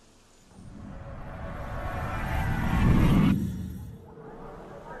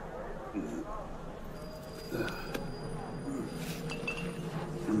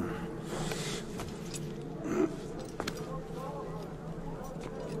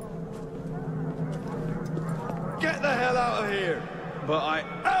 Get the hell out of here! But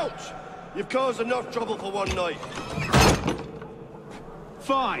Ouch! You've caused enough trouble for one night.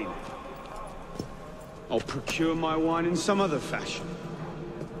 Fine. I'll procure my wine in some other fashion.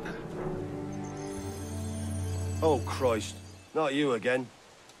 Oh, Christ. Not you again.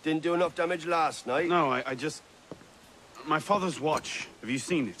 Didn't do enough damage last night. No, I just... My father's watch. Have you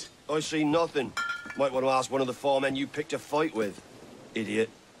seen it? I seen nothing. Might want to ask one of the four men you picked a fight with. Idiot.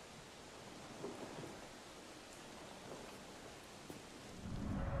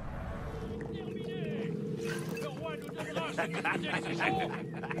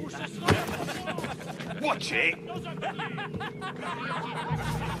 Watch it!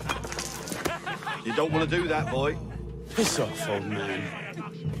 You don't want to do that, boy. Piss off, old man.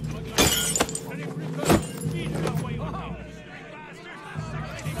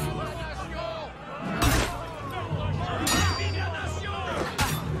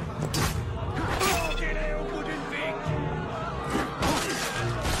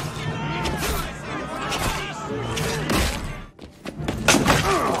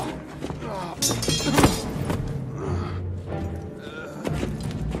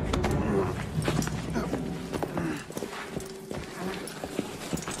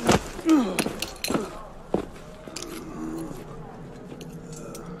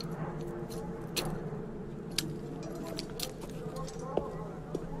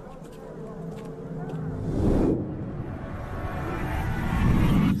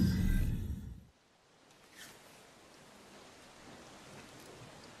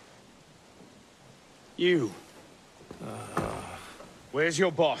 You. Where's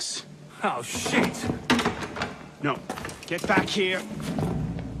your boss? Oh, shit! No. Get back here.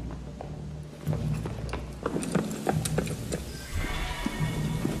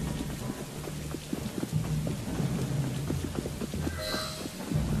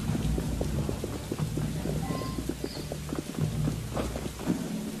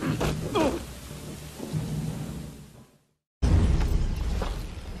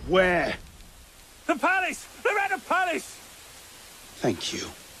 Where? The palace! They're at the palace! Thank you.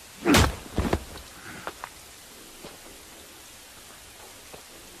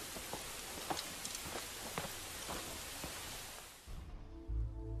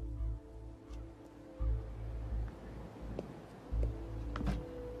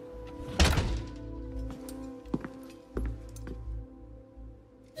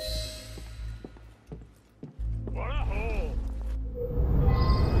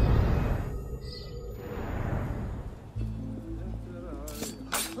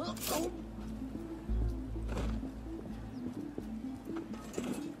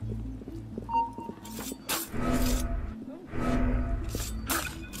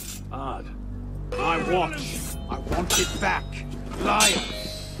 Odd. My watch. I want it back. Liar.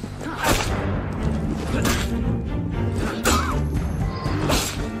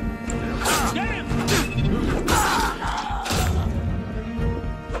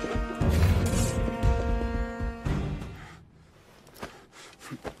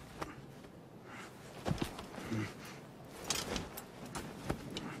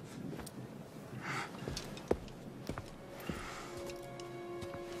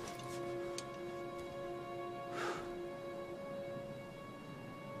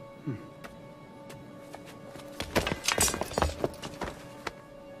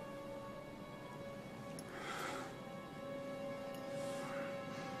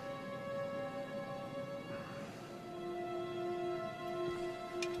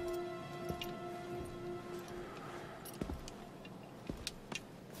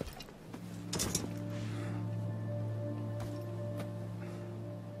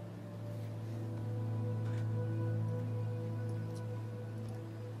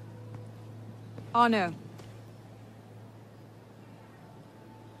 Arno.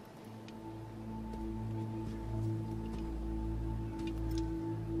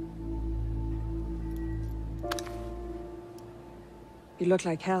 You look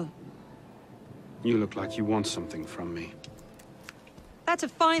like hell. You look like you want something from me. That's a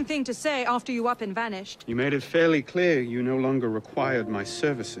fine thing to say after you up and vanished. You made it fairly clear you no longer required my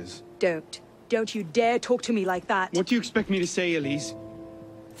services. Don't you dare talk to me like that. What do you expect me to say, Elise?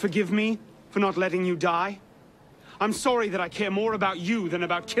 Forgive me for not letting you die? I'm sorry that I care more about you than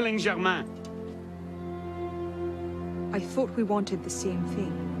about killing Germain. I thought we wanted the same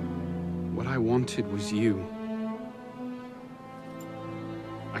thing. What I wanted was you.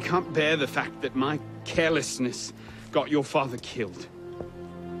 I can't bear the fact that my carelessness got your father killed.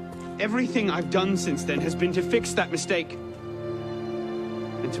 Everything I've done since then has been to fix that mistake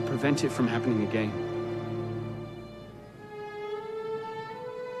and to prevent it from happening again.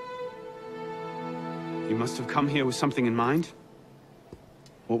 You must have come here with something in mind.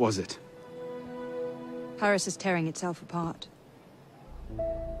 What was it? Paris is tearing itself apart.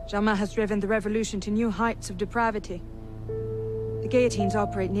 Germain has driven the revolution to new heights of depravity. The guillotines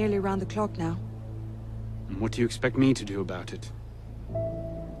operate nearly around the clock now. And what do you expect me to do about it?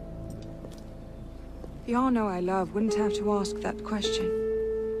 The Arno I love wouldn't have to ask that question.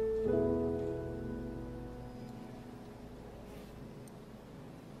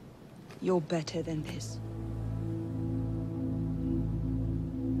 You're better than this.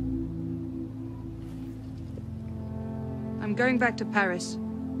 I'm going back to Paris.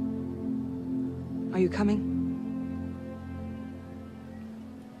 Are you coming?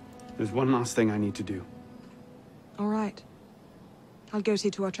 There's one last thing I need to do. All right. I'll go see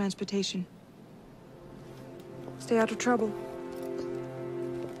to our transportation. Stay out of trouble.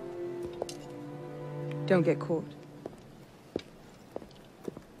 Don't get caught.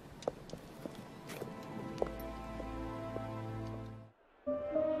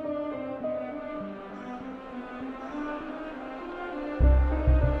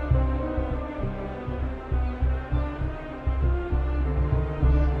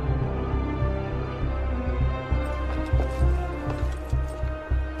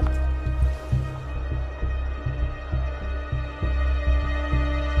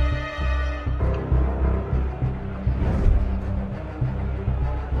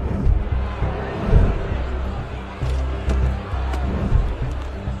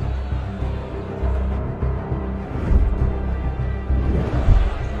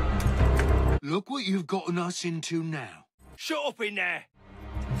 Look what you've gotten us into now. Shut up in there!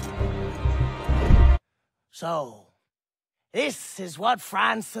 So, this is what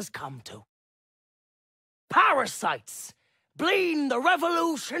France has come to. Parasites, bleeding the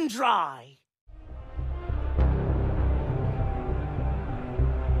revolution dry.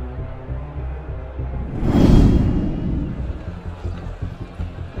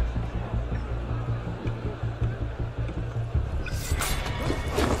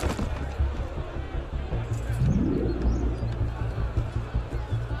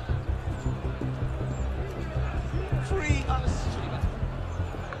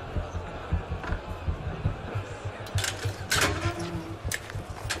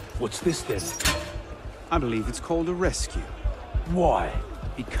 What's this then? I believe it's called a rescue. Why?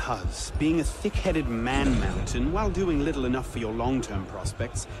 Because being a thick-headed man-mountain while doing little enough for your long-term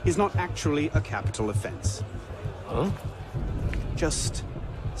prospects is not actually a capital offense. Huh? Just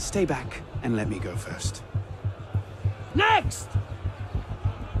stay back and let me go first. Next!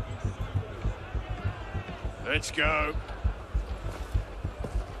 Let's go.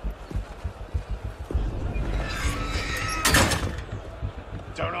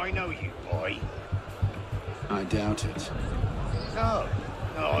 Don't I know you, boy? I doubt it. No,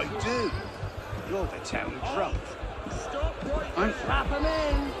 I do. You're the town drunk. Wrap him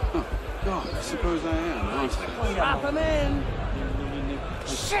in! Oh, God, I suppose I am, aren't I? Wrap him in!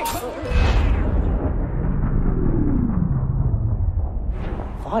 Shit!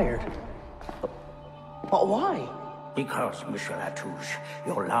 Fired? But why? Because, Monsieur Latouche,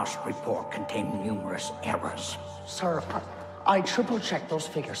 your last report contained numerous errors. Sir, I triple-checked those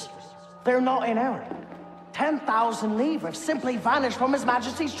figures. They're not in error. 10,000 livres simply vanished from His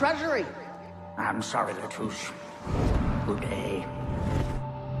Majesty's treasury. I'm sorry, Latouche. Good day.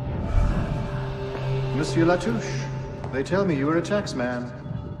 Monsieur Latouche, they tell me you are a taxman.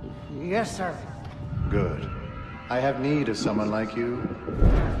 Yes, sir. Good. I have need of someone like you.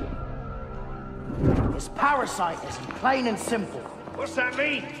 It's parasitism, plain and simple. What's that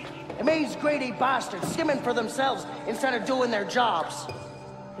mean? It means greedy bastards skimming for themselves instead of doing their jobs.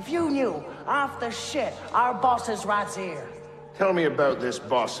 If you knew half the shit our bosses rats here. Tell me about this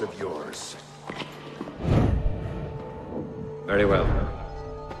boss of yours. Very well.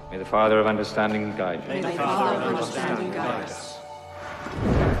 May the Father of Understanding guide you. May the Father of Understanding guide us.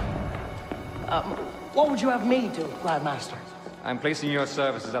 What would you have me do, Grandmaster? I'm placing your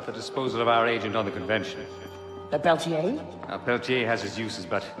services at the disposal of our agent on the convention. The Peltier? Now, Peltier has his uses,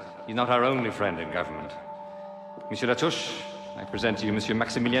 but he's not our only friend in government. Monsieur Latouche, I present to you Monsieur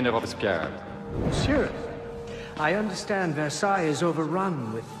Maximilien de Robespierre. Monsieur, I understand Versailles is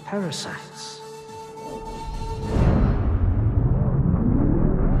overrun with parasites.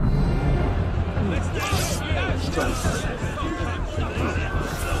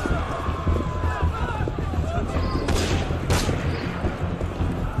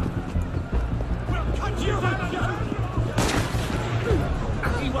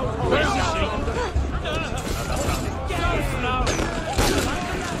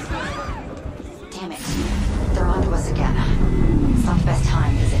 Damn it. They're onto us again. It's not the best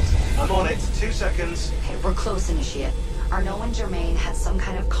time, is it? I'm on it. 2 seconds. Okay, we're close, Initiate. Arnaud and Germain had some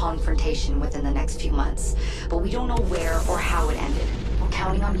kind of confrontation within the next few months, but we don't know where or how it ended. We're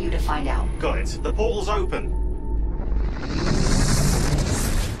counting on you to find out. Got it. The portal's open.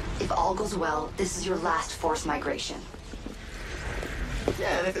 If all goes well, this is your last forced migration.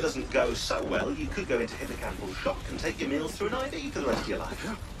 Yeah, and if it doesn't go so well, you could go into hippocampal shock and take your meals through an IV for the rest of your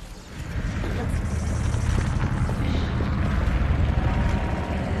life.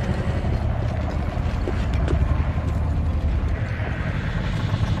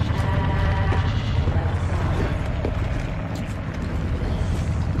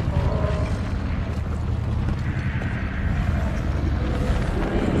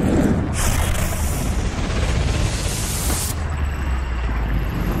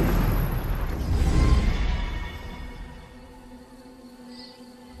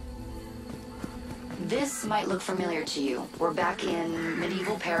 This might look familiar to you. We're back in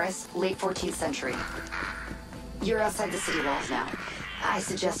medieval Paris, late 14th century. You're outside the city walls now. I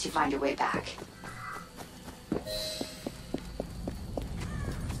suggest you find your way back.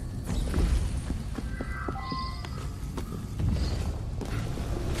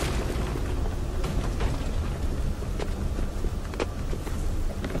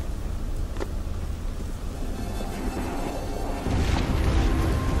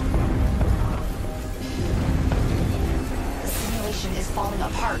 Falling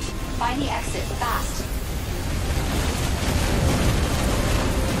apart. Find the exit, fast.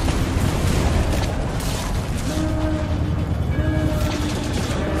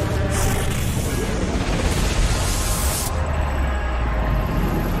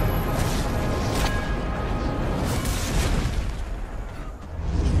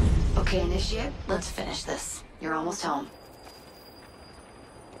 Okay, Initiate, let's finish this. You're almost home.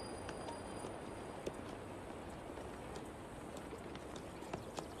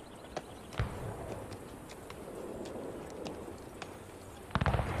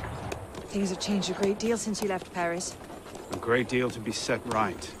 Things have changed a great deal since you left Paris. A great deal to be set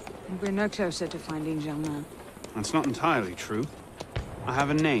right. And we're no closer to finding Germain. That's not entirely true. I have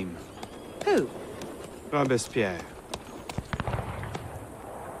a name. Who? Robespierre.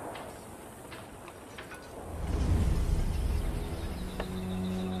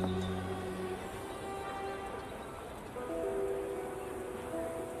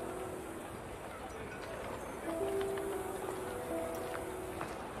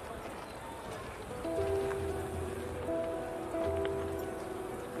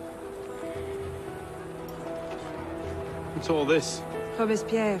 What's all this?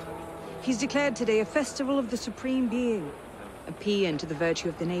 Robespierre. He's declared today a festival of the Supreme Being. A paean to the virtue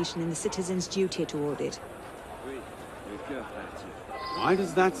of the nation and the citizens' duty toward it. Why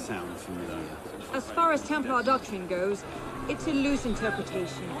does that sound familiar? As far as Templar doctrine goes, it's a loose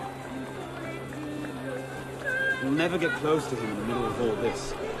interpretation. We'll never get close to him in the middle of all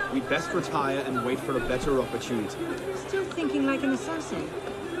this. We'd best retire and wait for a better opportunity. Still thinking like an assassin.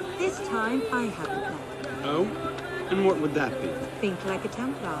 This time, I have a plan. Oh? And what would that be? Think like a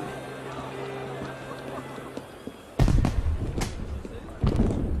Templar.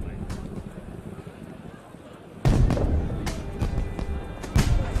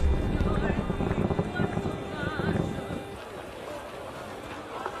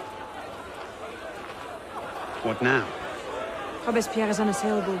 What now? Robespierre is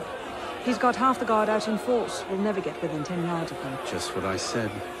unassailable. He's got half the guard out in force. We'll never get within 10 yards of him. Just what I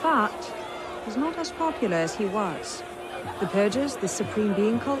said. But he's not as popular as he was. The Purgers, the Supreme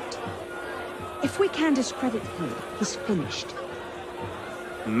Being cult. If we can discredit him, he's finished.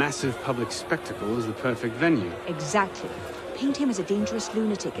 A massive public spectacle is the perfect venue. Exactly. Paint him as a dangerous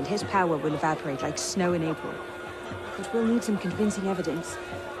lunatic and his power will evaporate like snow in April. But we'll need some convincing evidence.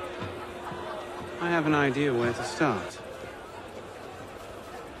 I have an idea where to start.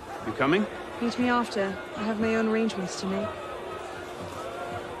 You coming? Meet me after. I have my own arrangements to make.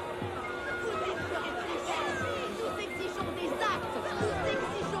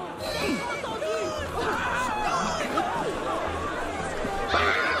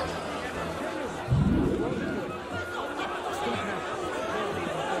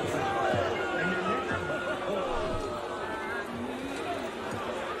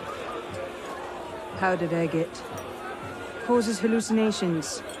 How did I get? Causes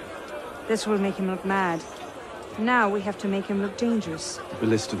hallucinations. This will make him look mad. Now we have to make him look dangerous. A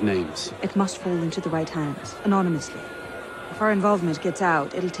list of names. It must fall into the right hands, anonymously. If our involvement gets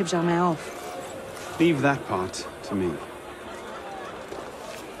out, it'll tip Germain off. Leave that part to me.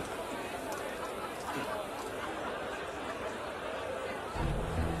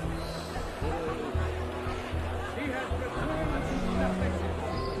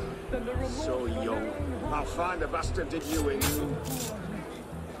 So young. I'll find the bastard did you in.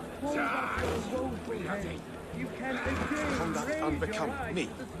 Conduct unbecome me.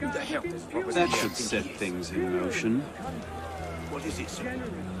 Who the hell is Robert? That should set things in motion. What is it, sir?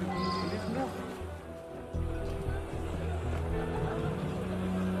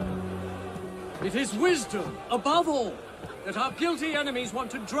 It is wisdom, above all, that our guilty enemies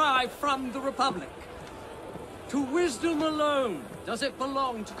want to drive from the Republic. To wisdom alone does it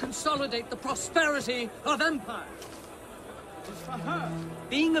belong to consolidate the prosperity of empire. It is for her.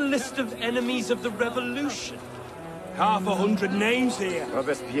 Being a list of enemies of the revolution. 100 names here.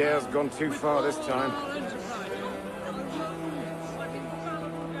 Robespierre's gone too far this time.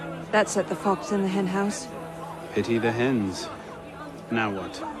 That set the fox in the hen house. Pity the hens. Now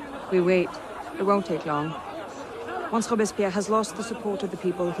what? We wait. It won't take long. Once Robespierre has lost the support of the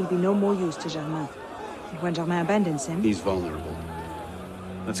people, he'll be no more use to Germain. When Germain abandons him... He's vulnerable.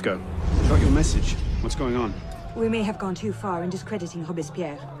 Let's go. Got your message. What's going on? We may have gone too far in discrediting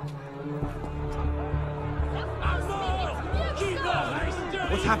Robespierre.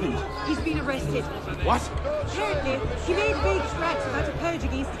 What's happened? He's been arrested. What? Apparently, he made vague threats about a purge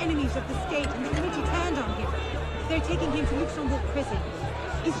against enemies of the state, and the committee turned on him. They're taking him to Luxembourg prison.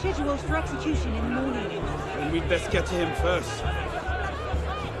 He's scheduled for execution in the morning. Then we'd best get to him first.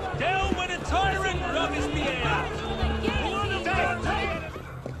 Down with a tyrant, Robespierre!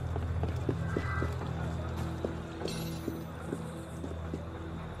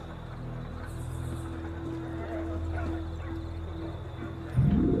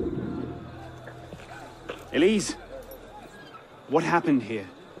 Elise! What happened here?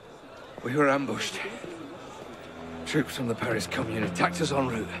 We were ambushed. Troops from the Paris Commune attacked us en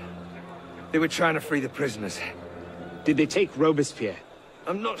route. They were trying to free the prisoners. Did they take Robespierre?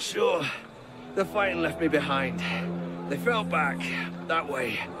 I'm not sure. The fighting left me behind. They fell back, that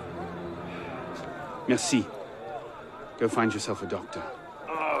way. Merci. Go find yourself a doctor.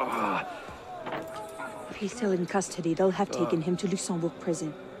 Oh. If he's still in custody, they'll have taken him to Luxembourg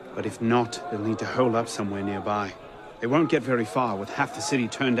prison. But if not, they'll need to hole up somewhere nearby. They won't get very far with half the city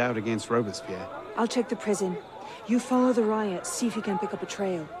turned out against Robespierre. I'll check the prison. You follow the riots, see if you can pick up a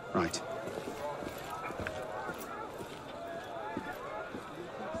trail. Right.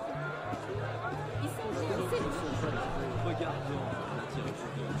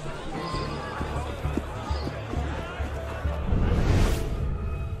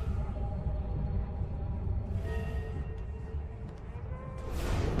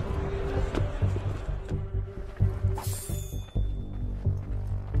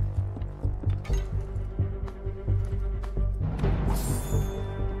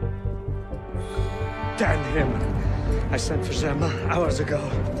 Damn him! I sent for Germain hours ago.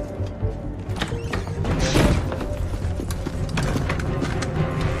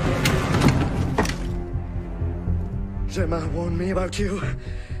 Germain warned me about you.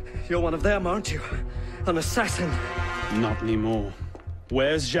 You're one of them, aren't you? An assassin. Not anymore.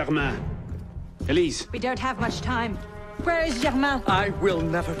 Where's Germain? Elise! We don't have much time. Where is Germain? I will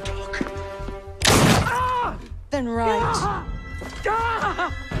never talk. Ah! Then right. Ah!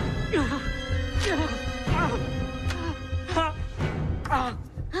 Ah!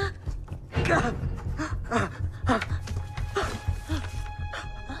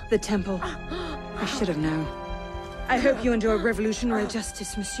 The temple. I should have known. I hope you enjoy revolutionary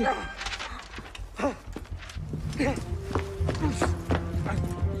justice, monsieur.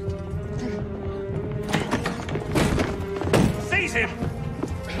 Seize him!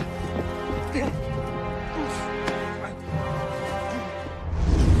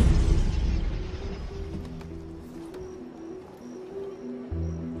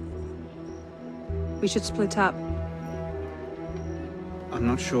 We should split up. I'm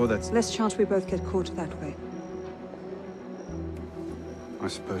not sure that's... Less chance we both get caught that way. I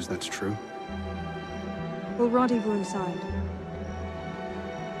suppose that's true. We'll rendezvous inside.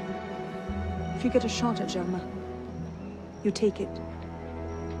 If you get a shot at Germain, you take it.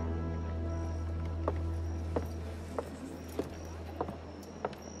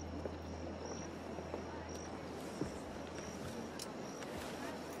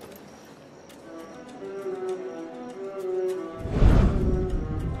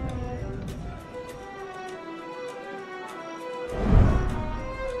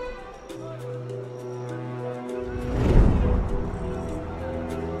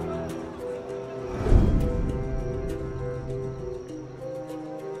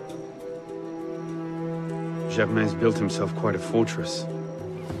 Germain's built himself quite a fortress.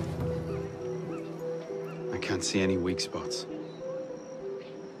 I can't see any weak spots.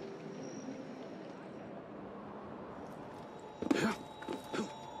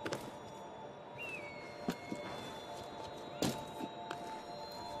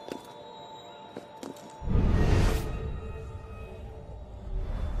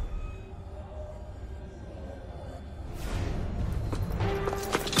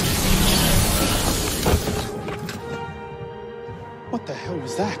 What the hell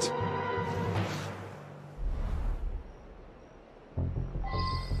was that?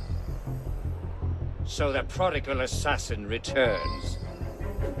 So the prodigal assassin returns.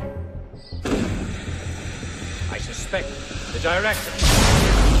 I suspect the director.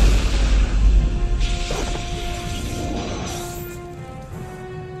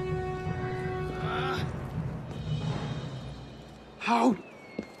 How?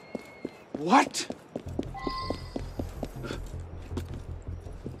 What?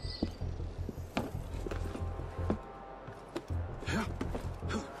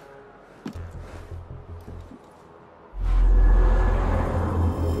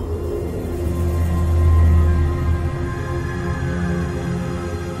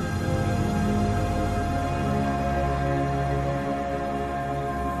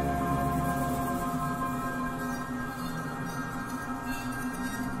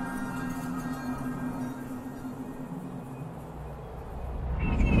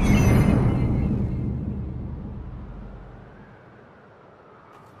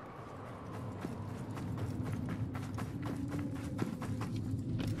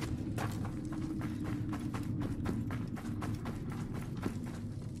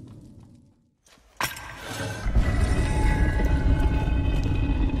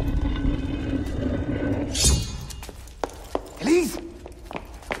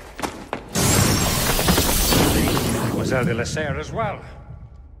 Mademoiselle de la Serre as well.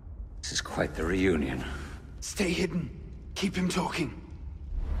 This is quite the reunion. Stay hidden. Keep him talking.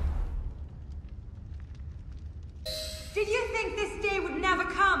 Did you think this day would never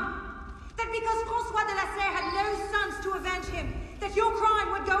come? That because François de la Serre had no sons to avenge him, that your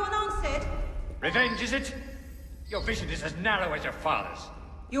crime would go unanswered? Revenge, is it? Your vision is as narrow as your father's.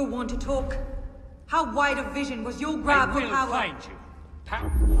 You're one to talk. How wide of vision was your grab for power? I will find you.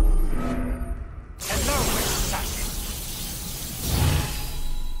 Hello, assassin.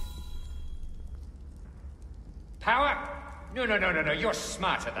 Power? No. You're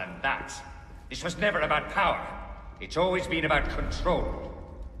smarter than that. This was never about power. It's always been about control.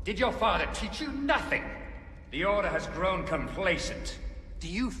 Did your father teach you nothing? The Order has grown complacent. Do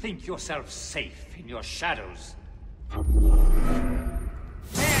you think yourself safe in your shadows?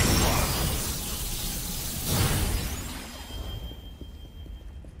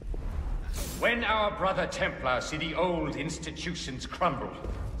 When our brother Templars see the old institutions crumble,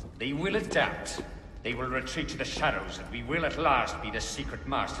 they will adapt. They will retreat to the shadows, and we will at last be the secret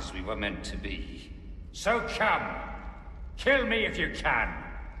masters we were meant to be. So come! Kill me if you can!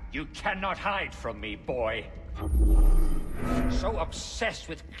 You cannot hide from me, boy! So obsessed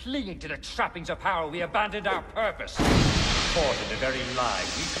with clinging to the trappings of power, we abandoned our purpose. Caught in the very lie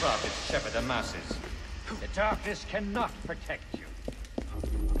we crafted to shepherd the masses. The darkness cannot protect you.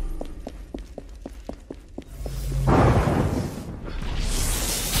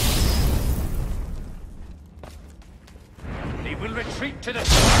 They will retreat to the...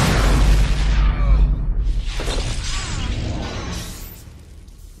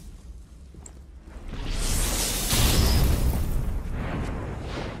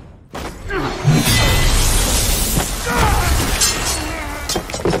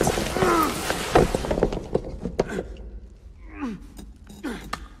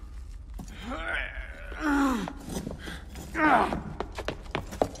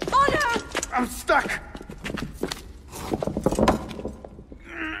 I'm stuck!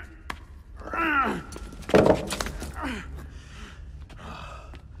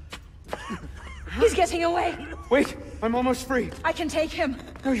 He's getting away! Wait! I'm almost free! I can take him!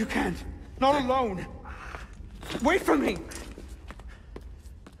 No, you can't! Not alone! Wait for me!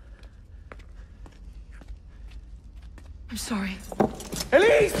 I'm sorry.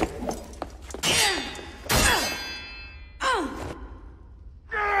 Elise!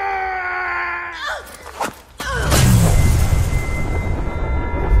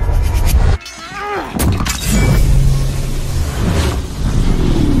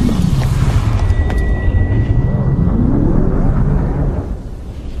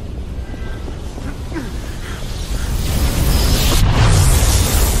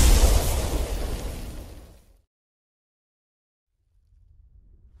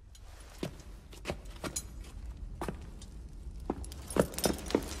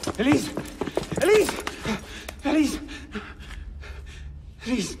 Elise! Elise! Elise!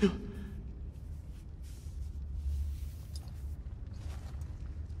 Elise, no.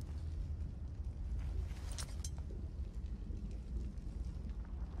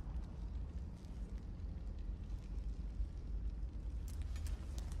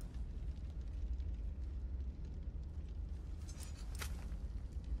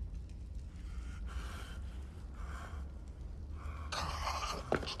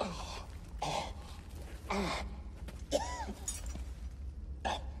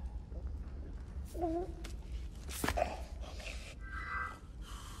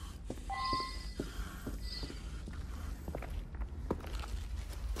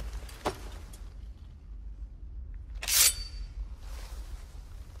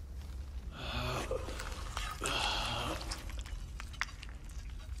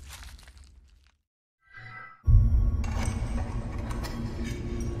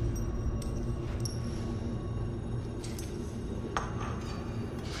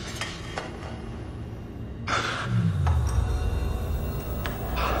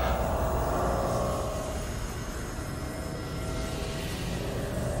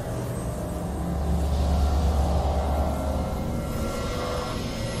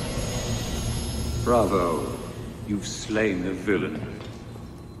 Bravo. You've slain the villain.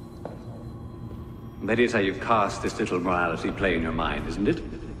 That is how you cast this little morality play in your mind, isn't it?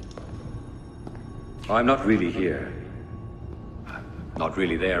 Oh, I'm not really here. Not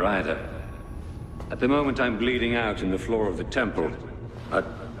really there either. At the moment I'm bleeding out in the floor of the temple. But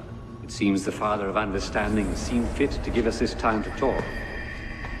it seems the Father of Understanding has seen fit to give us this time to talk.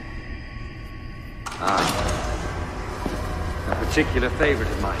 A particular favorite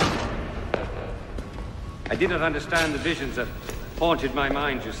of mine. I did not understand the visions that haunted my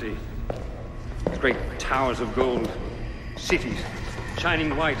mind, you see. Great towers of gold, cities,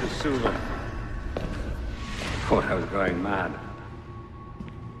 shining white as silver. Thought I was going mad.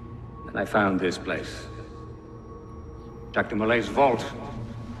 And I found this place. Dr. Malay's vault.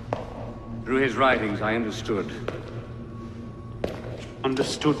 Through his writings, I understood.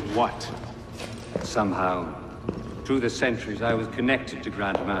 Understood what? Somehow, through the centuries, I was connected to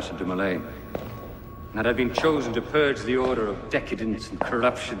Grandmaster de Malay. And I'd been chosen to purge the order of decadence and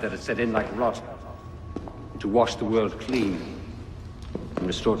corruption that had set in like rot. And to wash the world clean. And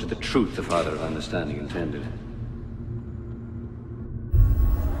restore to the truth the Father of Understanding intended.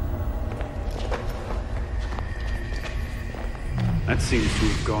 That seems to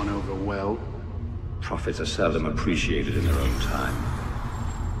have gone over well. Prophets are seldom appreciated in their own time.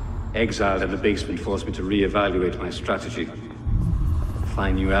 Exiled in the basement forced me to reevaluate my strategy.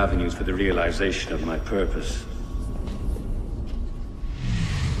 Find new avenues for the realization of my purpose.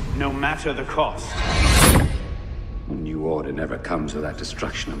 No matter the cost. A new order never comes without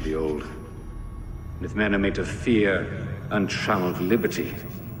destruction of the old. And if men are made to fear untrammeled liberty,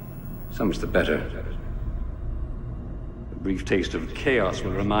 so much the better. A brief taste of chaos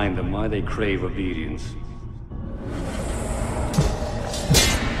will remind them why they crave obedience.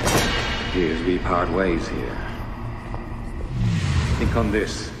 Here's we part ways here. Think on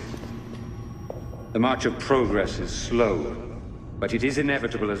this. The march of progress is slow, but it is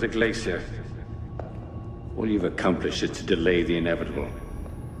inevitable as a glacier. All you've accomplished is to delay the inevitable.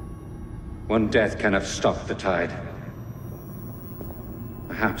 One death cannot stop the tide.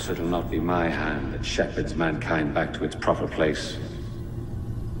 Perhaps it'll not be my hand that shepherds mankind back to its proper place.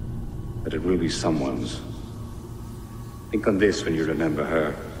 But it will be someone's. Think on this when you remember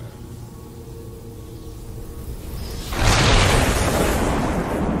her.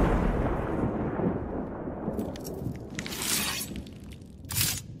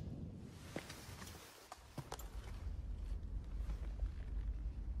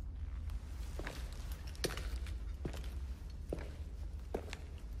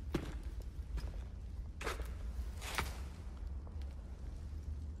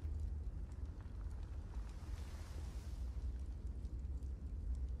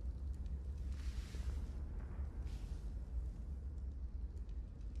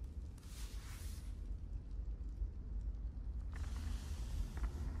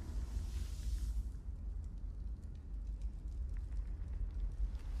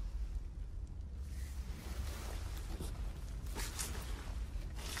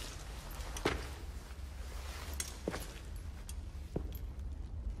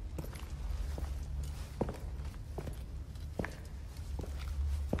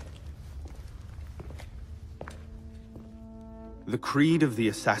 The creed of the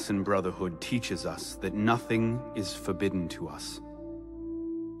Assassin Brotherhood teaches us that nothing is forbidden to us.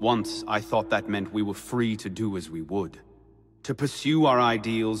 Once, I thought that meant we were free to do as we would, to pursue our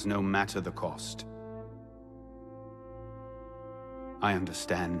ideals no matter the cost. I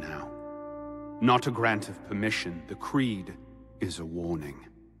understand now. Not a grant of permission, the creed is a warning.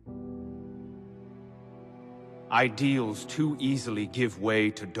 Ideals too easily give way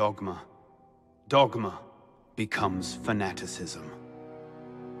to dogma. Dogma becomes fanaticism.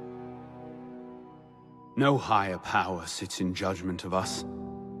 No higher power sits in judgment of us.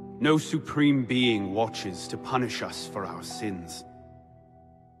 No supreme being watches to punish us for our sins.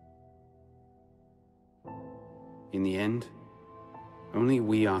 In the end, only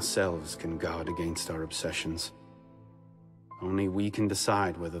we ourselves can guard against our obsessions. Only we can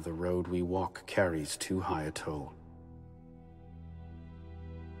decide whether the road we walk carries too high a toll.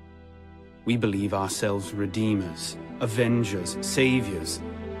 We believe ourselves redeemers, avengers, saviors.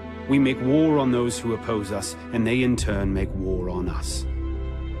 We make war on those who oppose us, and they in turn make war on us.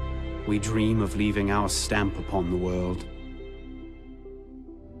 We dream of leaving our stamp upon the world.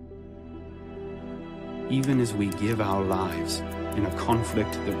 Even as we give our lives in a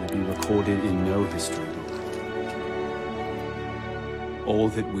conflict that will be recorded in no history book. All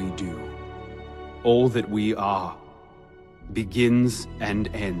that we do, all that we are, begins and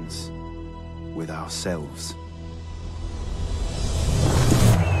ends with ourselves.